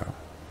smile.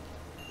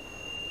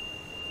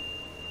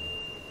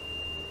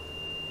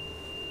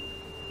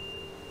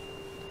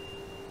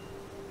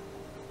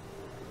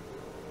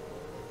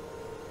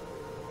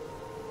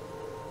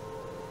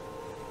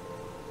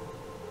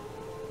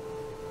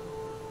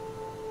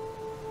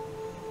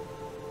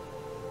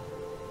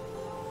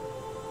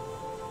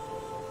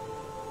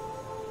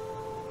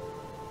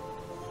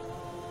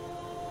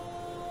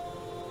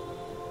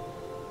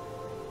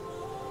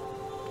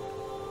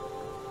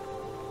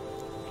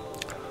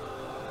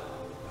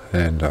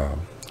 And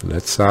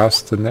let's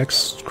ask the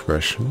next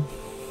question.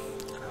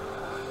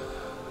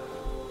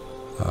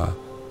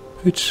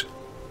 Which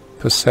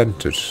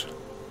percentage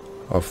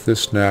of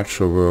this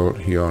natural world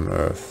here on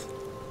earth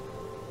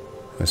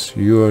is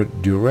your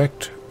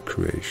direct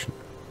creation?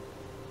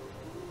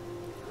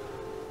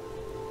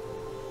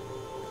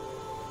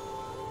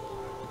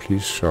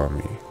 Please show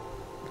me.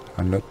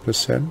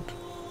 100%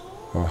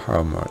 or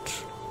how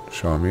much?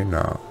 Show me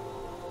now.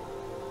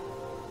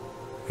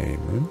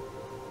 Amen.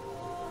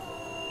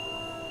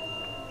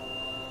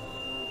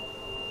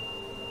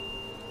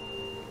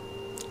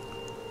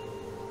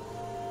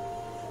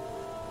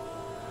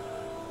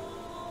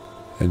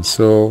 And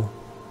so,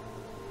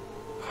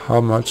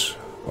 how much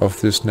of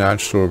this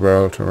natural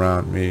world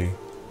around me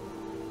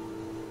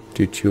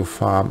did you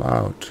farm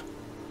out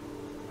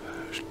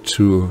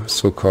to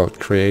so-called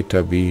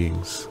creator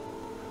beings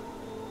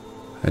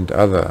and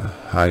other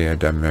higher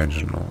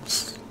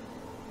dimensionals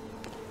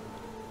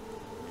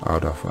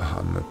out of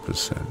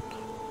 100%?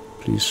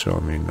 Please show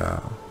me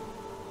now.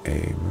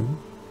 Amen.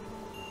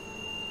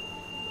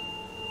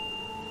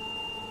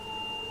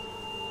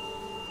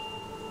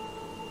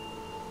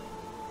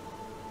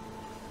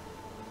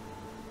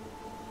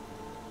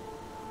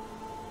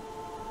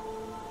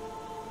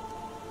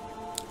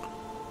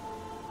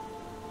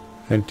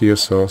 And dear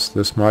souls,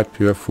 this might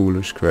be a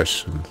foolish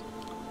question,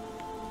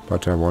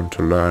 but I want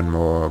to learn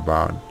more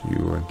about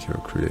you and your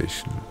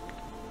creation.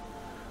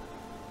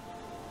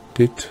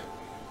 Did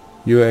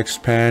your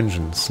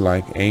expansions,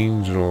 like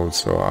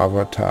angels or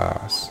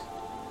avatars,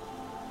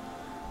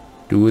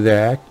 do they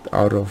act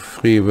out of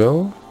free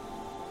will,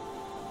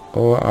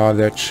 or are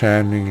they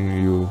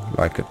channeling you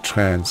like a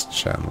trance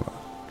channeler,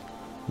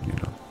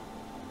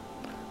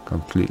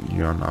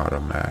 completely on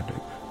automatic?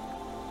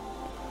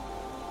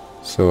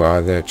 So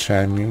are they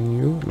channeling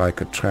you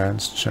like a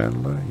trance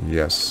channeler?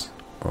 Yes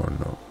or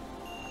no?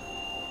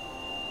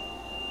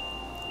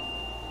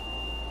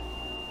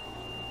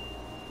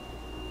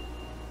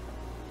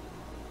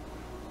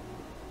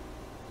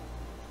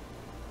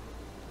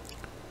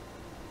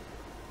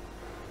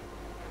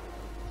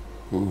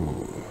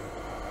 Ooh.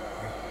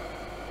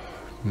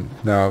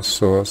 Now,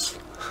 Source,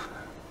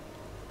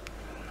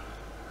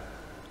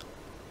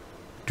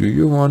 do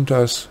you want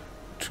us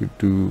to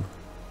do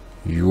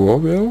your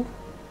will?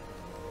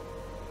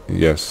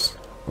 Yes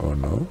or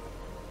no?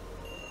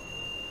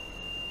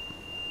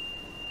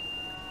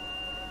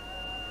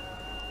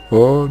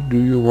 Or do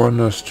you want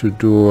us to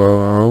do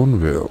our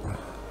own will?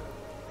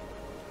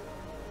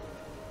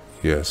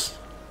 Yes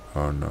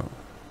or no?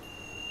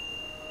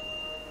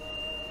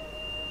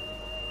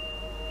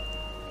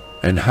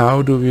 And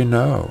how do we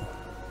know?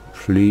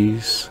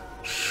 Please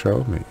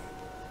show me.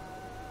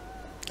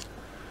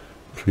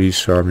 Please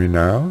show me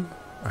now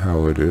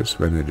how it is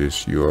when it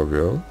is your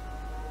will.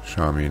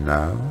 Show me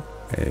now.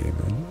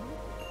 Amen.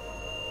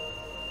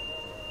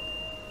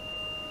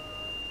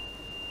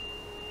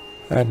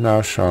 And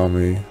now show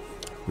me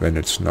when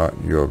it's not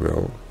your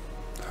will,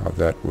 how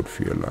that would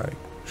feel like.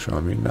 Show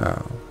me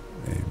now.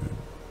 Amen.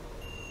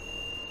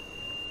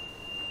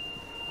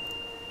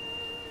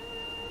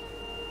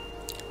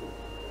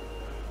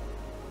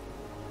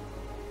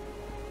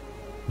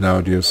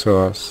 Now, dear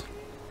Source,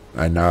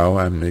 I know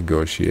I'm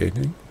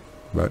negotiating,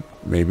 but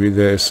maybe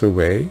there's a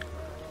way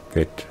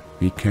that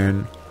we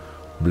can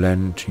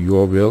blend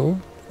your will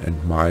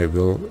and my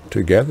will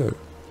together.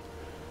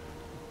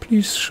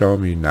 Please show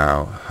me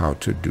now how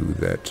to do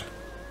that.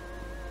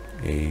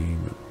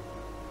 Amen.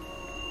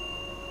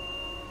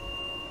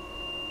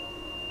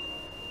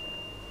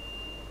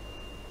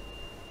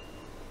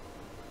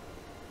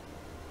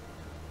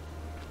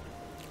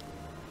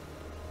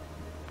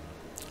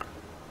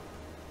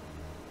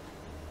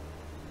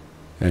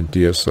 And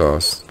dear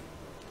Source,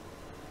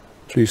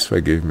 please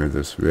forgive me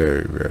this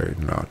very, very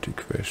naughty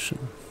question.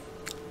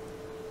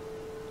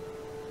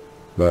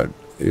 But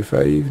if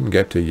I even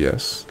get a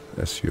yes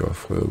as your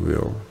free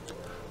will,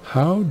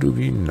 how do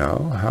we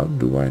know, how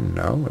do I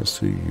know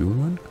as a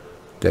human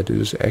that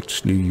it is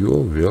actually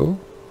your will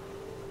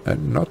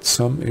and not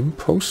some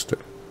imposter?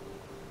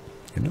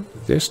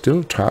 They're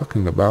still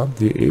talking about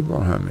the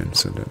Abraham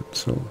incident,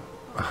 so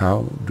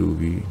how do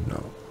we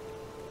know?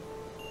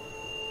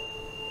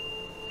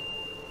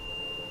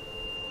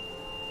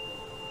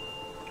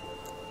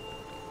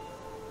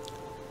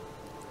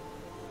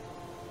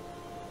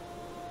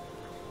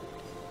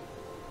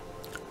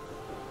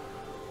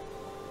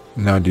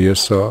 Now, dear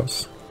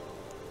Source,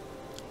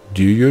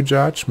 do you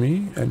judge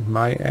me and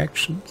my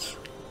actions?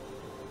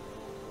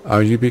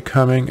 Are you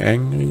becoming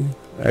angry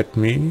at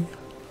me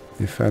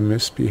if I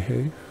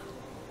misbehave?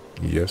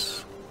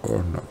 Yes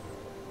or no?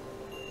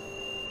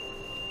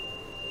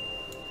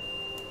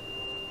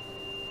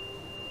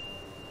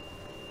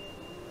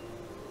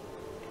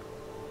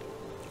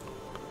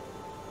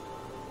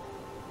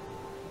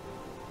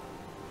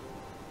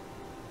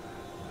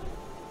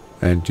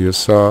 And dear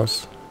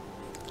Source,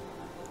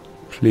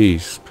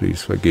 please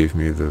forgive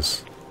me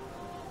this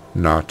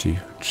naughty,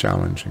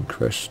 challenging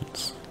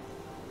questions.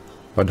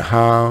 But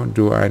how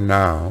do I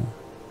know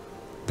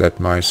that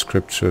my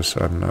scriptures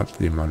are not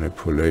the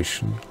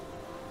manipulation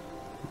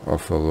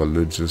of a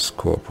religious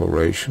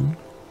corporation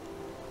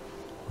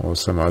or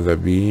some other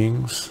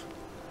beings,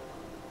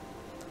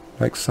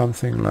 like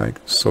something like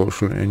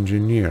social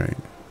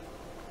engineering.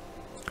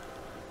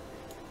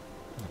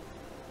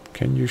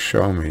 Can you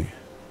show me,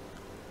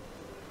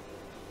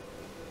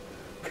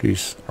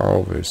 please,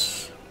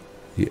 always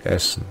the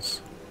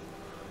essence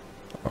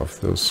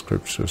of those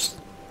scriptures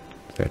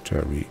that I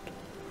read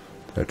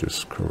that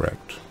is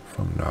correct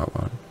from now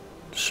on?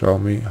 Show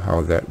me how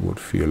that would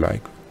feel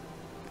like,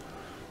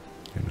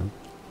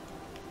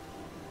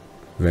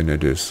 when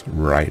it is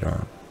right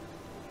on.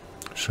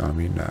 Show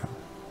me now.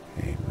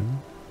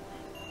 Amen.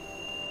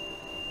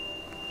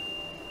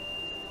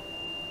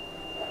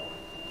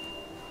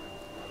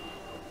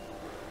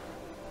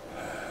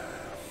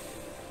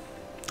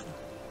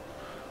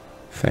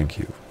 Thank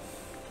you.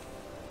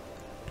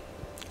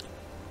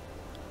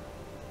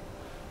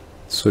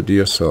 So,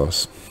 dear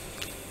Source,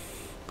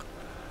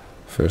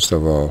 first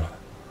of all,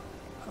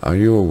 are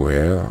you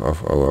aware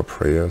of our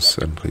prayers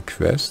and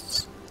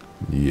requests?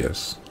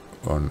 Yes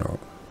or no?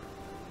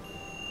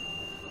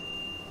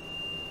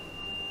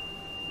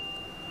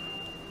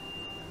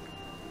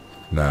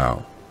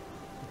 Now,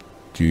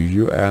 do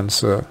you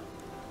answer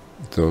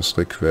those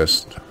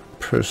requests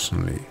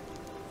personally?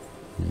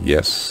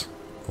 Yes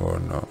or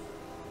no?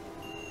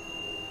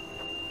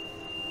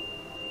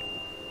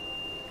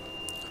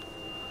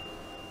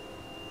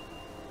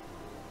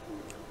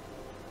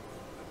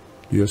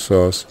 Dear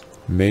Source,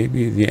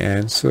 maybe the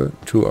answer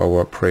to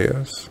our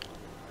prayers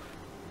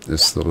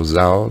is the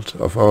result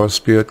of our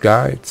spirit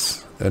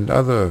guides and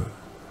other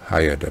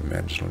higher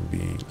dimensional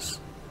beings.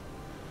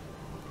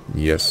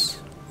 Yes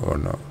or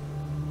no?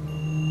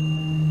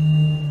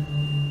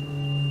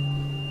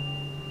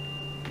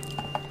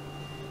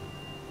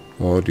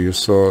 Or, dear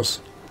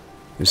Source,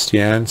 is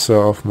the answer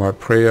of my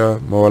prayer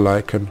more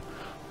like an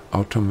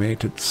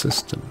automated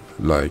system,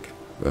 like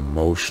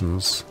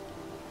emotions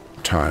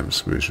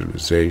times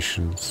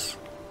visualizations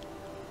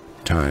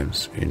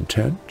times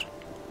intent?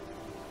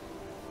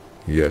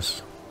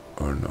 Yes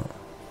or no?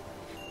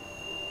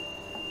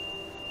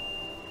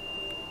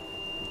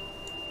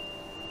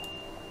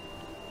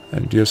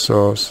 And dear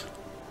Source,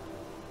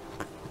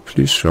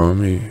 please show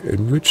me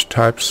in which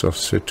types of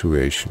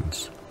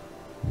situations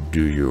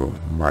do you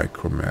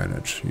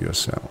micromanage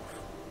yourself?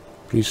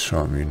 Please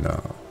show me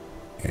now.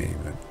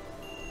 Amen.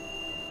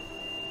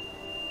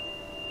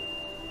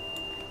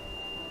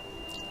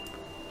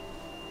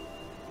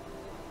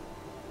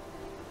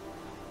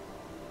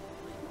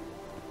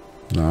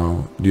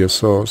 Now, dear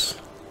Source,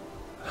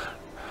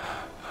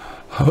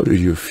 how do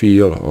you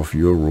feel of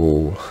your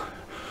role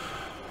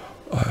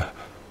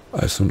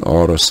as an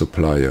order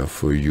supplier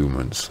for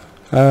humans?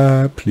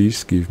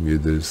 Please give me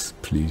this,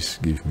 please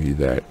give me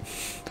that.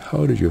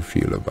 How do you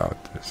feel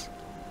about this?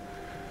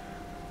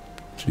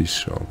 Please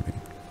show me.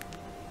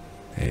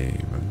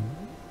 Amen.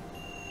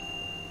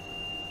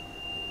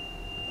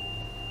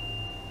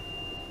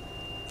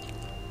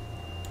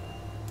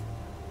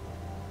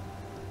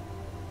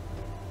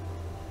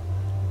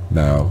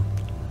 Now,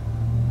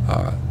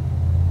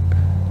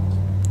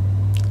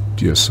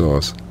 dear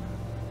Source,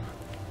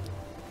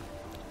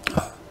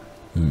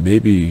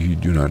 maybe you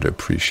do not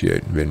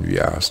appreciate when we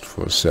asked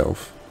for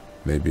self.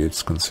 Maybe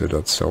it's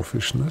considered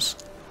selfishness.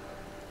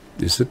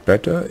 Is it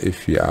better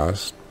if we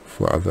ask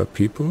for other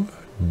people?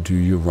 Do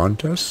you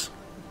want us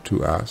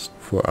to ask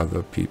for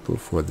other people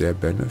for their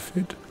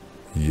benefit?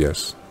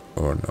 Yes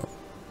or no?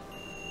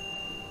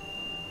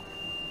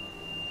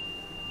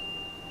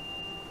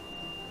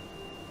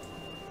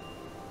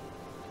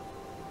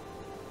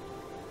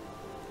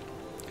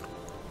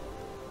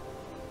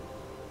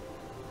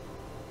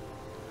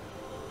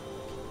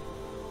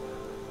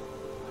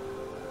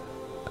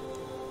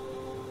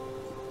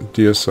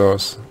 Dear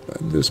Source,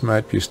 this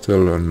might be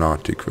still a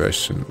naughty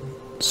question,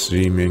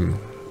 seeming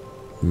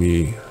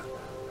me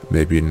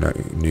maybe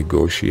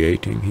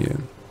negotiating here.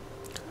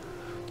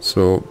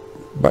 So,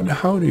 but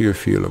how do you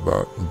feel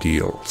about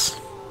deals,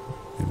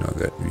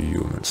 that we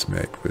humans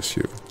make with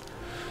you?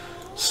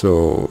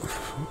 So,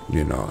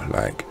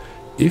 like,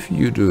 if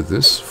you do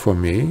this for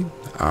me,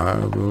 I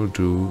will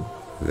do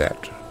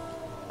that.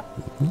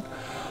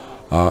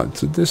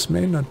 So this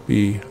may not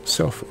be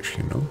selfish,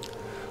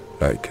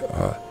 like,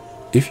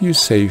 if you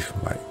save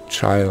my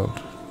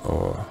child,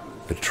 or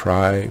the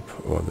tribe,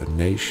 or the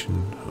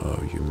nation,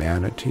 or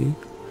humanity,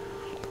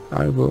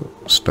 I will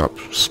stop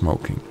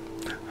smoking,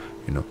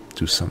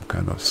 do some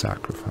kind of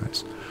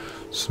sacrifice.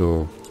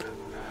 So,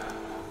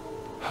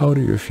 how do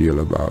you feel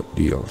about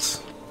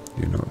deals,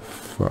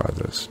 for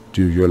others?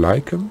 Do you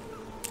like them?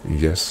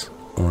 Yes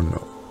or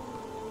no?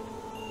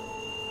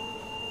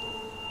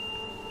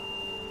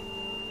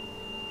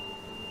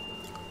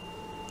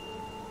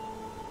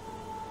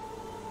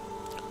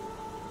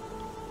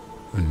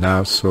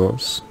 Now,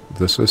 Source,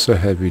 this is a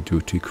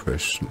heavy-duty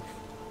question,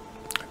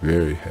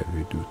 very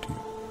heavy-duty.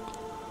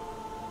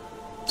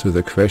 So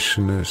the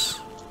question is,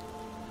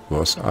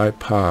 was I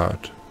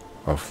part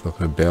of the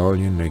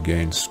rebellion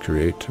against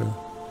Creator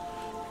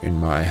in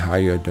my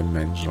higher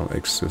dimensional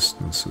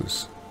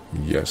existences?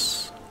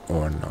 Yes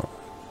or no?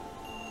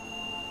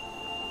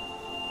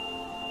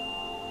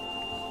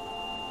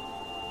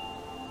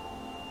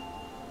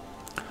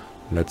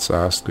 let's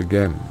ask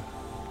again.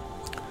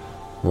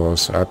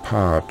 Was I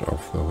part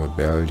of the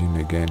rebellion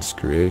against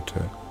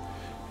Creator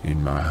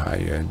in my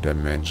higher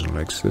dimensional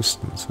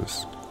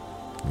existences?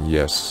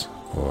 Yes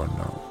or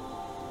no?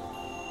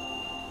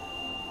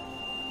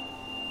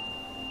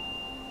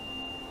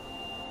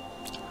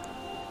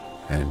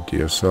 And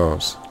dear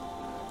souls,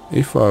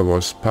 if I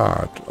was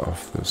part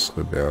of this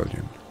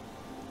rebellion,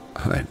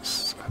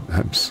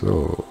 I'm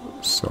so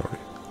sorry,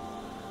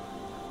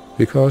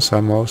 because I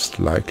most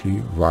likely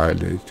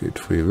violated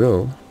free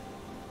will,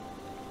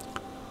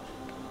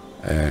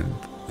 and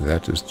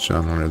that is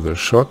generally the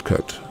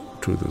shortcut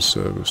to the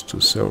service to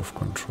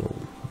self-control.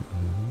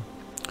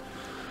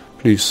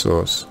 Please,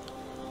 Source,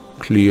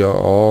 clear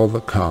all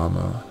the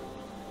karma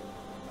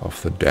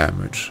of the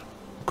damage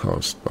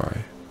caused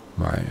by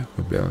my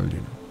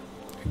rebellion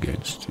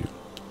against you.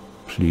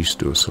 Please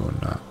do so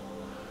now.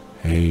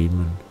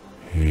 Amen,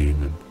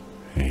 amen,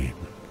 amen,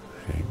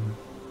 amen.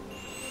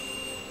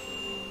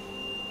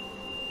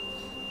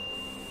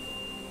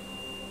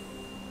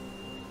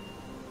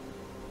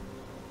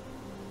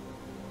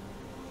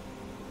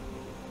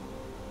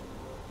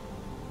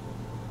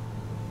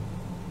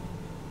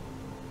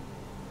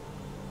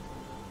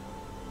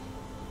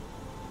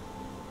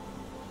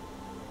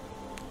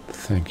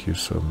 Thank you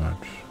so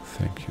much.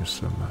 Thank you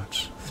so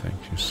much.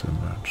 Thank you so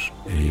much.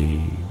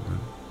 Amen.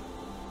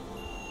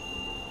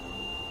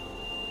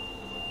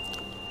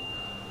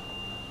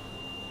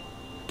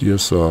 Dear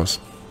Source,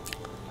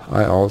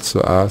 I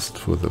also asked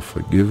for the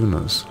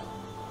forgiveness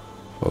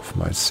of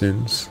my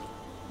sins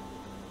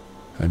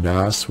and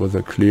asked for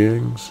the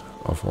clearings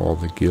of all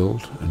the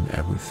guilt and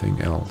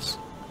everything else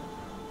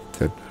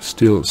that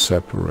still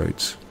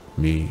separates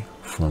me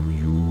from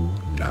you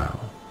now.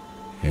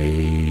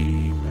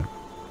 Amen.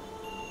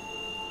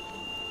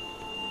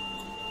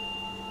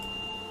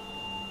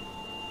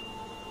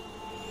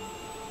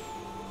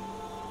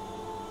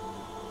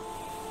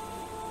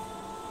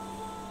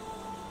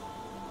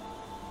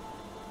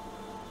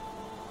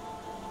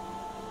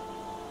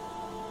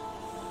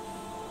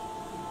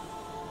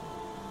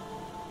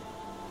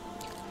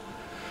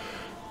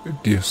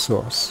 Dear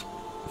Source,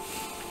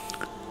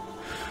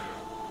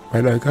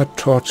 when I got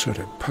tortured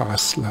in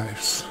past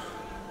lives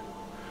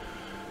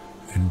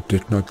and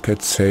did not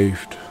get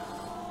saved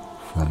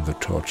from the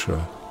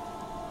torture,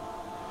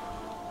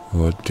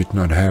 or did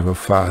not have a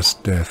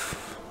fast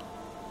death,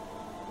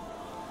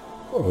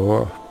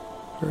 or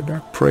when I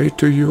prayed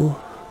to you,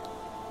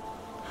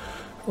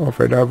 or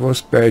when I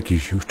was begging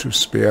you to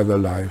spare the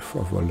life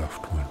of a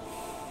loved one,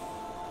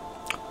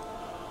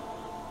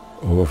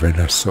 or when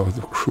I saw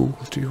the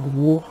cruelty of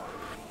war,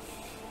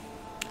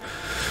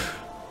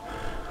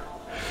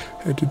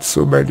 and in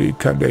so many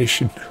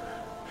incarnations,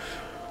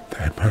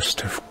 I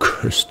must have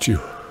cursed you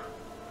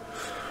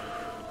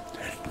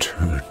and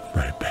turned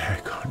my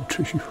back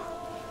onto you.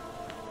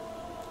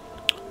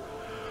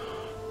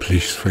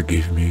 Please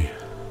forgive me,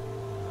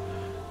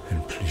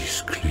 and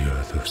please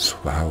clear those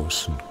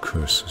vows and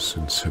curses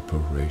and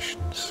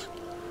separations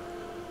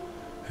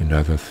and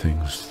other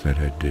things that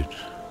I did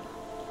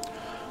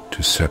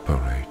to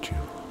separate you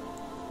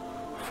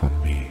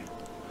from me.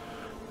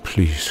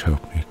 Please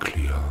help me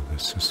clear all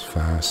this as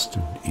fast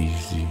and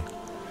easy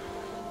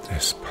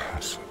as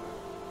possible.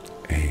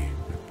 Amen,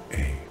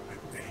 amen,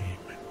 amen,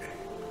 amen.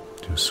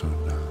 Do so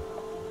now.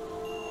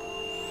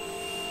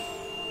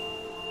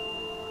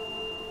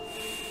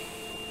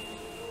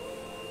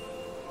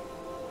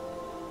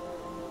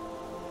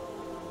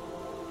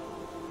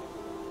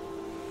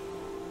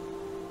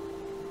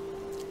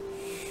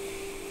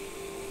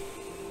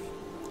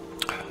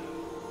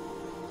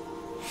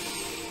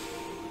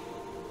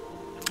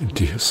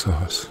 Dear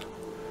Source,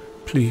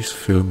 please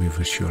fill me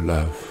with your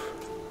love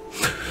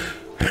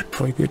and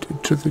bring it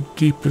into the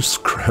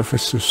deepest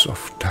crevices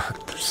of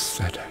darkness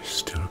that I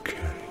still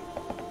carry,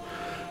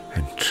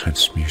 and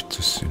transmute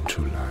this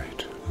into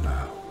light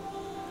now.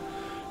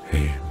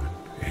 Amen,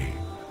 amen,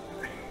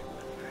 amen.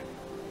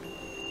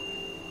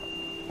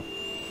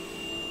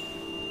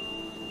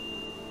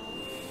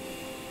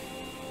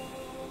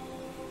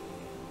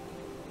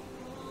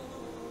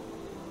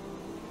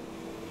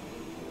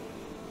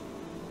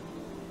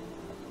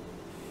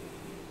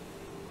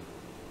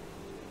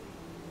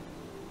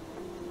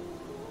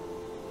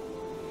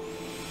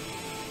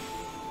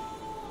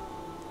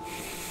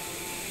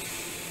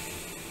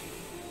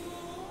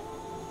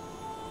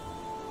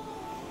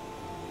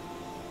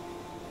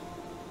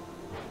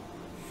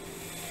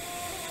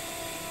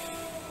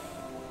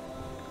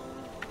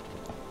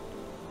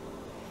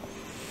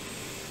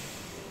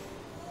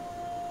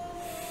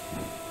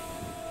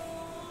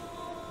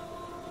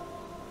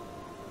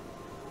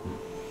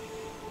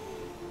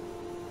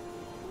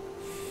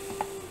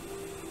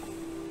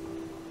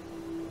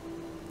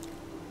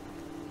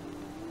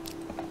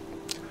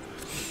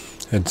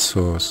 And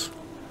Source,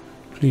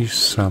 please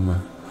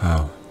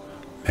somehow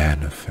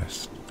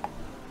manifest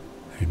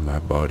in my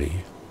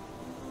body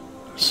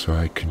so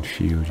I can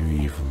feel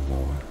you even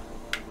more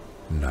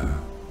now.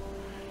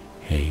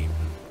 Amen,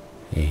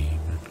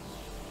 amen,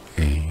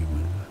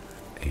 amen,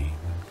 amen.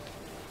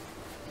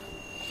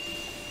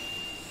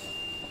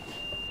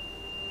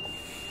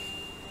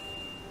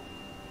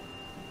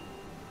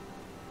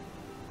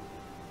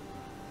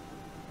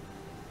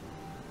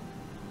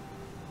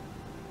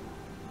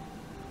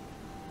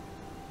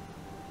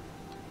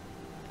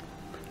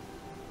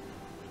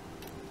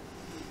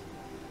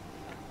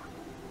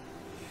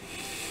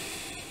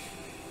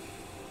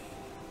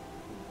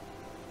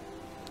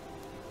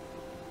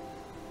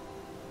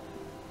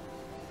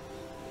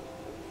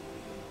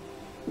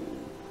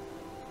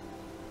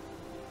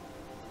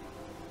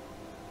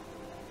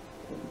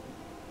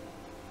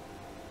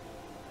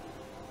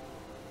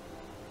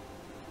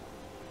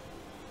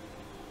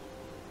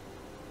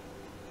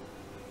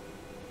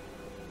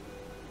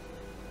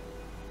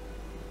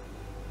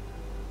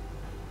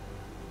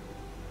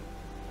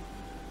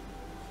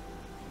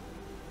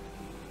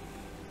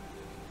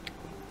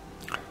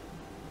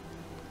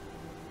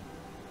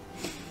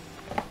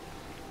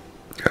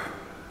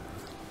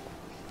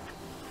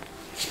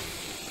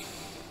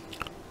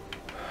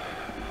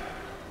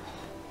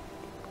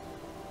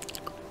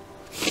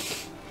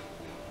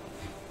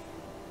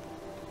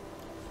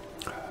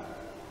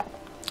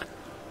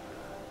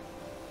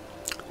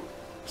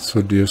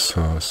 So dear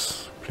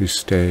Source, please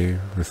stay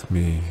with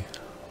me,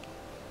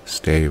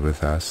 stay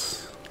with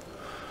us,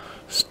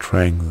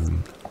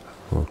 strengthen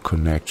our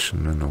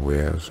connection and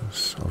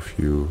awareness of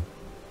you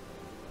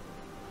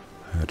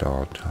at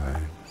all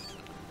times.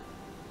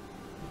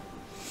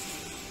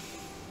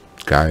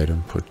 Guide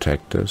and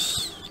protect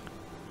us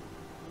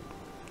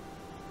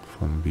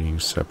from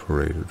being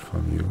separated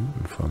from you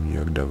and from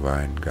your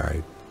divine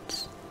guidance.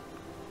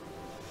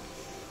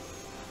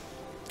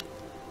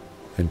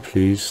 And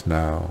please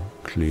now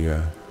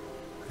clear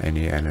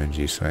any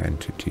energies or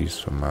entities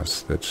from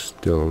us that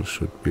still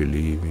should be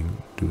leaving.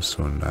 Do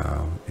so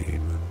now.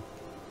 Amen.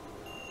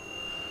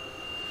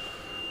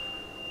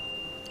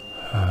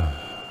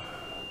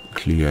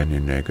 Clear any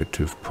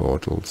negative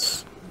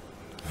portals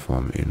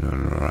from in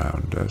and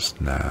around us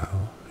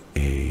now.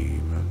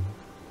 Amen.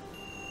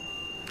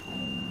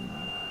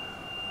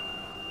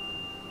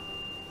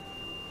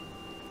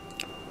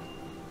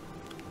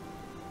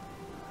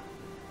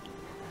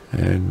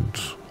 And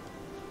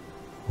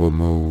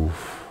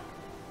remove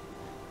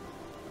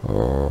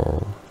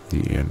all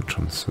the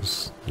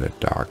entrances that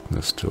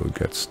darkness still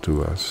gets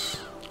to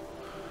us,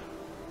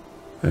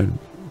 and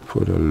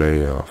put a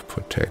layer of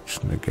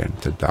protection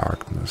against the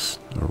darkness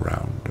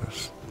around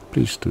us.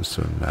 Please do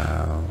so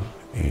now.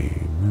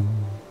 Amen.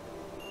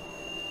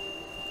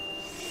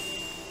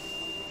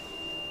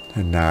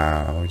 And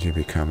now you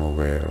become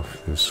aware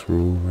of this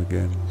room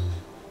again,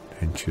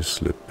 and you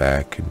slip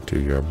back into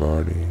your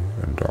body,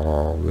 and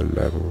all the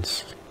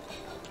levels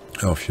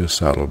of your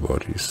subtle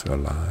bodies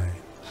align.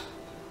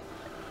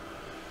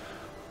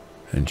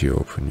 And you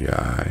open your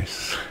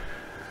eyes,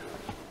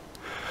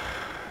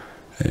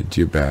 and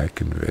you're back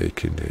in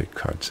vacant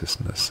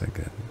consciousness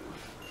again.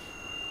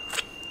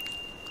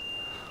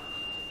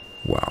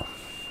 Wow.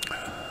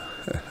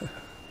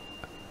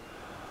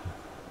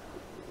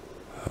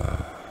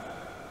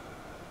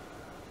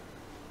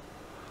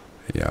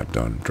 Yeah,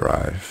 don't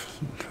drive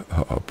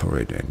or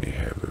operate any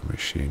heavy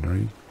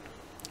machinery.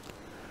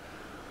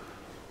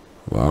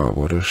 Wow,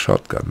 what a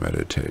shotgun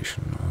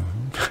meditation.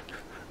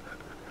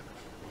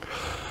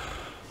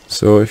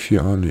 So if you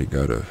only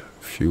got a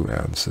few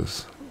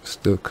answers,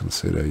 still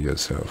consider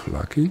yourself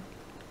lucky,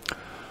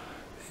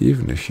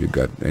 even if you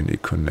got any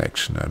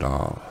connection at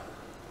all.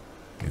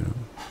 You know,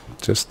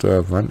 just to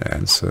have one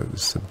answer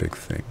is a big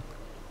thing.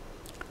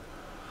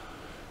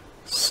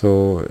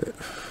 So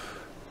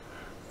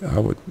I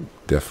would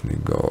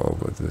definitely go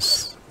over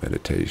this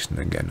meditation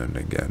again and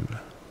again,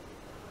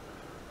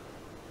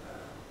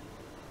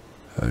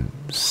 and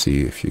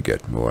see if you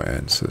get more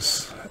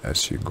answers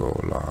as you go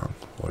along,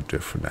 or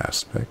different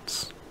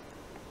aspects.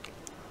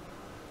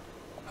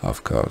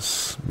 Of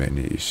course,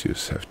 many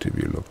issues have to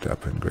be looked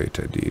up in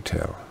greater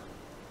detail.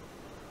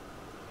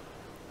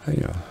 And,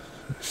 you know,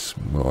 there's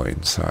more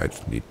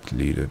insight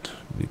needed,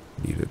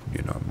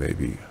 you know,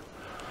 maybe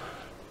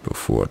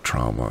before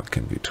trauma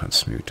can be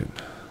transmuted.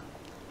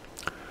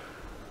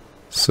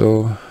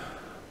 So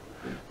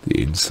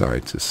the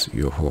insight is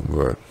your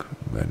homework,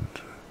 and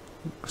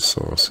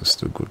Source is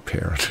the good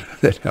parent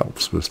that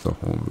helps with the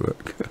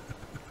homework.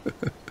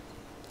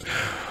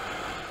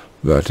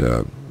 But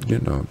you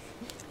know,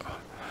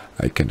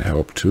 I can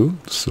help too,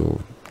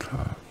 so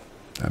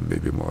I'm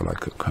maybe more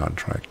like a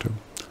contractor.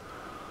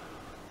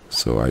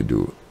 So I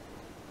do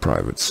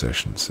private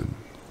sessions, and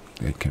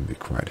it can be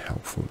quite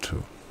helpful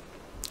too.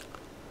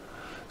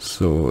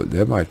 So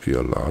there might be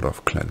a lot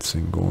of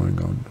cleansing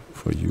going on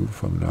for you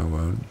from now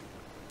on,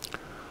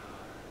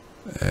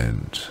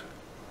 and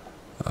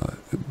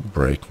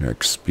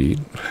breakneck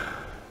speed.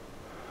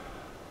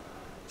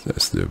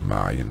 As the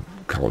Mayan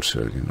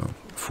culture, you know,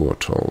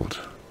 foretold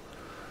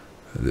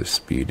the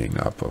speeding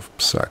up of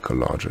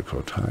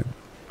psychological time.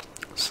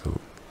 So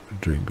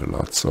drink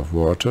lots of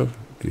water,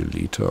 a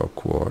liter or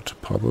quart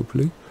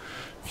probably.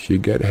 If you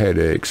get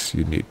headaches,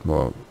 you need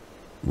more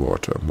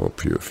water, more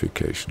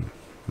purification.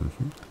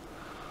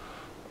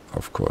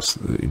 Of course,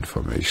 the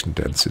information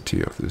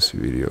density of this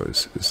video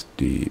is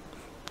deep,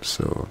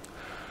 so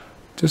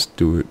just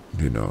do it,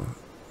 you know,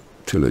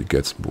 till it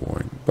gets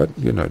boring. But,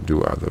 you know,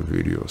 do other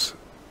videos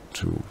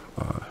too.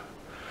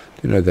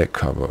 You know, they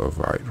cover a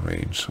wide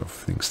range of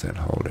things that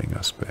are holding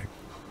us back.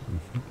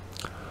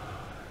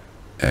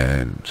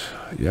 And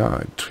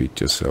yeah,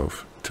 treat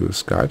yourself to a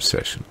Skype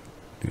session,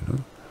 you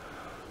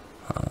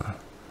know,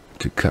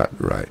 to cut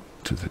right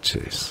to the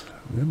chase.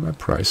 My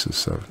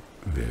prices are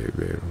very,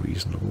 very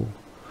reasonable.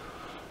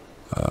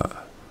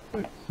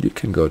 You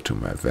can go to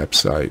my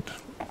website,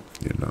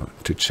 you know,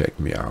 to check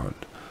me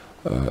out,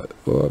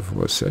 or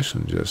for a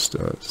session, just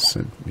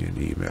send me an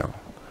email,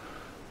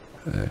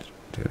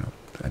 you know,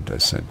 and I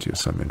sent you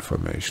some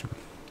information.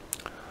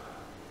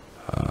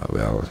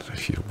 Well,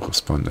 if you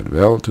responded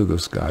well to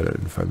this guided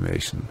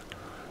information,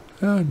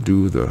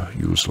 do the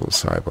usual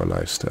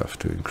CyberLife stuff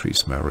to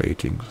increase my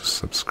ratings.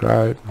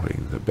 Subscribe,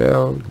 ring the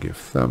bell, give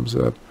thumbs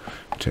up,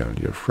 tell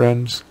your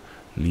friends,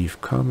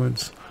 leave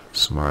comments,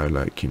 smile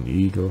like an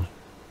eagle,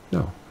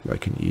 no,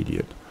 like an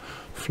idiot,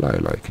 fly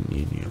like an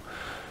emu,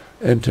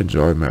 and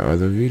enjoy my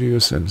other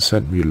videos and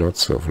send me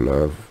lots of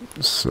love,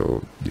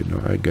 so you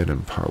know I get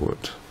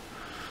empowered,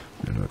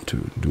 you know,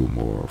 to do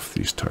more of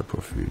these type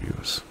of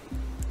videos.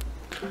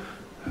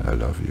 I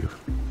love you.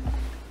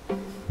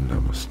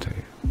 Namaste.